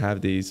wouldn't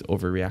have these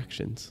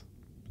overreactions.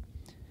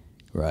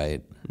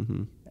 Right.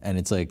 And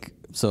it's like,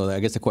 so I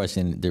guess the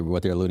question,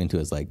 what they're alluding to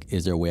is like,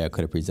 is there a way I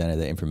could have presented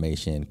that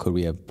information? Could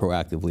we have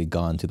proactively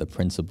gone to the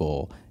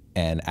principal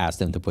and asked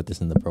them to put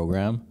this in the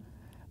program?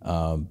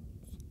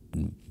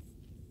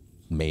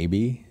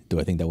 Maybe. Do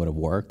I think that would have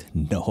worked?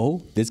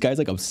 No. This guy's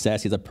like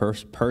obsessed. He has a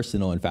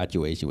personal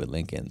infatuation with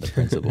Lincoln, the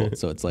principal.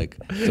 So it's like,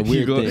 it's a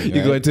weird thing.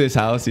 You go into his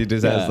house, he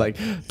just has like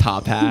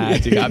top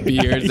hats. You got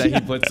beards that he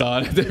puts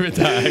on at different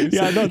times.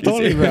 Yeah, no,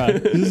 totally, bro.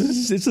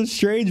 It's a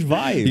strange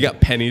vibe. You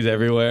got pennies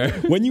everywhere.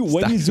 When you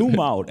zoom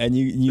out and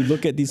you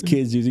look at these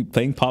kids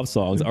playing pop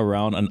songs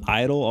around an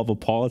idol of a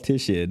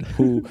politician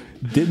who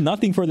did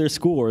nothing for their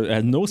school or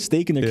had no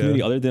stake in their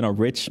community other than a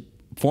rich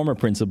former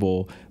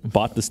principal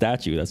bought the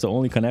statue. That's the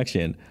only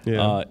connection.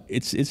 Yeah.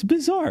 It's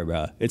bizarre,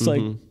 bro. It's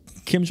like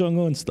Kim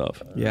Jong-un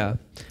stuff. Yeah.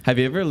 Have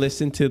you ever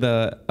listened to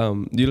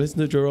do you listen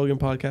to Joe Rogan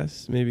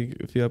podcast? Maybe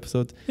a few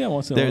episodes? Yeah,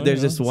 once in a while.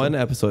 There's this one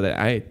episode that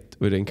I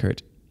would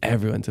encourage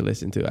everyone to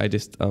listen to. I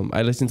just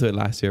I listened to it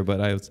last year,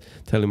 but I was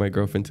telling my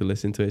girlfriend to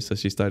listen to it, so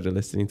she started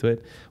listening to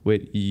it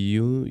with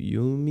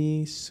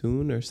Yumi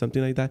Soon or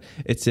something like that.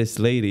 It's this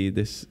lady,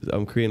 this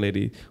Korean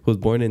lady who was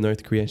born in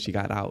North Korea and she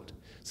got out.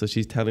 So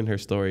she's telling her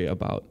story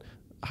about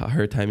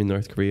her time in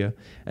North Korea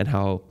and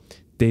how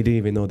they didn't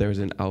even know there was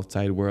an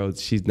outside world.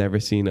 She's never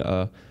seen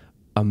a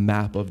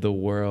map of the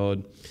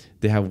world.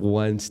 They have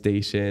one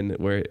station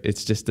where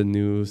it's just the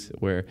news,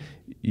 where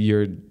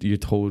you're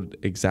told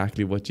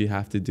exactly what you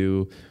have to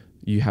do.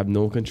 You have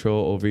no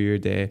control over your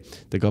day.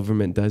 The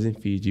government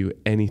doesn't feed you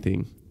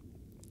anything.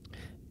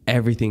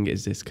 Everything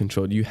is just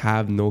controlled. You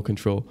have no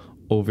control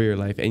over your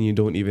life, and you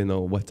don't even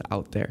know what's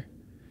out there.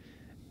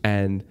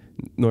 And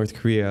North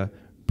Korea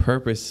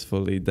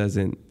purposefully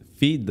doesn't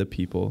feed the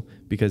people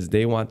because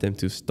they want them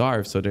to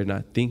starve, so they're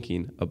not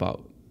thinking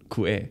about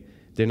kūʻē.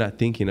 They're not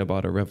thinking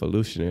about a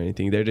revolution or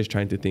anything. They're just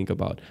trying to think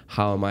about,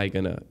 how am I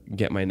gonna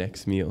get my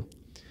next meal,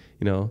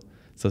 you know?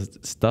 So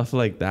stuff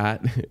like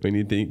that, when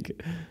you think,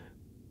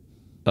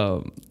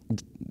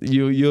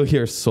 you'll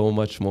hear so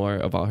much more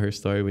about her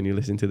story when you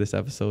listen to this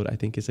episode. I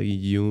think it's like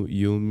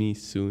Yumi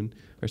Soon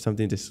or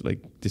something. Just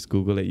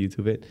Google it,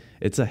 YouTube it.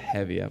 It's a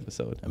heavy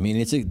episode. I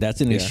mean,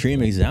 that's an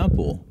extreme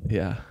example.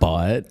 Yeah.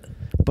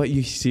 But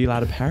you see a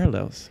lot of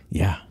parallels.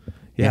 Yeah.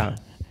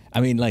 I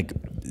mean, like,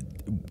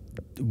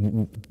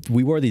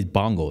 we wore these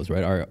bongos,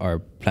 right? Our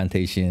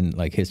plantation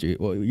like history.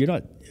 Well, you're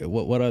not.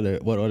 What other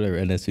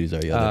ethnicities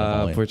are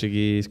you?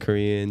 Portuguese,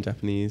 Korean,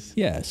 Japanese.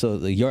 Yeah. So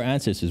your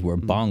ancestors were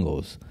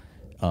bongos.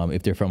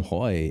 If they're from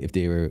Hawaii, if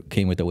they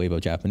came with the wave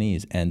of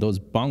Japanese, and those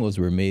bongos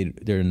were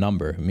made, their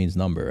number, it means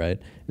number, right?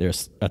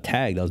 There's a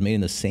tag that was made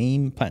in the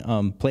same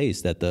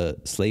place that the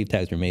slave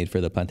tags were made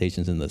for the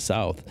plantations in the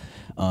South.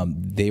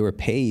 They were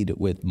paid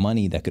with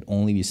money that could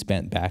only be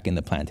spent back in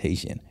the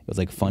plantation. It was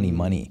like funny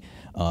money.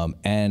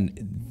 And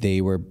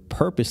they were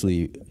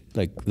purposely,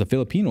 like the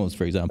Filipinos,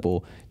 for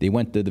example, they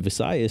went to the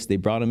Visayas, they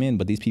brought them in,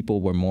 but these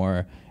people were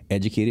more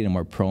educated and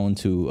more prone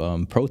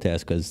to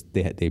protest because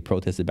they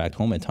protested back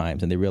home at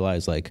times, and they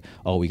realized like,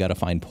 oh, we got to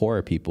find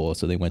poorer people.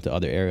 So they went to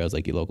other areas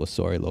like Ilocos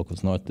Sur,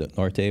 Ilocos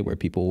Norte, where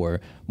people were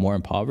more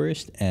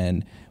impoverished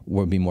and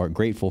would be more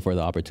grateful for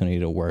the opportunity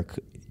to work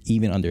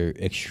even under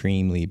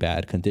extremely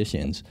bad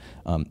conditions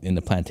in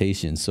the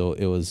plantations. So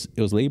it was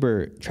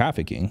labor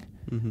trafficking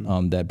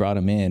that brought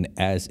them in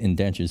as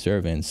indentured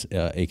servants,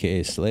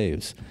 aka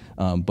slaves.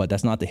 But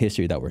that's not the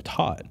history that we're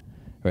taught.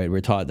 Right,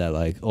 we're taught that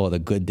like, oh, the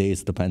good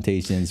days of the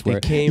plantations where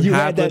you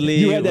had that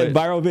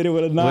viral video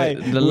with a knife,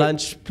 the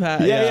lunch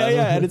pad,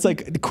 yeah, and it's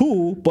like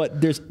cool,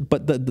 but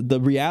the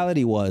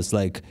reality was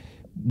like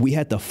we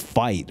had to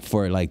fight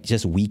for like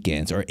just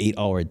weekends or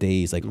 8-hour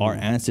days. Like our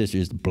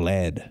ancestors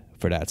bled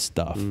for that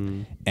stuff,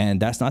 and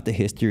that's not the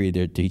history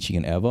they're teaching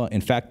in EVA.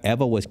 In fact,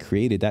 EVA was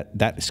created,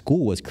 that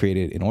school was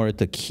created in order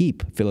to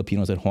keep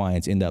Filipinos and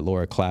Hawaiians in that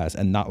lower class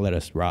and not let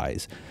us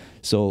rise.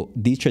 So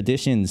these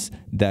traditions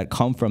that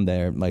come from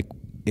there, like,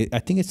 I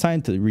think it's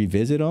time to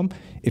revisit them.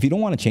 If you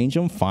don't want to change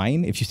them,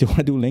 fine. If you still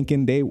want to do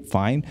Lincoln Day,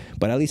 fine.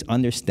 But at least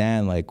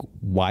understand like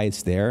why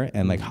it's there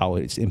and like how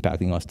it's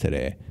impacting us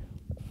today.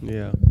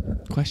 Yeah.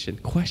 Question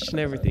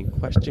everything.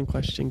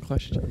 Question.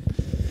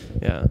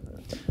 Yeah.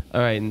 All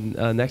right.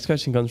 Next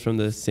question comes from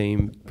the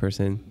same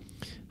person.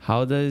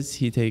 How does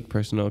he take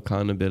personal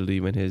accountability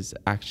when his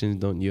actions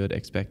don't yield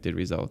expected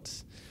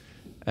results?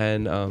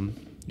 And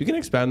you can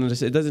expand on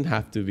this. It doesn't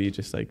have to be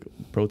just like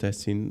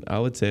protesting. I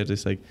would say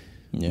just like,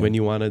 when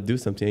you want to do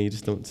something and you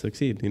just don't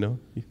succeed, you know?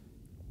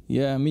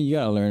 Yeah, I mean, you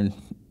got to learn.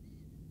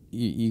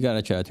 You got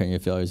to try to turn your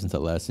failures into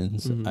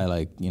lessons.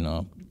 I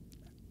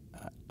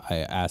I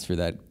ask for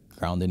that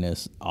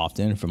groundedness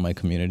often from my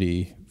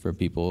community, for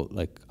people.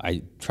 Like,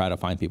 I try to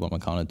find people I'm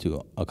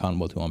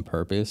accountable to on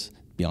purpose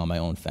beyond my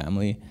own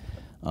family.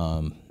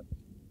 But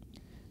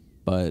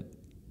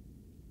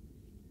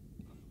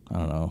I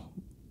don't know.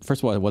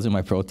 First of all, it wasn't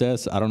my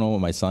protest. I don't know what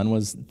my son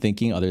was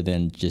thinking other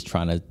than just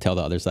trying to tell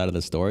the other side of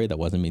the story that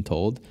wasn't being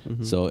told.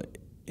 So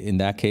in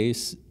that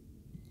case,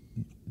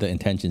 the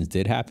intentions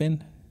did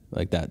happen.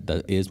 Like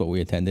that is what we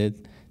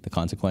intended, the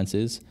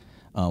consequences.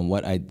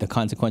 The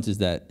consequences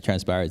that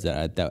transpired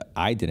that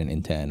I didn't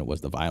intend was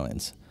the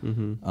violence.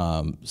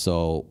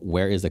 So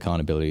where is the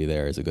accountability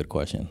there is a good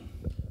question.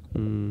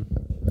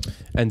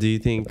 And do you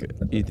think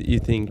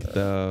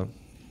the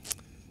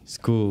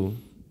school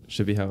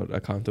should be held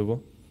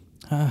accountable?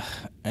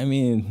 I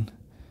mean,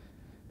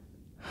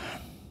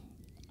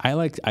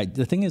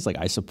 the thing is, like,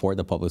 I support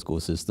the public school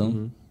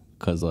system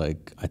because,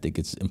 like, I think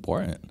it's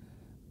important.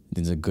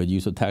 It's a good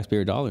use of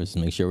taxpayer dollars to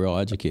make sure we're all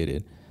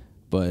educated.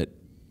 But,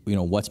 you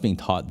know, what's being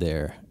taught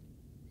there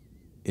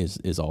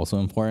is also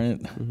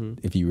important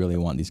if you really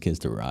want these kids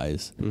to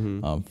rise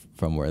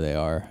from where they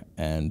are.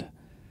 And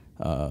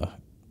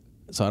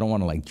so I don't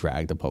want to, like,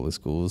 drag the public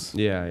schools.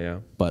 Yeah.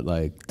 But,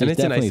 like, and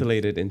it's an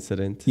isolated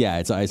incident. Yeah,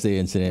 it's an isolated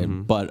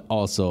incident. But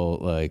also,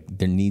 like,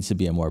 there needs to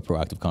be a more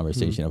proactive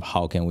conversation of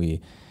how can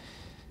we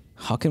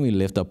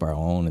lift up our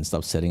own and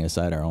stop setting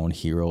aside our own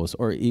heroes?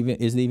 Or even,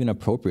 is it even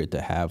appropriate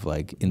to have,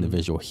 like,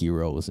 individual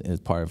heroes as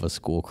part of a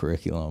school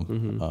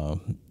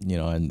curriculum, you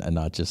know, and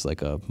not just,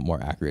 like, a more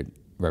accurate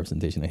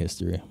representation of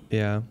history?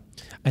 Yeah.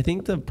 I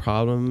think the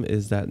problem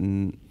is that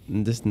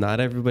just not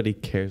everybody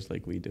cares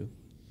like we do.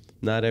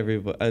 Not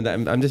everybody, and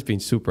I'm just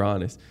being super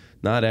honest,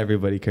 not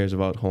everybody cares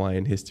about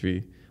Hawaiian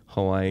history,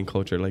 Hawaiian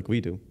culture like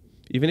we do.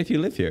 Even if you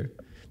live here,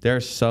 there are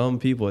some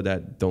people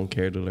that don't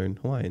care to learn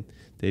Hawaiian.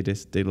 They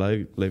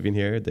like living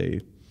here. They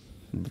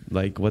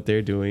like what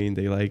they're doing.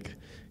 They like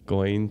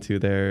going to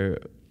their,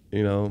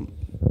 you know,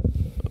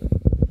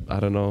 I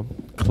don't know,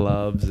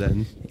 clubs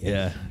and,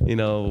 you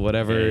know,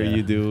 whatever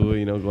you do,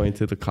 you know, going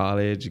to the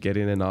college,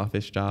 getting an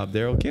office job.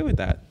 They're okay with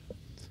that.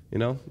 You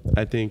know,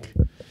 I think,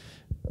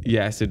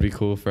 yes, it'd be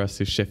cool for us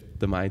to shift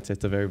the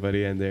mindsets of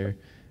everybody, and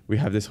we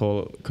have this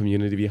whole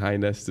community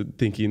behind us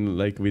thinking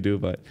like we do,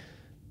 but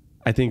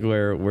I think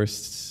we're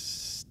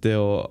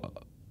still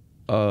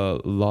a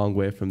long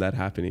way from that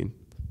happening,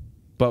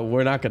 but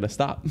we're not going to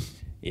stop.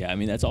 Yeah, I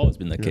mean, that's always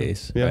been the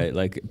case, right?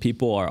 Like,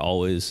 people are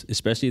always,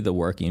 especially the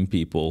working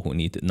people who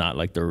need to, not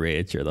like the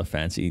rich or the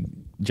fancy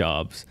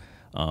jobs,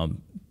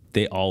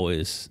 they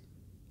always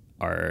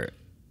are,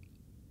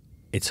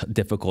 it's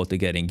difficult to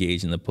get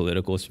engaged in the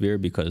political sphere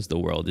because the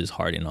world is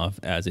hard enough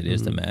as it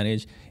is to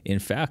manage. In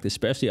fact,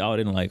 especially out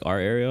in, like, our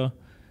area,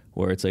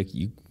 where it's like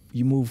you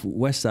move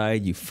west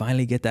side, you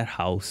finally get that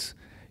house,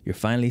 you're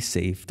finally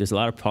safe. There's a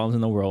lot of problems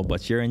in the world,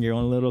 but you're in your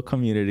own little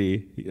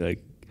community.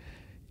 Like,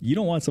 you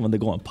don't want someone to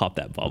go and pop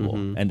that bubble.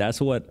 And that's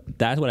what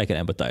I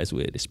can empathize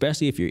with,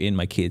 especially if you're in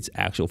my kid's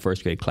actual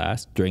first grade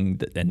class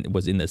and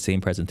was in the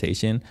same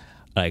presentation.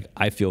 Like,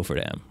 I feel for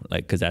them,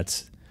 like, because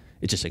it's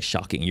just, like,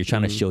 shocking. You're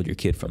trying to shield your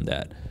kid from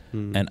that.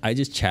 And I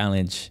just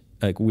challenge,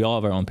 like, we all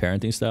have our own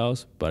parenting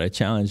styles, but I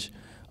challenge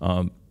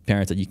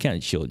parents that you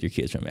can't shield your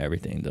kids from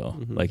everything, though.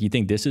 Like, you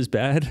think this is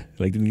bad?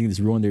 Like, you think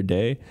this ruined their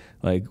day?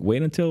 Like,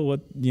 wait until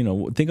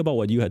think about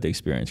what you had to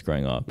experience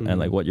growing up and,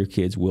 like, what your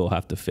kids will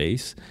have to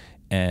face.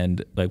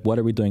 And, like, what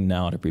are we doing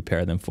now to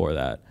prepare them for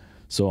that?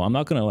 So I'm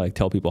not going to, like,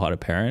 tell people how to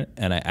parent,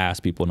 and I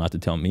ask people not to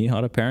tell me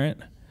how to parent.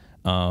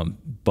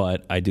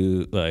 But I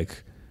do,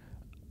 like,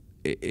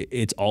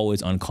 it's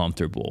always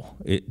uncomfortable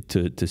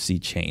to see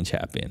change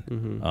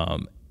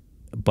happen.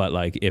 But,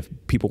 like, if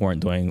people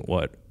weren't doing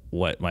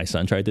what my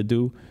son tried to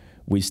do,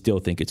 we still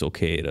think it's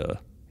okay to,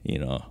 you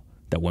know,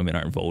 that women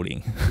aren't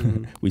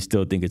voting. We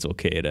still think it's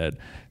okay to,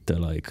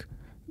 like,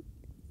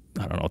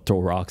 I don't know, throw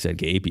rocks at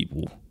gay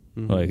people.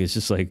 Like, it's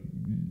just, like,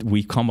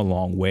 we come a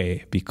long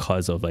way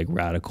because of, like,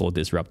 radical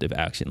disruptive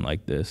action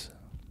like this.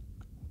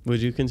 Would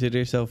you consider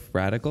yourself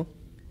radical?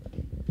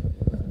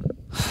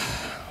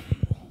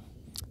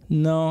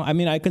 No, I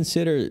mean, I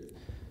consider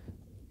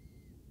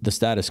the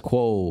status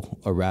quo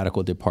a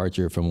radical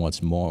departure from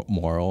what's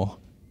moral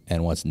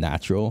and what's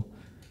natural.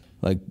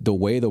 Like, the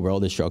way the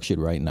world is structured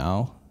right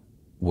now,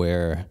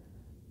 where,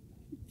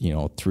 you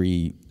know,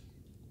 3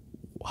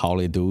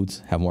 haole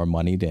dudes have more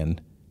money than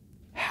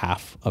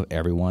half of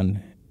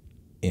everyone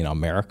in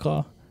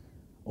America,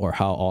 or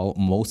how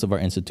most of our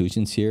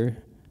institutions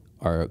here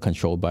are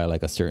controlled by,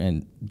 like, a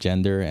certain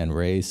gender and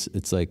race.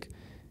 It's like,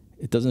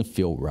 it doesn't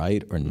feel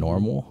right or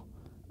normal.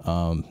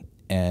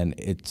 And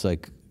it's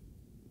like,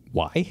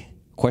 why?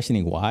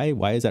 Questioning why?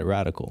 Why is that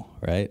radical,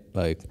 right?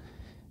 Like,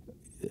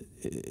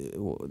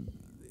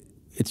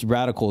 it's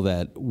radical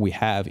that we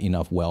have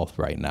enough wealth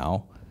right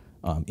now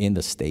in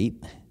the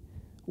state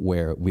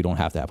where we don't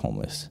have to have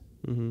homeless,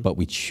 but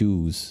we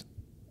choose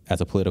as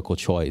a political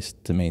choice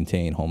to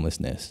maintain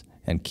homelessness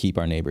and keep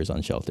our neighbors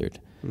unsheltered.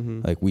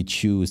 Like, we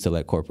choose to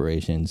let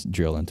corporations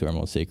drill into our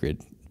most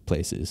sacred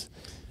places,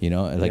 you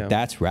know, and, like,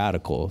 that's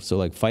radical. So,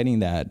 like, fighting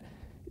that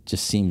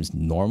just seems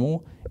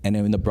normal. And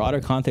in the broader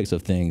context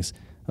of things,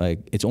 like,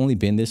 it's only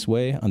been this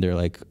way under,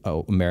 like,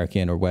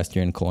 American or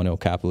Western colonial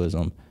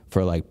capitalism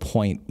for, like,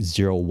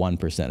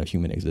 0.01% of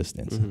human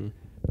existence.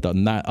 The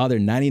other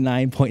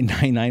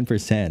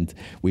 99.99%,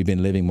 we've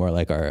been living more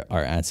like our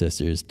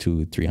ancestors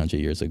 200-300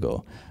 years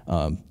ago.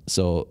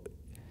 So,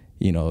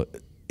 you know,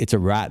 it's a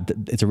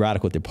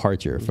radical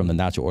departure from the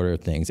natural order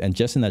of things. And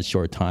just in that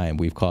short time,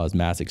 we've caused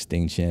mass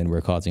extinction.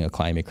 We're causing a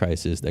climate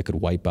crisis that could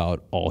wipe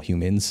out all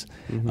humans.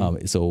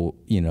 So,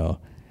 you know,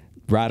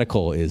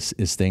 radical is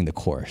staying the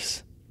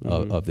course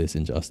of this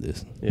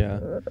injustice. Yeah.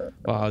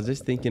 Well, I was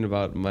just thinking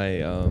about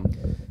my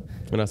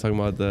when I was talking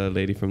about the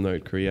lady from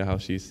North Korea, how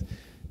she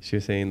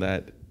was saying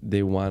that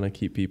they want to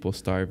keep people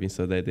starving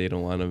so that they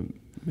don't want to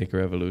make a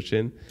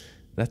revolution.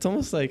 That's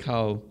almost like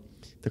how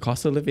the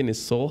cost of living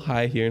is so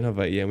high here in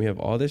Hawaii, and we have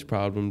all this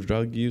problem: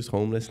 drug use,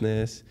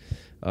 homelessness,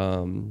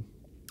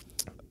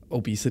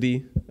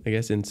 obesity. I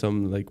guess in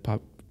some like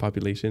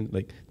population,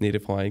 like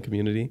Native-Hawaiian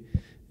community,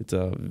 it's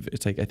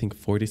like I think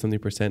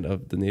 40-something%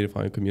 of the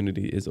Native-Hawaiian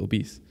community is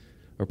obese,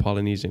 or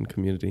Polynesian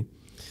community.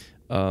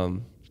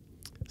 So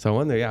I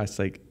wonder, yeah, it's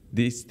like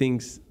these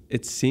things.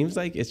 It seems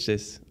like it's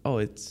just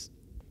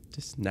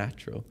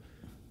natural,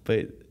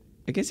 but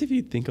I guess if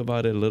you think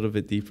about it a little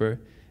bit deeper,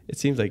 it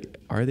seems like,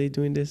 are they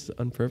doing this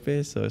on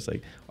purpose? So it's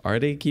like, are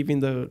they keeping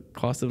the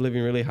cost of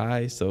living really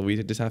high? So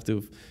we just have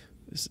to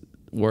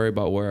worry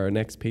about where our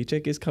next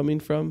paycheck is coming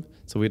from,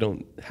 so we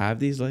don't have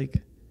these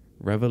like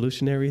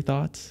revolutionary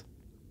thoughts.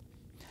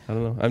 I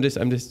don't know. I'm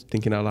just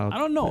thinking out loud. I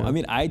don't know. Yeah. I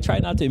mean, I try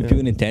not to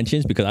impugn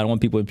intentions because I don't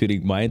want people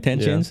imputing my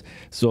intentions. Yeah.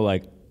 So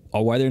like,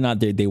 or whether or not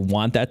they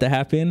want that to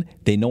happen,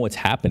 they know it's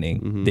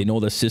happening. Mm-hmm. They know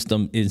the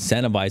system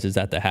incentivizes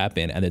that to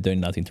happen, and they're doing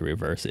nothing to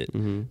reverse it.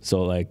 Mm-hmm.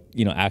 So like,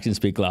 actions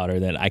speak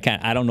louder than I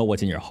don't know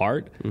what's in your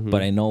heart,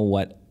 but I know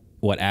what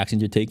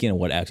actions you're taking and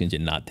what actions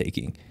you're not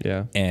taking.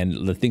 Yeah.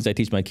 And the things I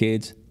teach my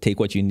kids, take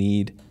what you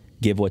need,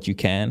 give what you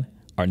can,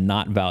 are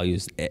not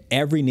values.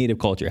 Every Native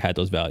culture had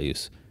those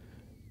values.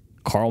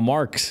 Karl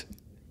Marx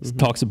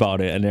talks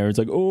about it, and everyone's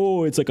like,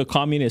 oh, it's like a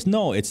communist.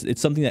 No,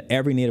 it's something that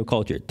every Native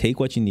culture, take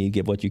what you need,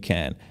 give what you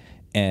can.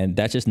 And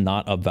that's just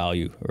not a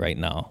value right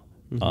now.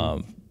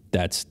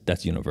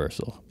 That's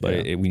universal,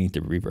 but we need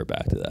to revert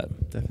back to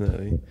that.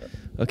 Definitely.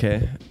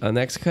 Okay.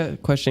 Next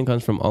question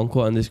comes from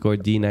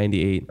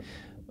Uncle_D98.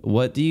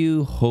 What do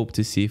you hope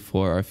to see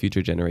for our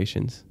future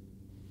generations?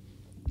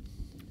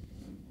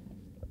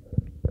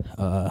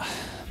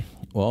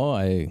 Well,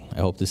 I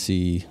hope to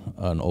see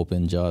an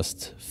open,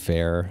 just,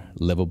 fair,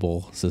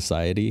 livable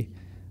society.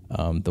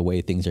 The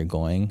way things are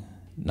going,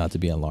 not to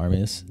be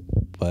alarmist,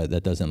 but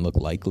that doesn't look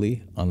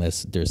likely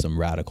unless there's some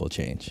radical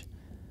change.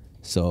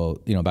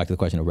 So, back to the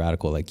question of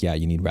radical, like, yeah,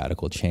 you need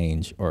radical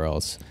change, or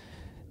else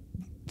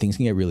things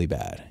can get really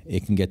bad.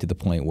 It can get to the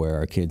point where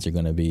our kids are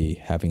going to be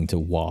having to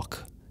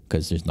walk,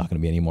 because there's not going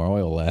to be any more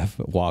oil left,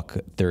 walk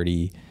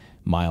 30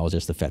 miles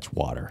just to fetch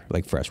water,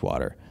 like fresh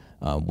water,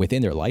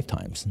 within their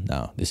lifetimes.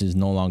 Now, this is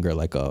no longer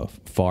like a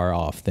far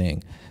off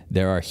thing.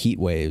 There are heat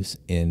waves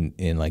in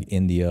like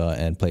India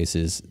and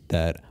places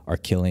that are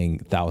killing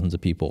thousands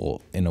of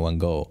people in one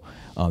go.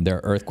 There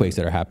are earthquakes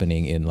that are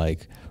happening in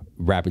like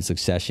rapid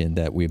succession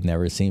that we've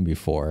never seen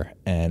before,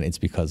 and it's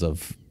because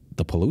of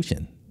the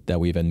pollution that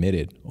we've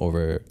emitted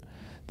over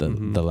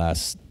the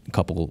last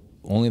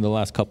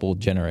couple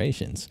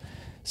generations.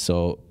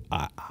 So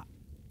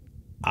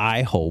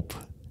I hope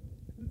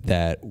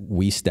that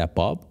we step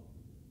up.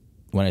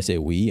 When I say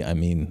we, I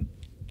mean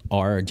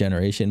our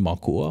generation,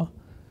 Makua,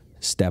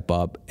 step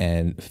up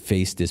and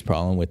face this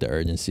problem with the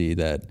urgency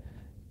that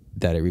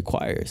it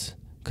requires,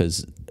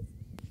 because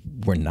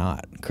we're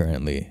not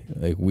currently.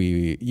 Like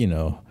we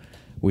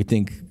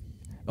think,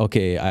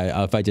 okay,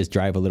 if I just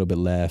drive a little bit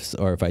less,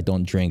 or if I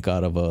don't drink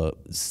out of a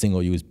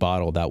single-use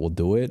bottle, that will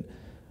do it.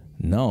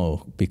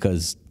 No,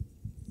 because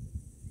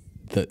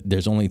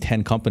there's only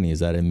 10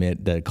 companies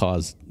that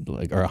cause,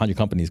 like, or 100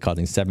 companies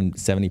causing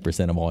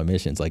 70% of all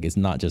emissions. Like, it's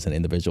not just an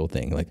individual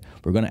thing. Like,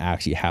 we're going to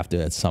actually have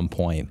to at some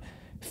point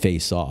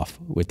face off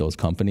with those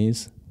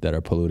companies that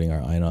are polluting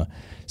our aina.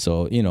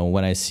 So,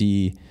 when I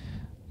see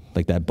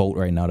like that boat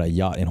right now, that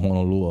yacht in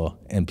Honolulu,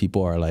 and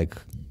people are like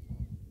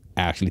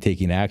actually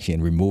taking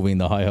action, removing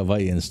the Hawai'i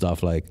Hawaii and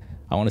stuff, like,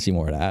 I want to see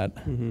more of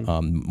that,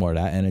 more of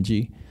that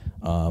energy.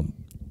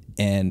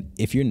 And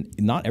if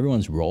not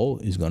everyone's role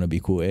is going to be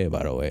kūʻē,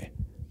 by the way.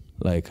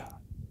 Like,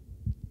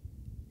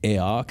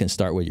 ea can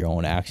start with your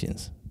own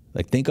actions.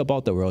 Like, think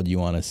about the world you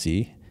want to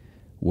see,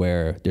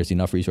 where there's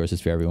enough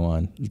resources for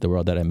everyone. The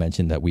world that I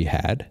mentioned that we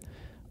had,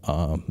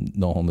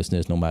 no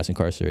homelessness, no mass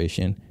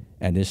incarceration,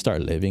 and just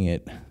start living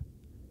it.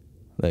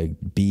 Like,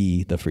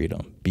 be the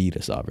freedom, be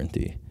the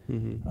sovereignty.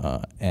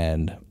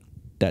 And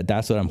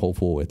that's what I'm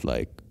hopeful with,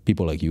 like,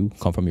 people like you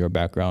come from your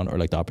background, or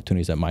like the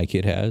opportunities that my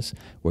kid has,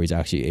 where he's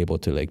actually able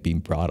to like be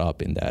brought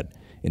up in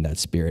that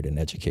spirit and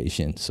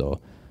education. So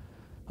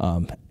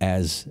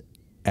as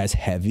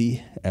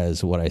heavy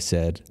as what I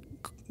said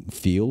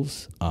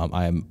feels,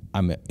 I'm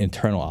an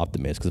internal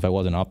optimist, because if I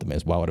wasn't an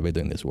optimist, why would I be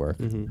doing this work?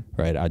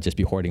 Right? I'd just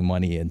be hoarding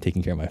money and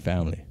taking care of my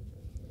family.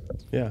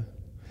 Yeah.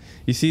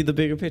 You see the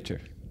bigger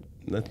picture.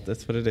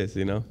 That's what it is,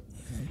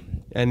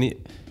 And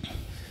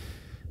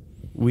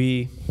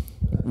we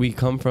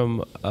come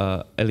from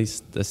at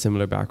least a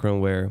similar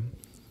background, where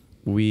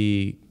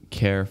we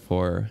care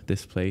for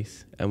this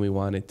place and we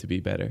want it to be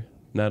better,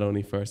 not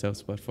only for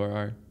ourselves but for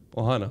our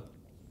ohana,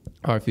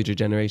 our future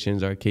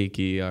generations, our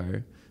keiki,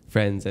 our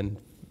friends, and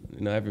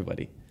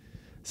everybody.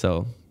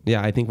 So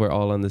yeah, I think we're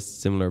all on this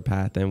similar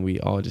path, and we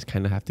all just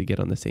kind of have to get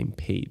on the same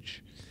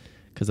page,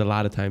 because a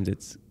lot of times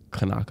it's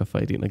Kanaka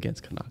fighting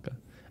against Kanaka.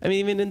 I mean,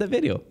 even in the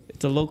video,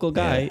 it's a local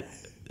guy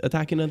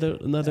attacking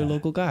another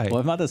local guy. Well,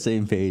 if not the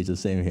same page, the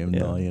same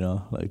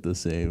hymnal, like the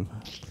same.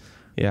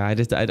 Yeah,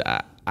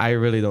 I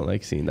really don't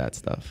like seeing that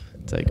stuff.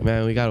 It's like,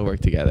 man, we got to work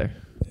together.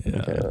 Yeah.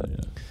 Okay. Yeah.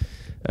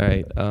 All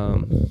right.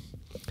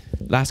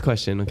 Last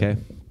question, okay?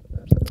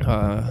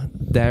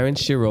 Darren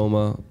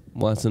Shiroma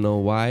wants to know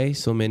why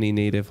so many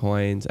Native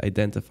Hawaiians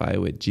identify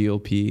with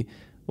GOP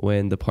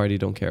when the party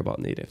don't care about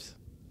natives.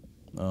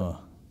 Oh.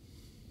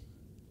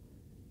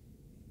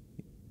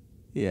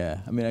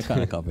 Yeah, I mean, I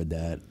kind of covered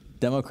that.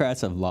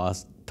 Democrats have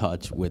lost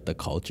touch with the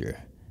culture,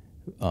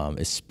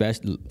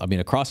 especially, I mean,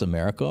 across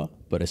America,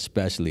 but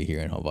especially here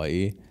in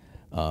Hawaii.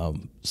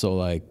 So,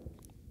 like,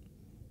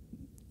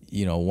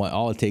 you know,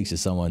 all it takes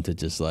is someone to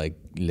just, like,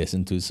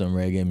 listen to some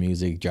reggae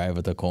music, drive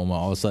a Tacoma,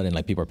 all of a sudden,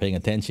 like, people are paying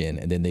attention,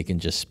 and then they can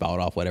just spout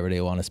off whatever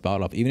they want to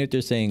spout off. Even if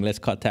they're saying, let's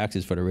cut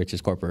taxes for the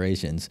richest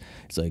corporations,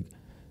 it's like,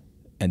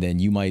 and then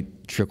you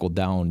might trickle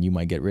down, you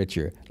might get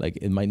richer. Like,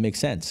 it might make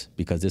sense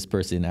because this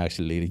person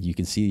actually, you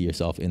can see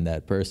yourself in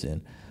that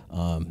person,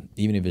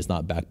 even if it's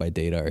not backed by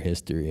data or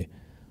history.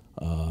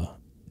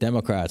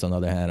 Democrats, on the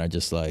other hand, are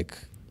just like,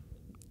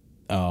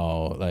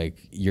 oh, like,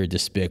 you're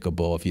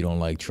despicable if you don't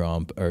like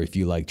Trump, or if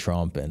you like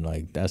Trump, and,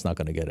 like, that's not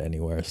going to get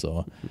anywhere.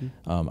 So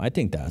I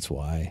think that's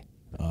why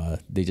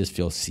they just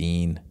feel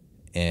seen.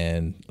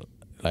 And,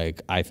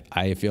 like,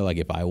 I feel like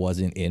if I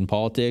wasn't in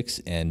politics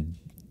and,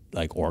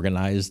 like,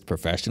 organized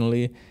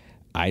professionally,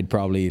 I'd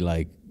probably,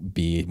 like,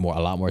 be a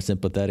lot more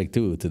sympathetic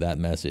too to that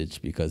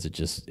message, because it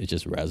just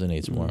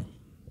resonates more.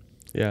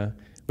 Yeah.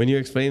 When you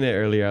explained it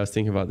earlier, I was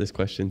thinking about this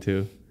question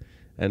too,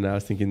 and I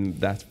was thinking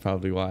that's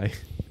probably why.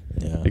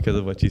 Yeah. Because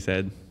of what you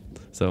said.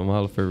 So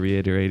mahalo for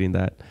reiterating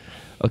that.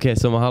 Okay,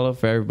 so mahalo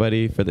for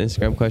everybody for the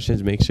Instagram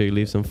questions. Make sure you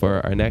leave some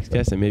for our next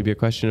guest, and maybe your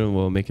question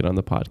will make it on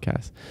the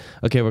podcast.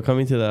 Okay, we're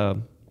coming to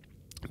the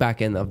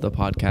back end of the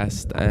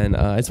podcast, and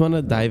I just want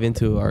to dive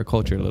into our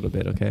culture a little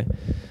bit, okay?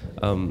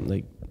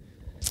 Like,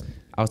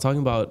 I was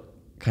talking about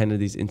kind of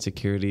these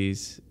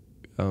insecurities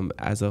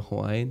as a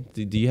Hawaiian.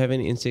 Do you have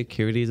any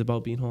insecurities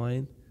about being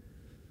Hawaiian?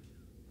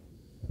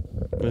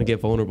 I'm gonna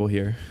get vulnerable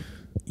here.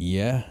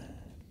 Yeah.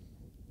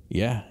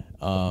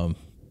 I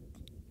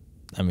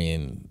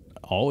mean,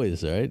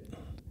 always, right?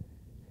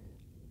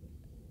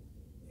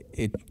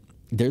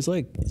 There's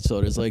like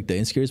the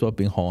insecurities about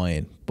being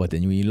Hawaiian, but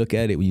then when you look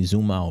at it, when you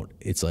zoom out,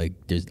 it's like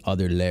there's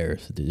other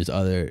layers. There's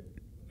other,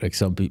 like,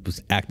 some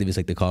people's activists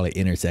like to call it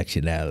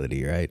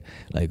intersectionality, right?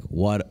 Like,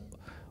 what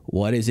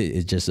is it?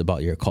 It's just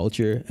about your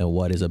culture, and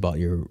what is about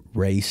your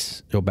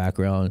race, your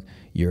background,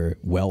 your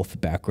wealth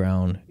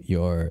background,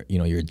 your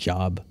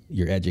job,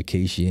 your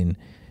education,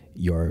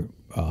 your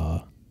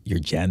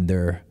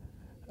gender.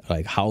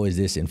 Like, how is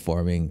this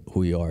informing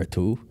who you are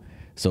too?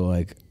 So,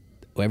 like,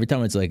 every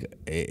time it's like,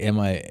 am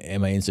I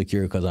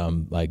insecure because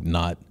I'm, like,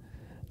 not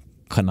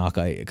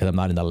Kanaka, because I'm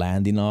not in the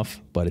land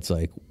enough? But it's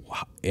like,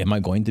 am I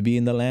going to be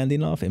in the land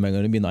enough? Am I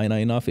going to be in the Aina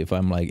enough if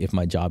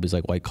my job is,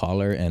 like, white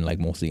collar and, like,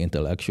 mostly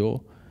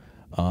intellectual?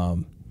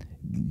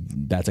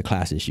 That's a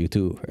class issue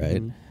too,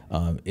 right?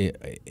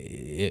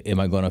 Am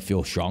I going to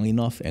feel strong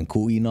enough and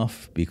cool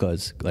enough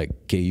because, like,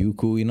 KU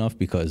cool enough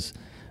because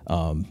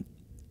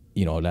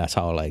that's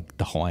how, like,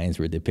 the Hawaiians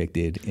were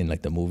depicted in,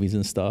 like, the movies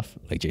and stuff,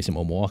 like Jason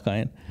Momoa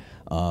kind.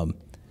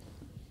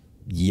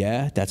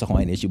 Yeah, that's a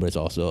Hawaiian issue, but it's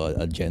also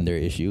a gender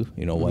issue.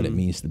 You know, what it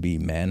means to be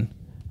men,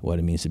 what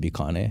it means to be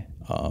Kane.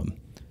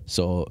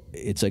 So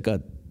it's like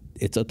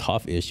it's a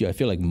tough issue. I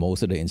feel like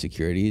most of the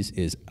insecurities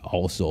is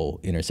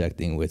also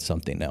intersecting with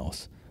something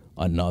else,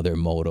 another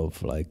mode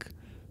of, like,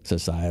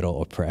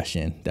 societal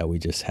oppression that we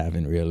just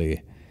haven't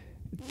really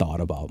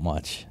thought about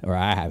much, or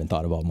I haven't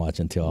thought about much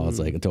until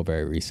until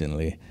very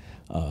recently.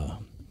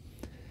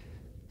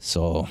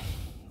 So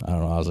I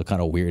don't know, that was a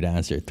kind of weird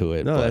answer to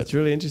it. No, that's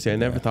really interesting. I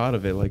never thought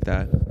of it like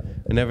that.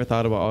 I never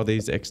thought about all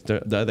these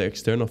the other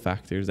external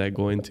factors that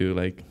go into,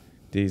 like,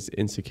 these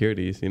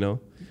insecurities, you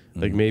know?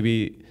 Like,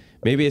 maybe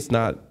it's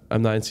not,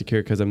 I'm not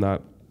insecure because I'm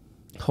not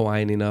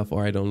Hawaiian enough,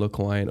 or I don't look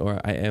Hawaiian, or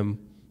I am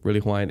really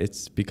Hawaiian.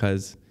 It's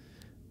because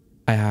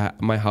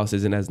my house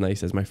isn't as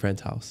nice as my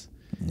friend's house.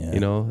 Yeah. You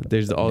know,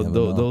 there's all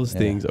those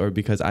things, or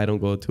because I don't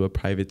go to a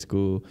private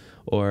school,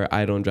 or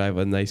I don't drive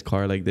a nice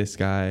car like this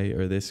guy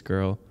or this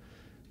girl.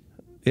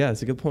 Yeah,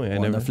 it's a good point.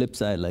 On the flip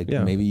side, like,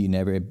 maybe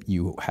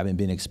you haven't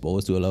been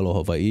exposed to a level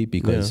of Hawaii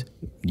because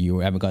you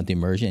haven't gone to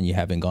immersion and you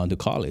haven't gone to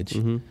college.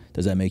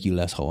 Does that make you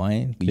less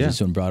Hawaiian? You just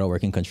been brought up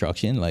working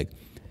construction. Like,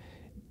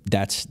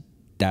 that's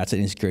an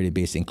insecurity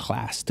based in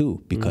class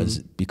too,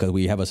 because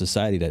we have a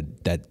society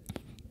that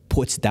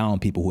puts down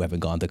people who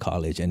haven't gone to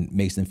college and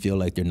makes them feel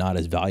like they're not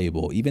as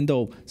valuable, even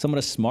though some of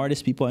the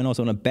smartest people I know,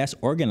 some of the best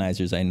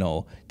organizers I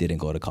know didn't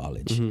go to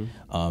college.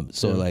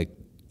 Like,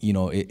 you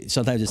know,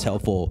 sometimes it's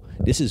helpful.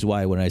 This is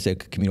why when I say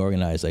community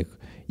organized, like,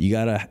 you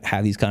gotta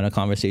have these kind of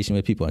conversations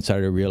with people and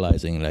start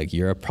realizing, like,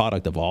 you're a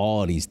product of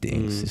all these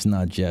things. It's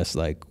not just,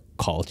 like,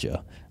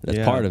 culture. That's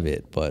part of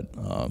it, but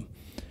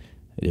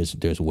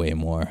there's way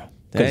more.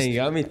 Dang, you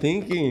got me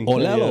thinking.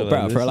 Olelo,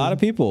 bro, for a lot of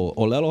people,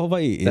 Olelo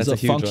Hawaii is a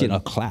function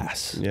of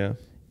class. Yeah.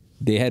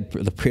 They had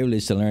the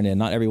privilege to learn it.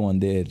 Not everyone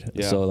did.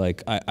 Yeah. So,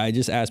 like, I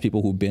just ask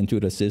people who've been through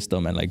the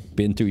system and, like,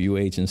 been through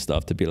UH and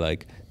stuff to be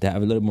like, to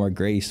have a little more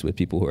grace with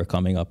people who are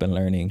coming up and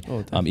learning.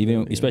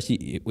 Even,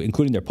 especially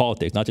including their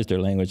politics, not just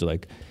their language.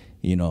 Like,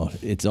 you know,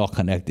 it's all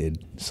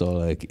connected. So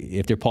like,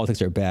 if their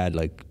politics are bad,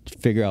 like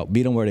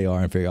meet them where they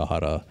are and figure out how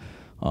to,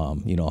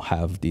 you know,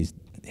 have these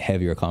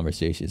heavier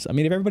conversations. I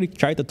mean, if everybody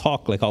tried to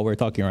talk like how we're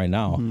talking right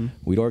now,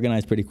 we'd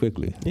organize pretty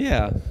quickly.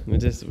 Yeah, we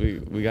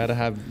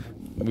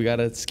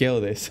gotta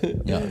scale this.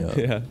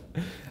 Yeah.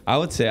 I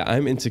would say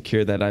I'm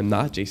insecure that I'm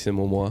not Jason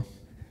Momoa.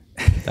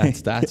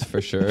 That's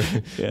for sure.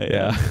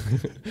 Yeah.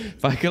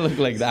 If I could look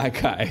like that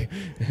guy,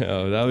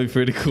 that would be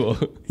pretty cool.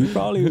 He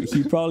probably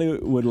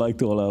would like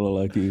to Olelo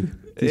like you.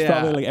 He's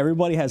probably like,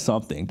 everybody has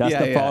something. That's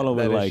the problem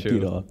with like, you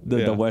know,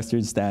 the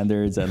Western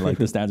standards and like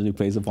the standards we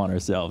place upon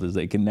ourselves is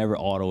they can never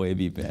all the way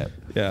be met.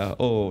 Yeah.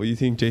 Oh, you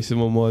think Jason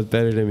Momoa is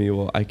better than me?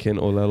 Well, I can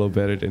Olelo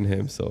better than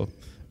him, so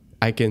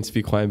I can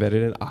speak Hawaiian better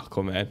than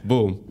Aquaman.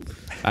 Boom,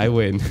 I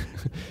win.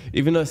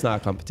 Even though it's not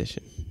a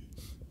competition.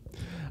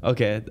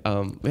 Okay.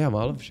 Yeah, I'm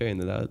all of sharing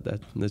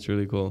that's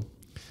really cool.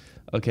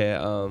 Okay.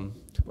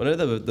 One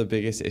of the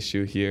biggest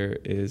issue here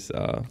is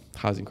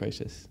housing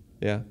crisis.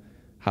 Yeah.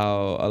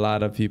 How a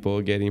lot of people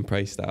are getting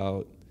priced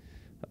out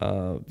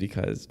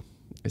because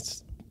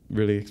it's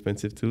really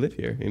expensive to live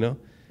here, you know?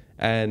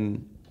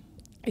 And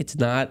it's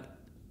not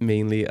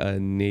mainly a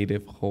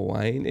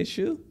Native-Hawaiian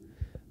issue,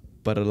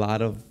 but a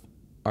lot of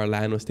our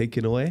land was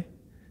taken away.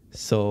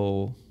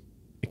 So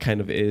it kind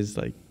of is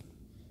like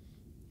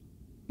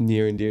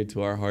near and dear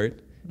to our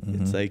heart.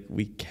 It's like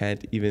we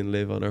can't even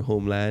live on our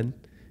homeland,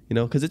 you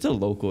know, because it's a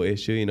local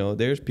issue, you know.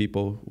 There's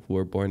people who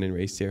are born and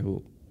raised here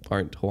who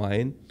aren't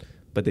Hawaiian,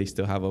 but they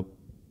still have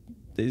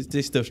they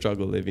still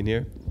struggle living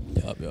here.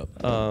 Yep.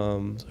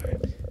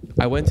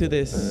 I went to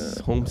this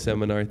home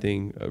seminar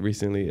thing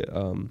recently.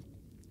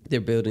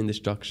 They're building this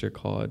structure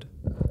called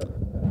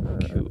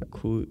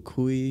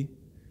Kūʻē.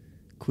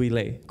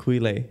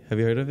 Have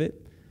you heard of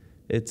it?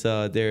 It's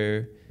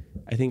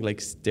I think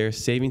like they're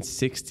saving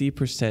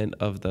 60%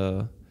 of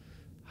the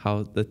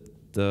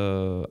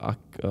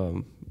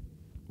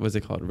what's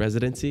it called,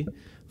 residency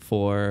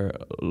for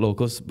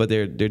locals, but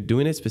they're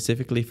doing it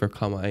specifically for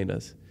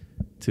kama'ainas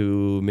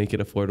to make it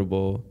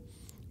affordable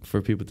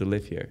for people to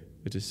live here,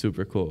 which is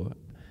super cool.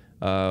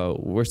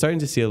 We're starting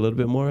to see a little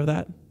bit more of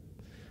that,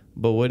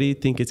 but what do you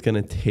think it's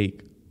gonna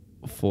take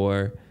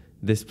for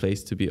this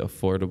place to be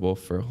affordable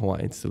for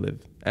Hawaiians to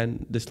live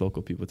and just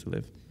local people to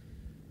live?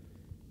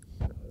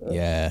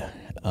 Yeah,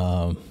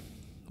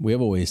 we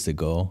have a ways to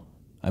go.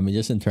 I mean,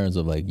 just in terms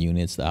of like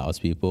units to house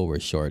people, we're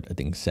short, I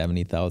think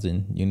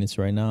 70,000 units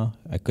right now.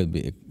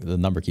 The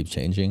number keeps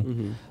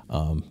changing.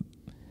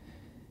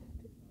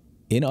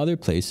 In other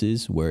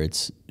places where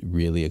it's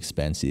really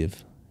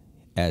expensive,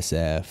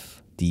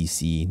 SF,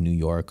 DC, New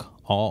York,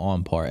 all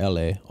on par,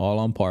 LA, all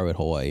on par with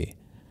Hawaii,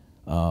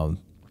 the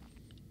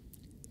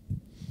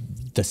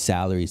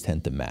salaries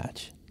tend to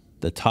match.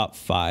 The top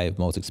 5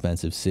 most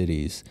expensive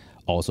cities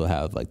also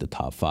have like the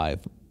top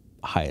 5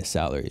 highest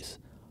salaries.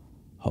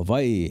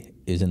 Hawaii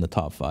is in the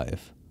top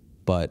 5,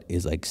 but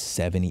is like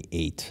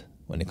 78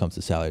 when it comes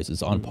to salaries.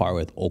 It's on par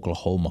with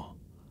Oklahoma.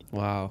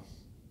 Wow.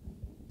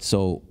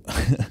 So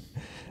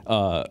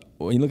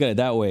when you look at it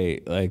that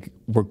way, like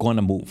we're going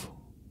to move.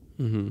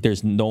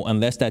 There's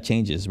unless that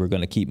changes, we're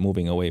going to keep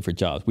moving away for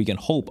jobs. We can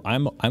hope.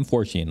 I'm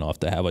fortunate enough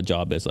to have a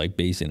job that's like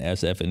based in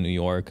SF in New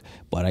York,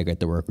 but I get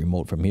to work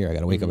remote from here. I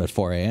got to wake up at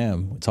 4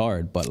 a.m. It's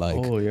hard, but like.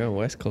 Oh, you're on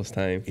West Coast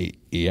time.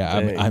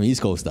 Yeah, I'm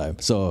East Coast time.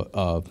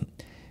 So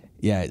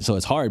yeah, so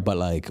it's hard, but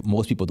like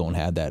most people don't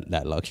have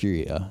that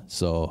luxury.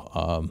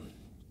 So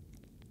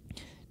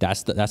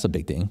that's a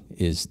big thing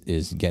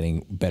is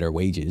getting better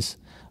wages.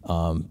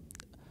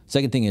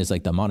 Second thing is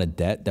like the amount of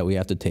debt that we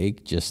have to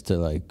take just to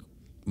like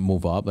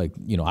move up. Like,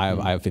 you know,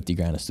 I have 50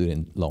 grand of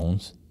student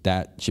loans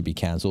that should be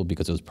canceled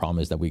because it was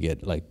promised that we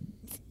get like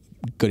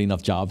good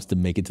enough jobs to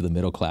make it to the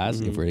middle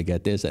class if we're to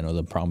get this. And it was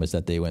a promise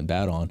that they went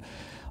bad on.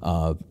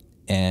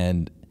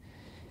 And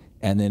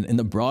then in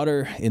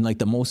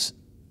the most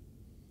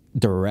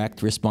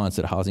direct response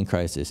to the housing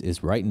crisis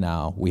is right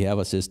now we have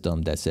a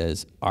system that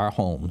says our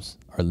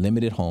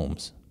limited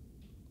homes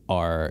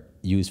are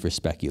used for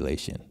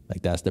speculation.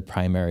 Like that's the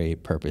primary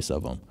purpose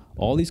of them.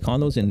 All these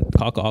condos in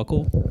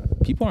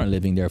Kaka'ako, people aren't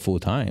living there full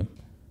time.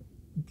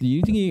 Do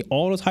you think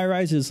all those high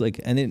rises, like,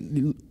 and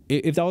then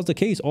if that was the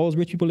case, all those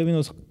rich people living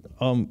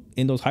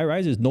in those high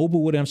rises, Nobu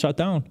wouldn't have shut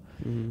down.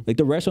 Like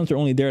the restaurants are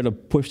only there to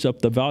push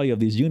up the value of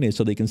these units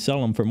so they can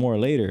sell them for more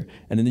later,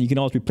 and then you can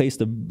always replace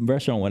the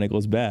restaurant when it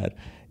goes bad.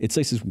 It's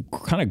like this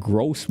kind of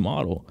gross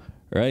model,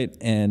 right?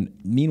 And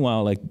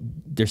meanwhile, like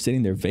they're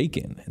sitting there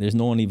vacant. There's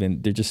no one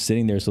even. They're just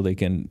sitting there so they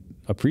can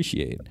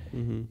appreciate.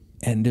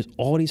 And there's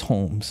all these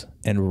homes,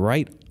 and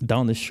right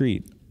down the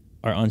street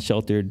are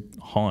unsheltered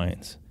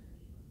Hawaiians,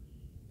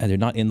 and they're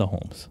not in the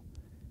homes.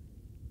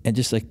 And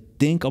just like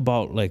think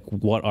about like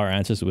what our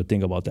ancestors would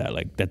think about that.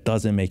 Like that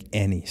doesn't make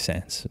any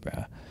sense,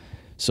 bruh.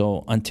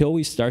 So until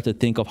we start to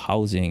think of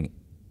housing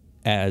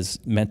as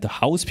meant to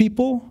house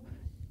people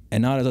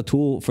and not as a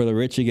tool for the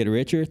rich to get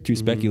richer through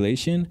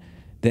speculation,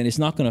 then it's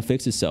not going to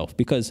fix itself.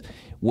 Because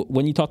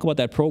when you talk about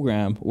that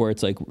program where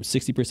it's like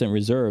 60%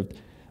 reserved,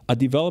 a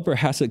developer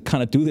has to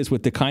kind of do this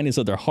with the kindness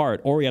of their heart,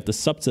 or we have to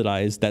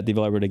subsidize that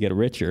developer to get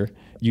richer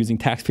using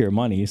taxpayer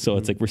money. So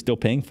it's like we're still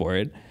paying for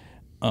it.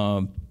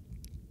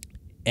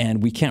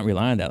 And we can't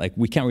rely on that. Like,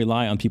 we can't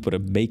rely on people to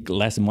make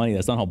less money.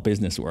 That's not how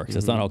business works.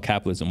 That's not how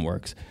capitalism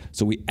works.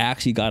 So we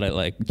actually got to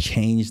like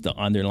change the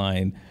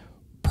underlying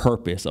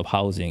purpose of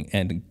housing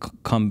and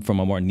come from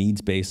a more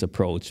needs-based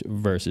approach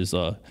versus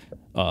a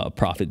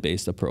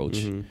profit-based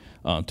approach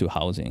to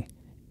housing.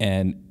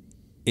 And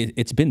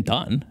it's been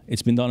done.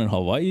 It's been done in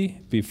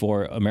Hawaii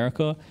before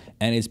America,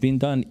 and it's been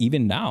done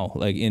even now,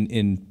 like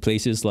in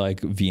places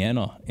like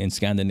Vienna, in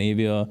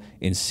Scandinavia,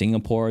 in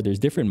Singapore. There's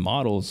different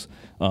models.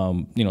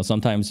 You know,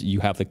 sometimes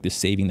you have like this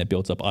saving that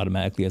builds up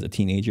automatically as a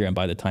teenager, and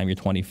by the time you're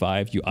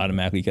 25, you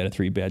automatically get a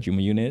 3-bedroom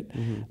unit,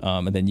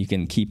 and then you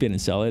can keep it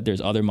and sell it.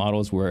 There's other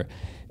models where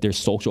there's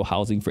social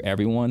housing for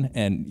everyone,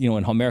 and you know,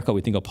 in America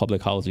we think of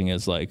public housing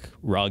as like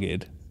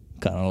rugged,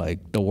 kind of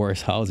like the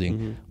worst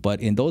housing.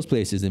 But in those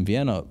places, in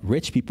Vienna,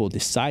 rich people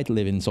decide to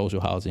live in social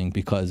housing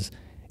because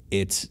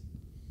it's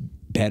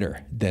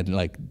better than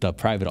like the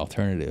private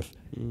alternative.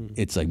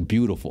 It's like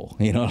beautiful,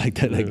 you know, like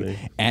that, like,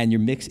 and you're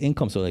mixed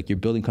income, so like you're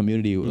building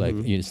community, like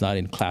it's not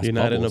in class. You're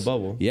not in a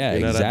bubble. Yeah,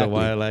 you're exactly.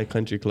 not at the Waialae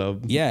Country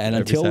Club. Yeah, and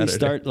until we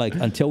start, like,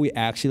 until we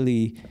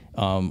actually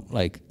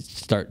like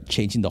start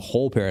changing the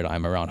whole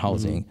paradigm around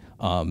housing,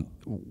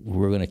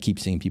 we're gonna keep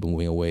seeing people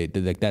moving away.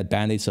 Like that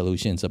Band-Aid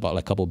solutions about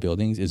like a couple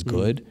buildings is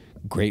good,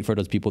 great for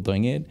those people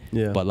doing it,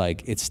 but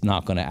like it's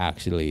not gonna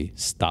actually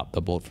stop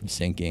the boat from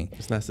sinking.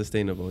 It's not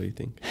sustainable, you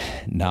think?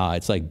 Nah,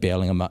 it's like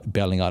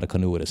bailing out a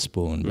canoe with a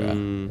spoon,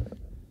 bro.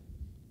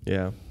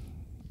 Yeah.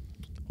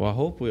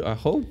 Well, I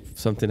hope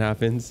something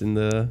happens in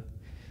the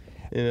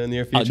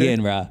near future.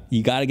 Again, bro,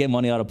 you got to get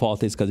money out of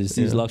politics, because it's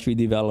these luxury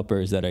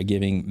developers that are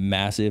giving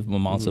massive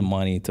amounts of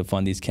money to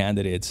fund these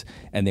candidates.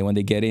 And then when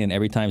they get in,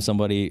 every time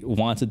somebody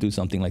wants to do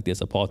something like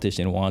this, a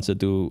politician wants to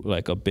do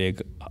like a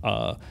big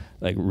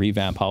like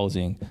revamp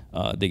housing,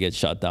 they get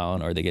shut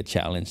down, or they get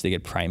challenged, they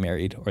get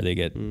primaried, or they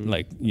get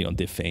like, you know,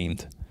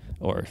 defamed,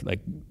 or like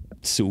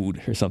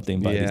sued or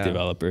something by these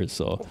developers.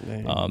 So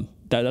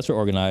that's what we're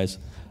organized.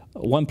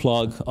 One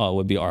plug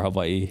would be Our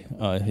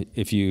Hawai'i.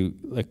 If you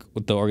like,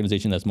 the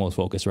organization that's most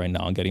focused right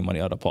now on getting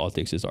money out of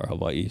politics is Our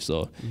Hawai'i.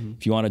 So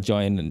if you want to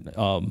join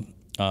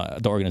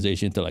the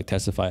organization to like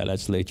testify at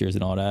legislatures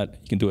and all that,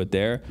 you can do it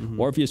there.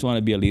 Or if you just want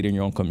to be a leader in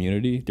your own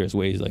community, there's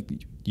ways like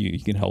you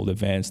can hold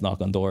events,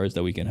 knock on doors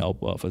that we can help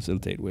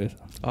facilitate with.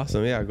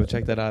 Awesome. Yeah, go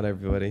check that out,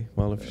 everybody.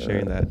 Well, for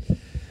sharing that.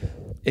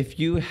 If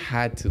you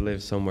had to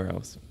live somewhere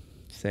else,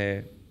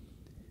 say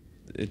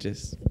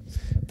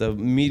the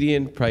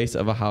median price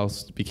of a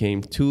house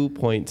became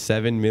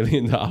 $2.7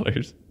 million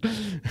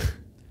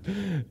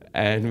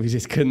and we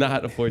just could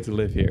not afford to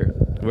live here,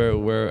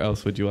 where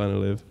else would you want to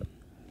live?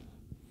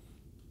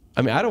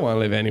 I mean, I don't want to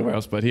live anywhere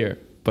else but here,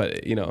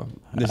 but you know,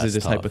 this is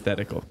just tough.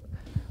 Hypothetical.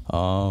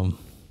 Honestly,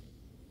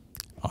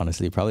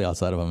 probably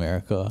outside of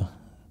America.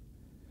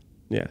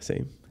 Yeah,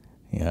 same.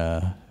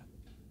 Yeah.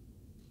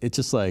 It's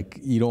just like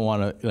you don't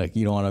want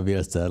to be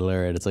a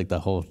settler, and it's like the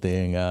whole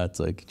thing. It's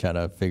like trying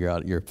to figure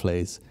out your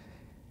place,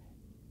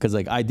 because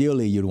like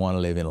ideally you'd want to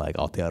live in like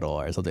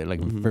Aotearoa or something. Like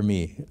for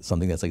me,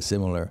 something that's like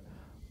similar.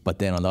 But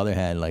then on the other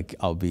hand, like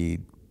I'll be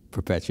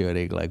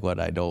perpetuating like what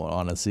I don't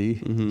want to see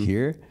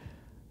here.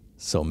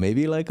 So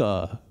maybe like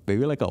a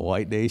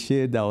white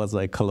nation that was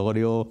like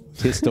colonial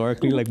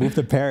historically, like move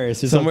to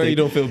Paris or somewhere something. You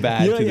don't feel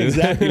bad. You know,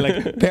 exactly.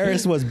 Like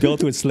Paris was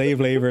built with slave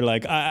labor.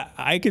 Like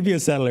I could be a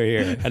settler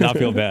here and not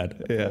feel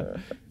bad. Yeah,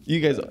 you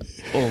guys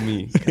owe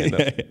me. Kind of.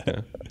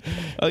 Yeah.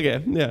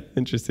 Okay. Yeah.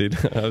 Interesting.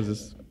 I was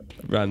just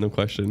random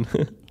question.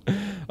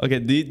 Okay.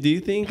 Do you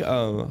think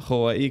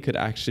Hawaii could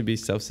actually be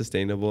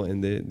self-sustainable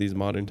in these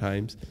modern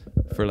times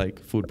for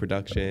like food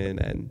production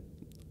and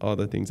all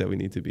the things that we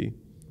need to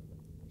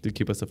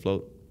keep us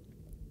afloat?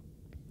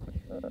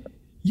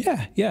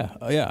 Yeah.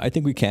 I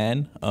think we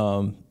can.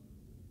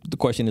 The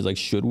question is like,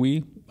 should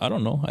we? I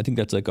don't know. I think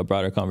that's like a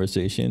broader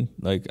conversation.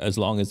 Like, as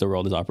long as the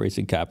world is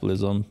operating in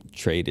capitalism,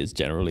 trade is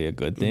generally a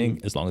good thing,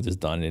 as long as it's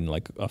done in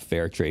like a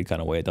fair trade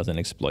kind of way. It doesn't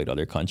exploit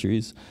other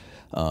countries,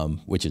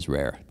 which is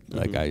rare.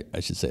 Like I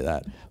should say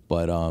that.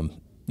 But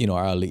you know,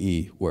 our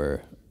ali'i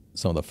were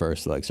some of the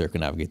first to like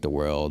circumnavigate the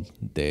world.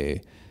 They're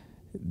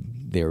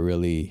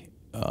really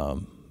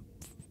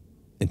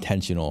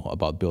intentional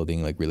about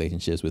building like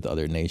relationships with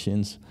other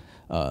nations.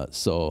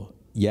 So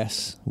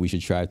yes, we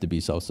should strive to be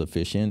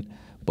self-sufficient,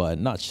 but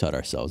not shut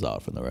ourselves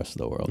out from the rest of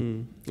the world.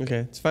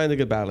 Okay, let's find a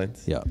good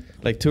balance. Yeah.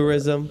 Like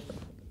tourism,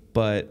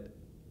 but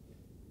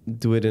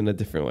do it in a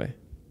different way,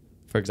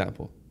 for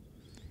example.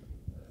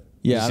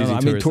 Yeah, I don't know.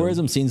 I mean,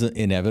 tourism seems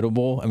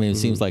inevitable. I mean, it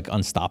seems like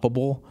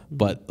unstoppable,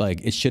 but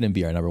like it shouldn't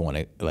be our number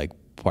one like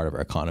part of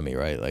our economy,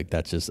 right? Like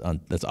that's just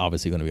that's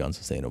obviously going to be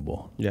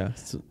unsustainable. Yeah.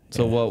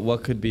 So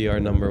what could be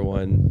our number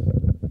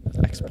one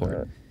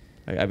export?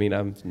 I mean,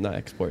 I'm not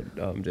export,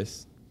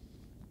 just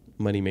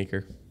money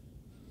maker.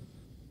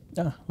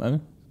 Yeah, I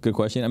mean, good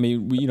question. I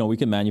mean, we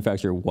can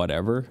manufacture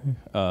whatever.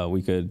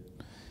 We could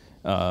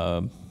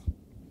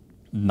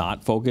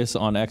not focus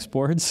on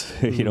exports.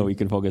 You know, we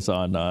can focus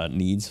on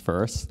needs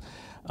first.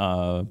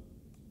 I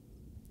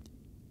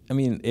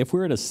mean, if we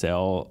were to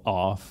sell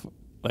off,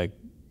 like,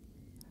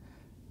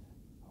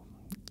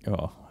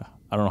 oh,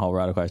 I don't know how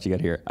radical I should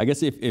get here. I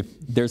guess if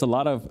there's a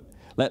lot of,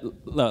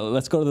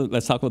 let's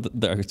talk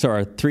about so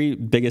our three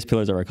biggest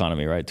pillars of our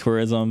economy, right?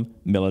 Tourism,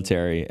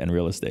 military, and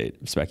real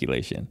estate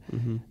speculation.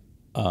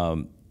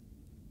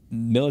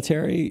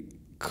 Military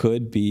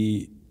could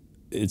be,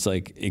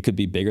 it could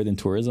be bigger than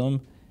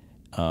tourism.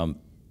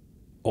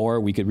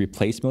 Or we could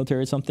replace military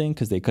with something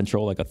because they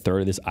control like a third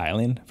of this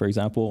island, for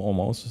example,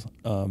 almost.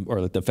 Or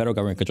like the federal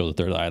government controls a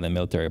third of the island,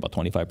 military about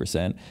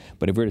 25%.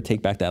 But if we were to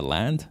take back that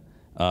land,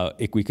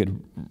 we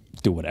could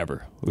do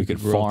whatever. We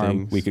could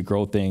farm, we could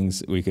grow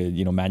things, we could,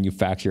 you know,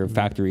 manufacture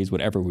factories,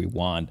 whatever we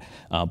want.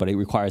 But it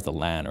requires the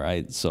land,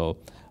 right? So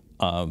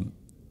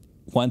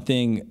one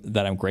thing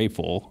that I'm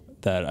grateful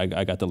that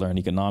I got to learn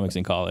economics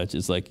in college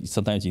is like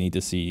sometimes you need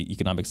to see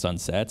economic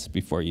sunsets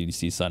before you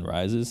see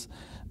sunrises.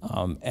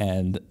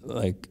 And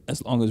like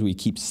as long as we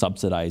keep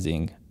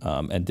subsidizing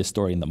and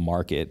distorting the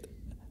market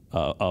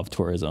of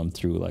tourism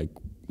through like,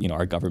 you know,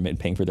 our government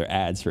paying for their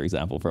ads, for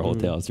example, for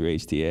hotels through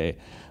HTA,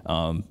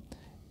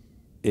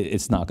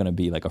 it's not going to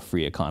be like a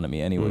free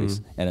economy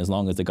anyways. And as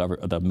long as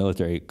the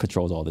military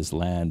controls all this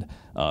land,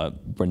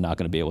 we're not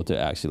going to be able to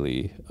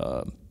actually,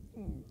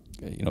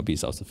 you know, be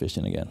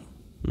self-sufficient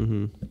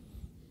again.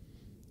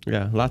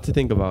 Yeah, a lot to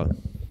think about.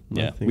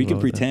 Yeah, we can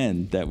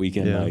pretend that we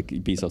can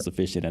like be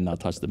self-sufficient and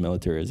not touch the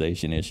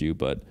militarization issue,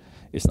 but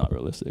it's not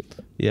realistic.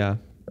 Yeah,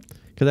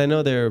 because I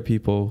know there are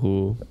people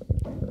who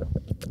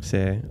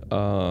say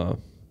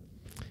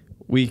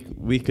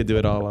we could do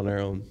it all on our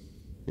own.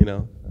 You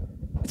know,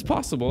 it's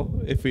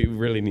possible if we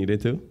really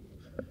needed to.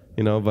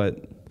 You know,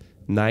 but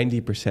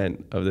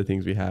 90% of the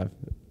things we have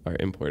are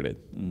imported.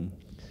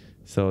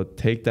 So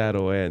take that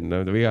away, and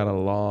we got a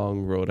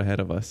long road ahead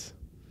of us.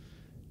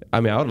 I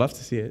mean, I would love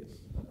to see it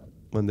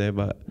one day,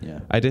 but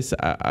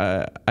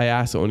I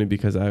ask only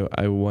because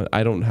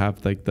I don't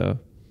have like the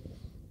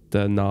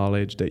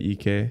knowledge, the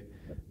EK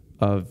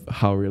of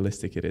how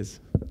realistic it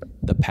is.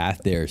 The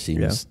path there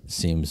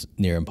seems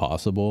near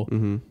impossible.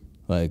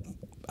 Like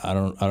I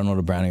don't know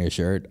the brand of your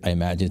shirt. I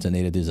imagine it's a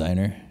native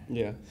designer.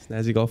 Yeah,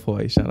 Snazzy Golf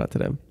Hawaii. Shout out to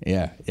them.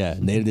 Yeah,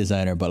 native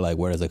designer, but like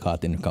where does the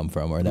cotton come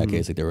from? Or in that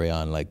case, like the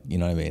rayon, like you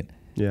know what I mean?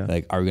 Yeah.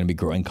 Like, are we gonna be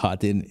growing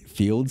cotton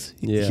fields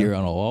here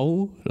on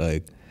Oahu?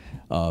 Like,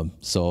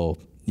 so.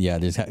 Yeah,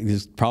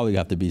 there's probably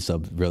have to be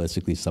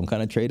realistically some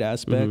kind of trade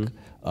aspect.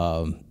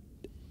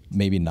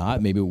 Maybe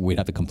not. Maybe we'd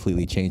have to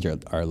completely change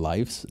our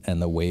lives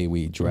and the way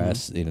we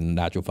dress in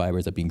natural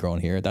fibers that are being grown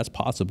here. That's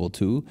possible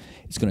too.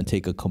 It's going to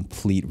take a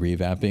complete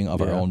revamping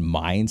of our own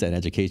minds and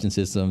education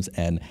systems.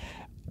 And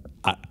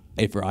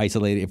if we're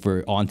isolated, if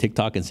we're on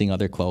TikTok and seeing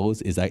other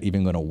clothes, is that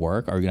even going to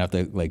work? Are we going to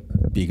have to like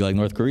be like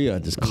North Korea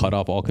and just cut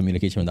off all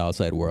communication with the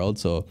outside world?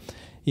 So,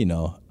 you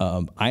know,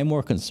 I'm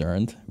more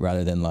concerned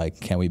rather than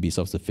like, can we be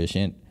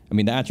self-sufficient? I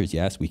mean, the answer is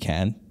yes, we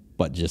can,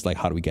 but just like,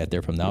 how do we get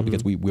there from now?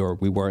 Because we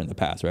were in the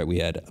past, right? We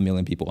had 1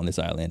 million people on this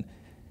island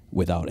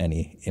without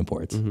any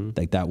imports.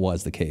 Like that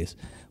was the case,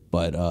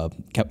 but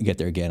can we get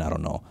there again? I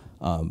don't know.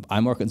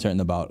 I'm more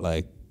concerned about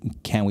like,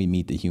 can we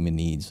meet the human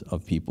needs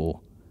of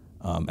people?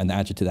 And the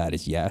answer to that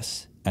is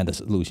yes. And the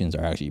solutions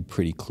are actually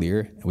pretty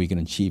clear, and we can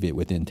achieve it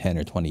within 10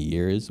 or 20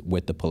 years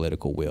with the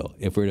political will.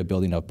 If we're to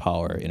build enough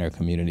power in our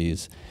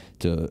communities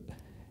to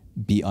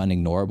be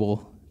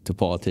unignorable to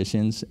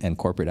politicians and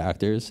corporate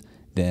actors,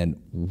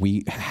 then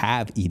we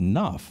have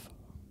enough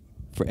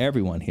for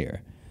everyone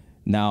here.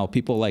 Now,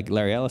 people like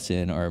Larry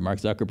Ellison or Mark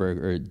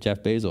Zuckerberg or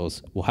Jeff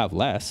Bezos will have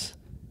less.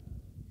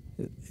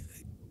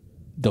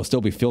 They'll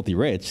still be filthy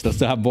rich. They'll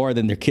still have more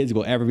than their kids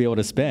will ever be able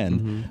to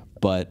spend,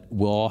 but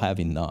we'll all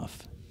have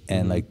enough.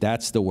 And like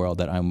that's the world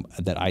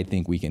that I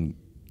think we can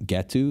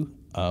get to.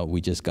 We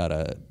just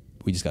gotta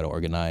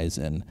organize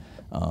and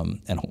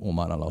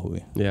hoʻomana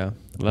lāhui. Yeah,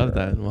 love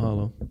that.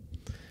 Mahalo.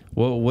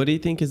 Well, what do you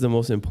think is the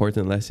most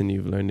important lesson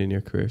you've learned in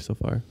your career so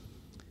far?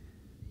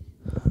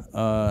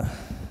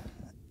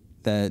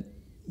 That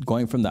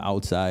going from the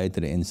outside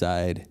to the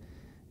inside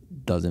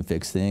doesn't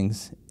fix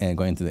things, and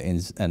going to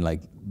the and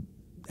like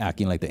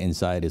acting like the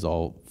inside is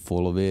all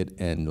full of it,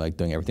 and like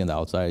doing everything on the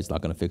outside is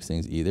not going to fix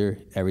things either.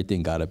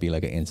 Everything got to be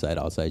like an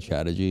inside-outside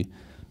strategy.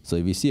 So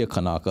if you see a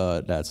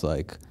Kanaka that's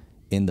like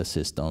in the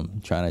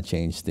system, trying to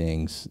change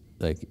things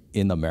like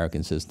in the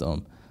American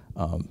system,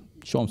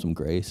 show them some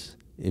grace.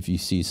 If you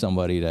see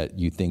somebody that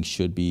you think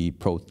should be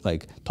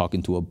like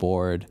talking to a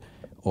board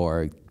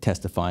or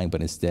testifying,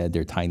 but instead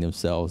they're tying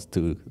themselves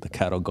to the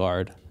cattle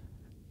guard,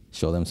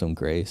 show them some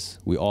grace.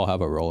 We all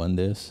have a role in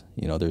this.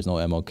 You know, there's no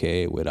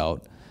MLK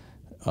without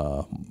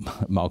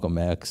Malcolm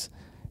X.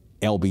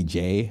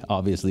 LBJ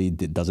obviously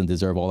doesn't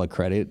deserve all the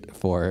credit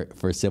for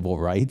civil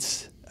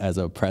rights as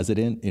a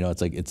president. You know,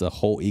 it's like it's a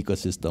whole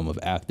ecosystem of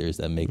actors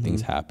that make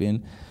things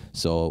happen.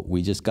 So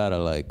we just gotta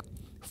like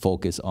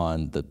focus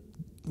on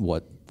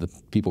what the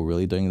people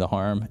really doing the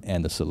harm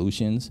and the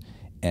solutions,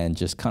 and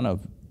just kind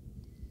of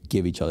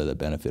give each other the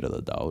benefit of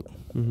the doubt.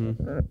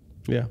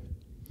 Yeah.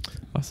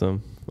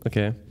 Awesome.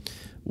 Okay.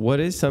 What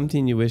is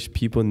something you wish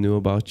people knew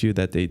about you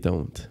that they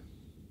don't?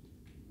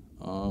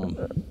 I don't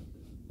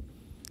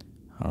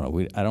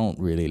know. I don't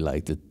really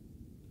like to.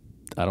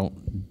 I don't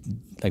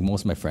like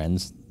most of my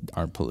friends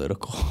aren't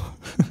political.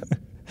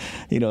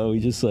 You know, we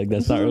just like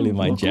that's not really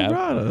my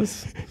jam.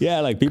 Yeah,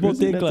 like people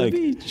think like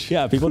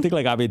people think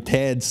like I'm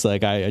intense.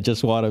 Like I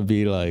just want to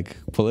be like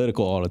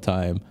political all the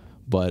time.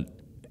 But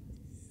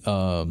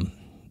no,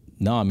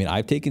 I mean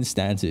I've taken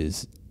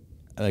stances.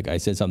 Like I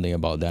said something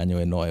about Daniel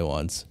Inouye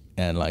once,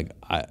 and like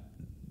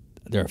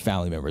there are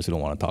family members who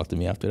don't want to talk to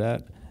me after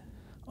that.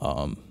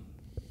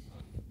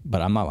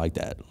 But I'm not like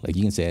that. Like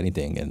you can say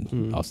anything,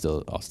 and I'll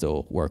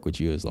still work with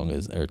you as long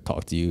as or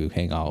talk to you,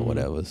 hang out,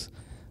 whatever.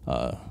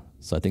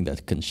 So I think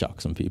that can shock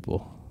some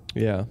people.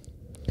 Yeah.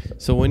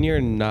 So when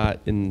you're not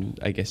in,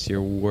 I guess,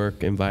 your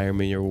work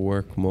environment, your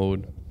work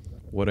mode,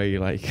 what are you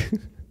like?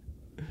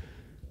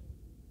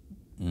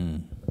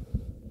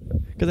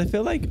 Because I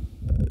feel like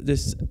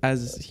this,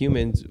 as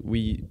humans,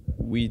 we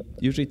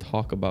usually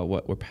talk about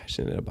what we're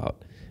passionate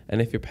about.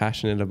 And if you're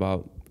passionate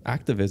about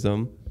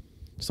activism,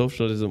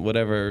 socialism,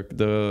 whatever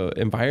the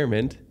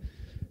environment,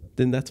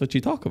 then that's what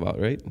you talk about,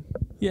 right?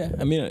 Yeah,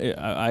 I mean,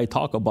 I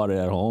talk about it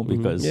at home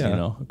because, you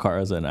know,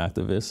 Kara's an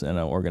activist and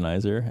an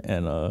organizer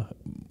and a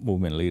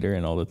movement leader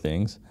and all the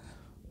things.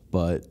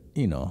 But,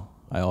 you know,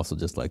 I also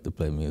just like to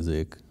play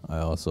music.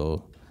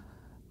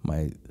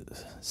 My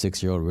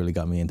 6-year-old really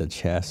got me into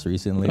chess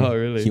recently. Oh,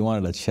 really? He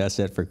wanted a chess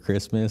set for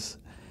Christmas.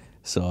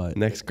 So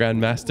next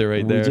grandmaster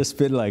right there. We just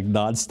been like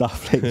nonstop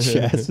playing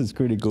chess. It's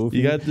pretty goofy.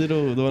 You got the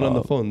one on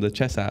the phone, the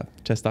chess app,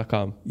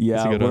 chess.com.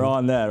 Yeah, we're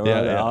on that.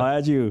 I'll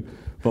add you.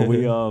 But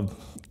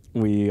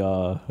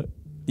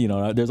you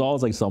know, there's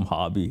always like some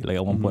hobby. Like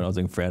at one point I was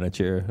in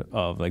furniture,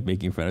 like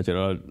making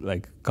furniture.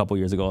 Like a couple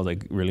years ago, I was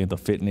like really into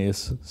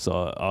fitness. So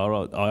I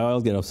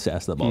always get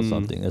obsessed about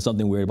something. There's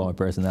something weird about my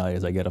personality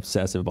is I get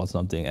obsessive about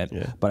something.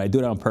 But I do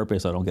it on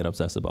purpose so I don't get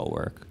obsessed about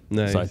work.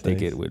 So I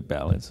think it would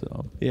balance.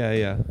 So.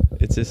 Yeah.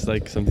 It's just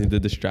like something to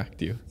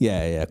distract you.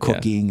 Yeah.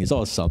 Cooking is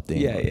always something.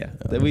 Yeah.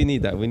 We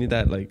need that. We need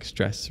that like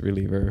stress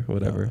reliever,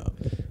 whatever.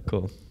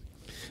 Cool.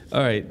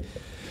 All right.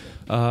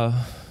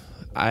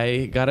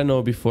 I gotta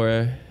know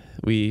before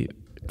we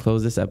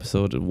close this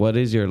episode, what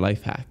is your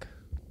life hack?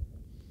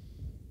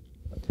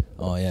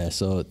 Oh yeah,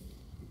 so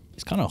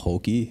it's kind of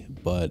hokey,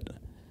 but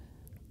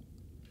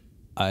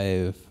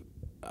I've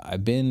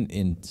been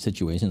in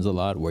situations a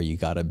lot where you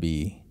gotta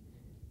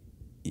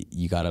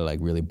like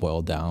really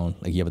boil down,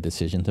 like you have a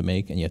decision to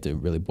make and you have to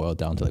really boil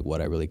down to like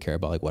what I really care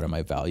about, like what are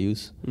my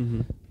values.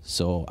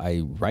 So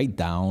I write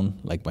down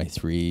like my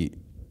 3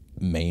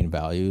 main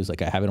values.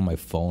 Like I have it on my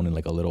phone in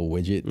like a little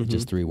widget,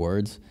 just 3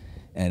 words.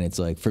 And it's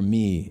like, for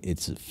me,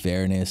 it's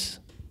fairness,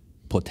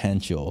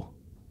 potential,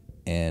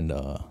 and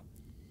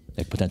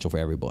like potential for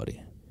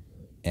everybody,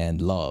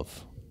 and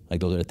love. Like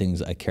those are the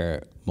things I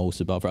care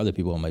most about. For other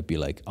people, it might be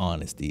like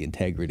honesty,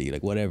 integrity,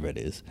 like whatever it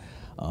is.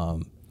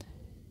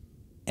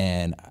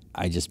 And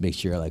I just make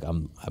sure like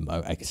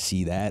I can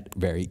see that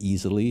very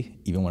easily,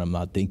 even when I'm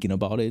not thinking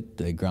about it.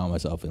 To ground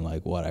myself in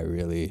like what I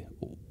really,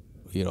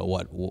 you know,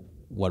 what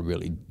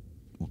really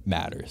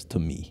matters to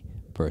me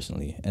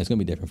personally, and it's gonna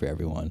be different for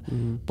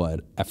everyone.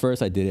 But at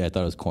first I did it, I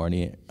thought it was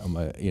corny.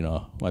 My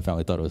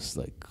family thought it was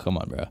like, come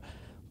on, bro.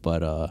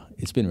 But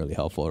it's been really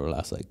helpful over the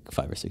last like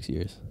 5 or 6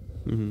 years.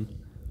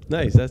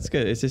 Nice, that's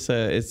good. It's just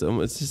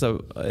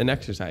an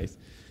exercise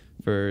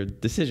for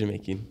decision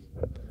making.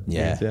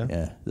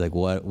 Yeah. Like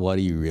what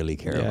do you really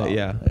care about?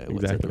 Yeah, exactly.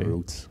 What's at the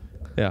roots?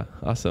 Yeah,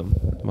 awesome.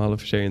 Mahalo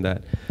for sharing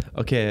that.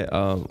 Okay,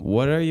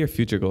 what are your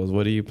future goals?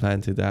 What do you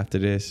plan to do after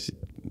this?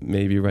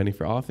 Maybe running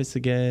for office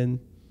again?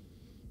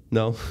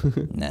 No?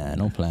 Nah,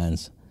 no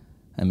plans.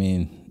 I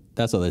mean,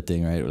 that's the other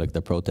thing, right? Like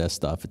the protest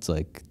stuff, it's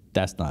like,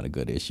 that's not a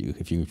good issue.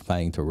 If you're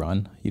planning to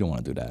run, you don't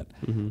want to do that.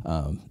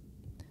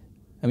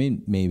 I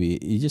mean, maybe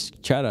you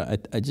just try to,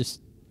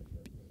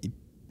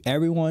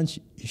 everyone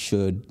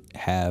should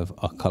have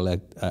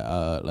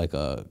like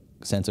a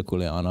sense of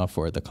kuleana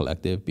for the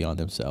collective beyond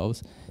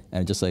themselves.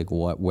 And just like,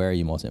 where are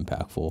you most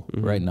impactful?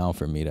 Right now,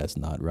 for me, that's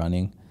not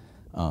running.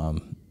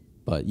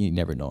 But you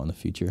never know in the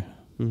future.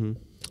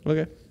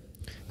 Okay.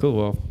 Cool.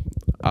 Well,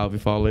 I'll be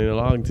following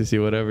along to see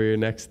whatever your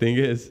next thing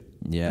is.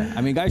 Yeah.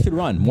 I mean, guys should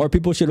run. More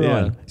people should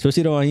run.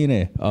 Especially the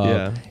wahine.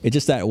 It's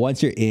just that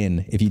once you're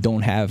in, if you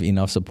don't have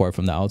enough support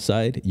from the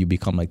outside, you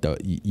become like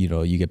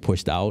you get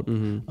pushed out.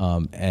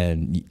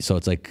 And so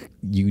it's like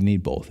you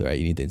need both, right?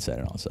 You need the inside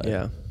and outside.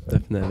 Yeah,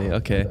 definitely.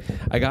 Okay.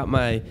 I got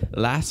my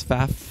last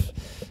FAF.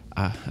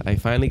 I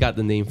finally got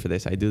the name for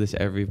this. I do this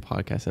every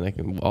podcast, and I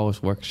can always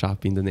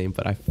workshopping the name,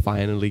 but I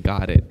finally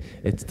got it.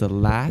 It's the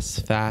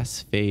Last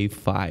Fast Fave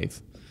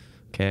 5.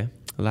 Okay?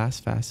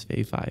 Last Fast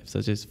Fave 5.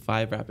 So just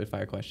 5 rapid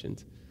fire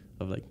questions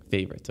of like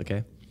favorites,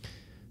 okay?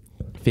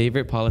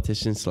 Favorite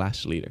politician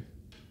 / leader?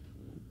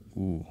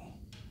 Ooh.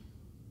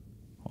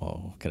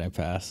 Oh, can I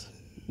pass?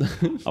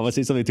 I'm going to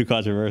say something too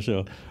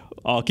controversial.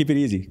 I'll keep it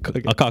easy.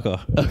 Okay.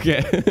 Akaka.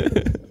 Okay.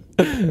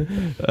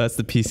 That's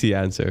the PC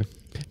answer.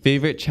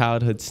 Favorite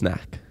childhood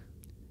snack?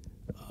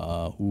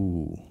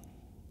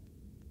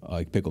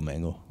 Like pickle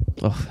mango.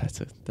 Oh,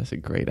 that's a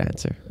great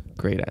answer.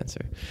 Great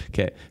answer.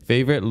 Okay,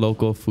 favorite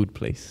local food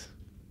place?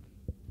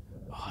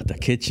 Oh, the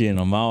kitchen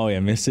on Maui.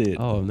 I miss it.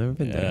 Oh, I've never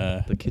been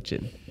there. The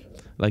kitchen. I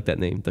like that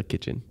name, the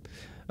kitchen.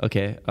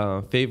 Okay,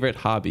 favorite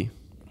hobby?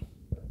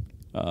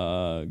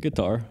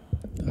 Guitar.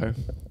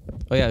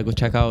 Oh yeah, go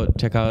check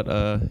out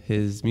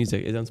his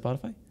music. Is it on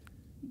Spotify?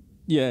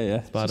 Yeah.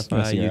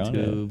 Spotify,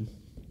 YouTube,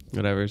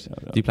 whatever.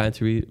 Do you plan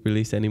to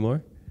release any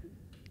more?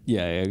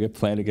 Yeah, get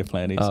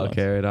plenty. Oh,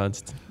 okay, right on.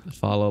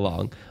 Follow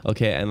along.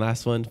 Okay, and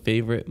last one,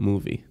 favorite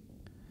movie?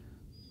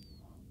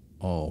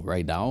 Oh,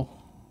 right now?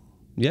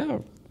 Yeah.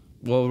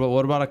 Well,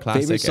 what about a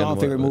classic? Favorite song,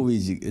 favorite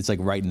movies? It's like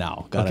right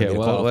now. Okay,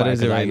 what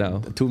is it right now?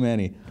 Too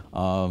many.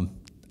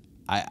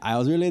 I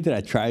was really into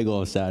that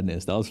Triangle of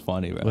Sadness. That was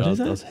funny, man.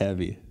 That was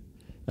heavy.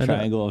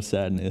 Triangle of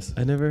Sadness.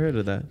 I never heard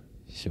of that.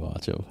 You should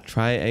watch it.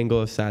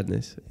 Triangle of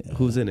Sadness. Yeah.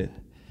 Who's in it?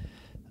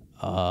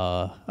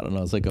 I don't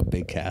know. It's like a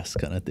big cast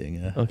kind of thing.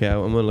 Yeah. Okay,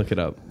 I'm gonna look it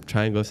up.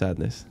 Triangle of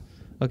Sadness.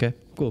 Okay,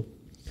 cool.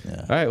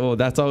 Yeah. All right. Well,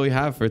 that's all we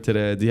have for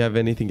today. Do you have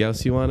anything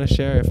else you want to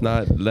share? If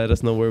not, let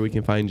us know where we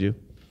can find you.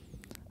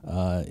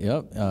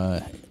 Yep.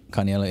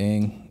 Kaniela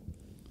Ing,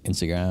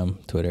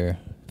 Instagram, Twitter,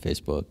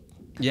 Facebook.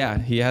 Yeah,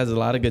 he has a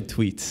lot of good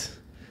tweets.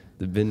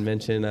 They've been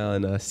mentioned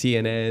on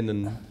CNN,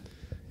 and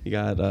you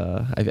got.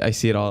 I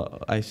see it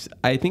all. I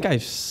think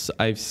I've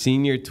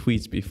seen your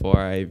tweets before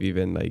I've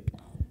even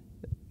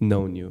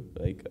known you,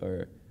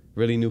 or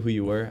really knew who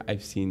you were. I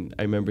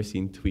remember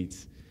seeing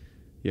tweets.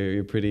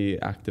 You're pretty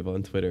active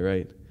on Twitter,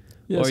 right?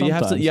 Yeah, or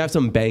sometimes. you have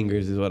some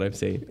bangers, is what I'm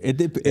saying. It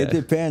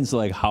depends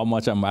how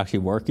much I'm actually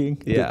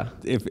working. Yeah.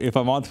 If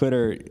I'm on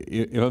Twitter,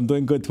 if I'm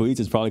doing good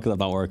tweets, it's probably because I'm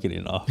not working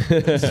enough.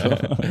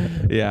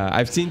 Yeah,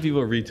 I've seen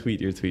people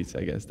retweet your tweets.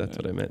 I guess that's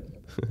what I meant.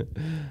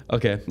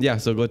 Okay, yeah.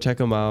 So go check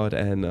them out,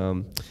 and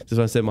just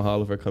want to say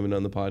mahalo for coming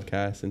on the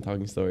podcast and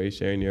talking stories,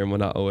 sharing your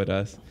mana'o with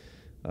us.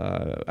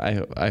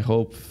 I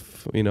hope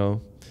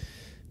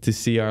to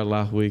see our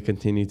lāhui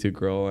continue to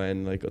grow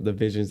and the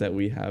visions that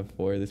we have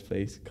for this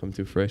place come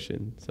to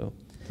fruition. So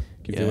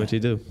keep doing what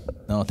you do.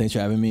 No, thanks for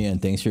having me, and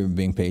thanks for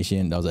being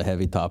patient. That was a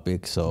heavy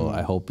topic, so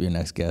I hope your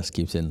next guest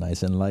keeps it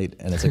nice and light,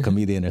 and it's a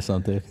comedian or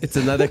something. It's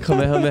another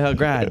Kamehameha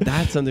grad.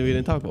 That's something we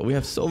didn't talk about. We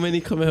have so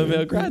many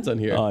Kamehameha grads on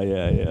here. Oh,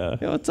 yeah.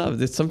 Yeah, what's up?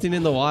 There's something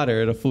in the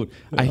water or the food.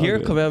 I hear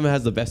Kamehameha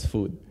has the best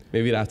food.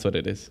 Maybe that's what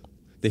it is.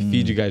 They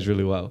feed you guys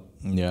really well.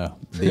 Yeah.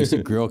 They used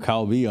to grill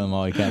kalbi on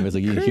Maui campus.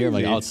 You hear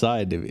them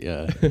outside.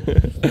 Yeah.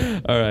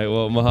 All right.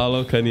 Well,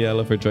 mahalo,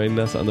 Kaniela, for joining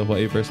us on the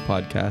Hawaiiverse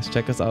podcast.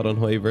 Check us out on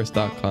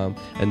Hawaiiverse.com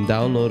and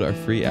download our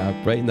free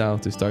app right now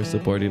to start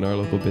supporting our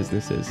local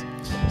businesses.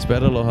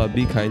 Spread aloha,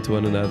 be kind to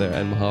one another,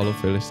 and mahalo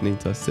for listening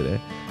to us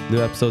today.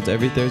 New episodes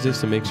every Thursday,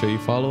 so make sure you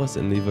follow us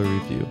and leave a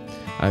review.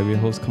 I'm your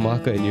host,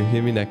 Kamaka, and you'll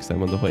hear me next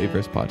time on the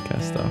Hawaiiverse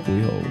podcast.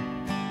 Hui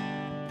ho.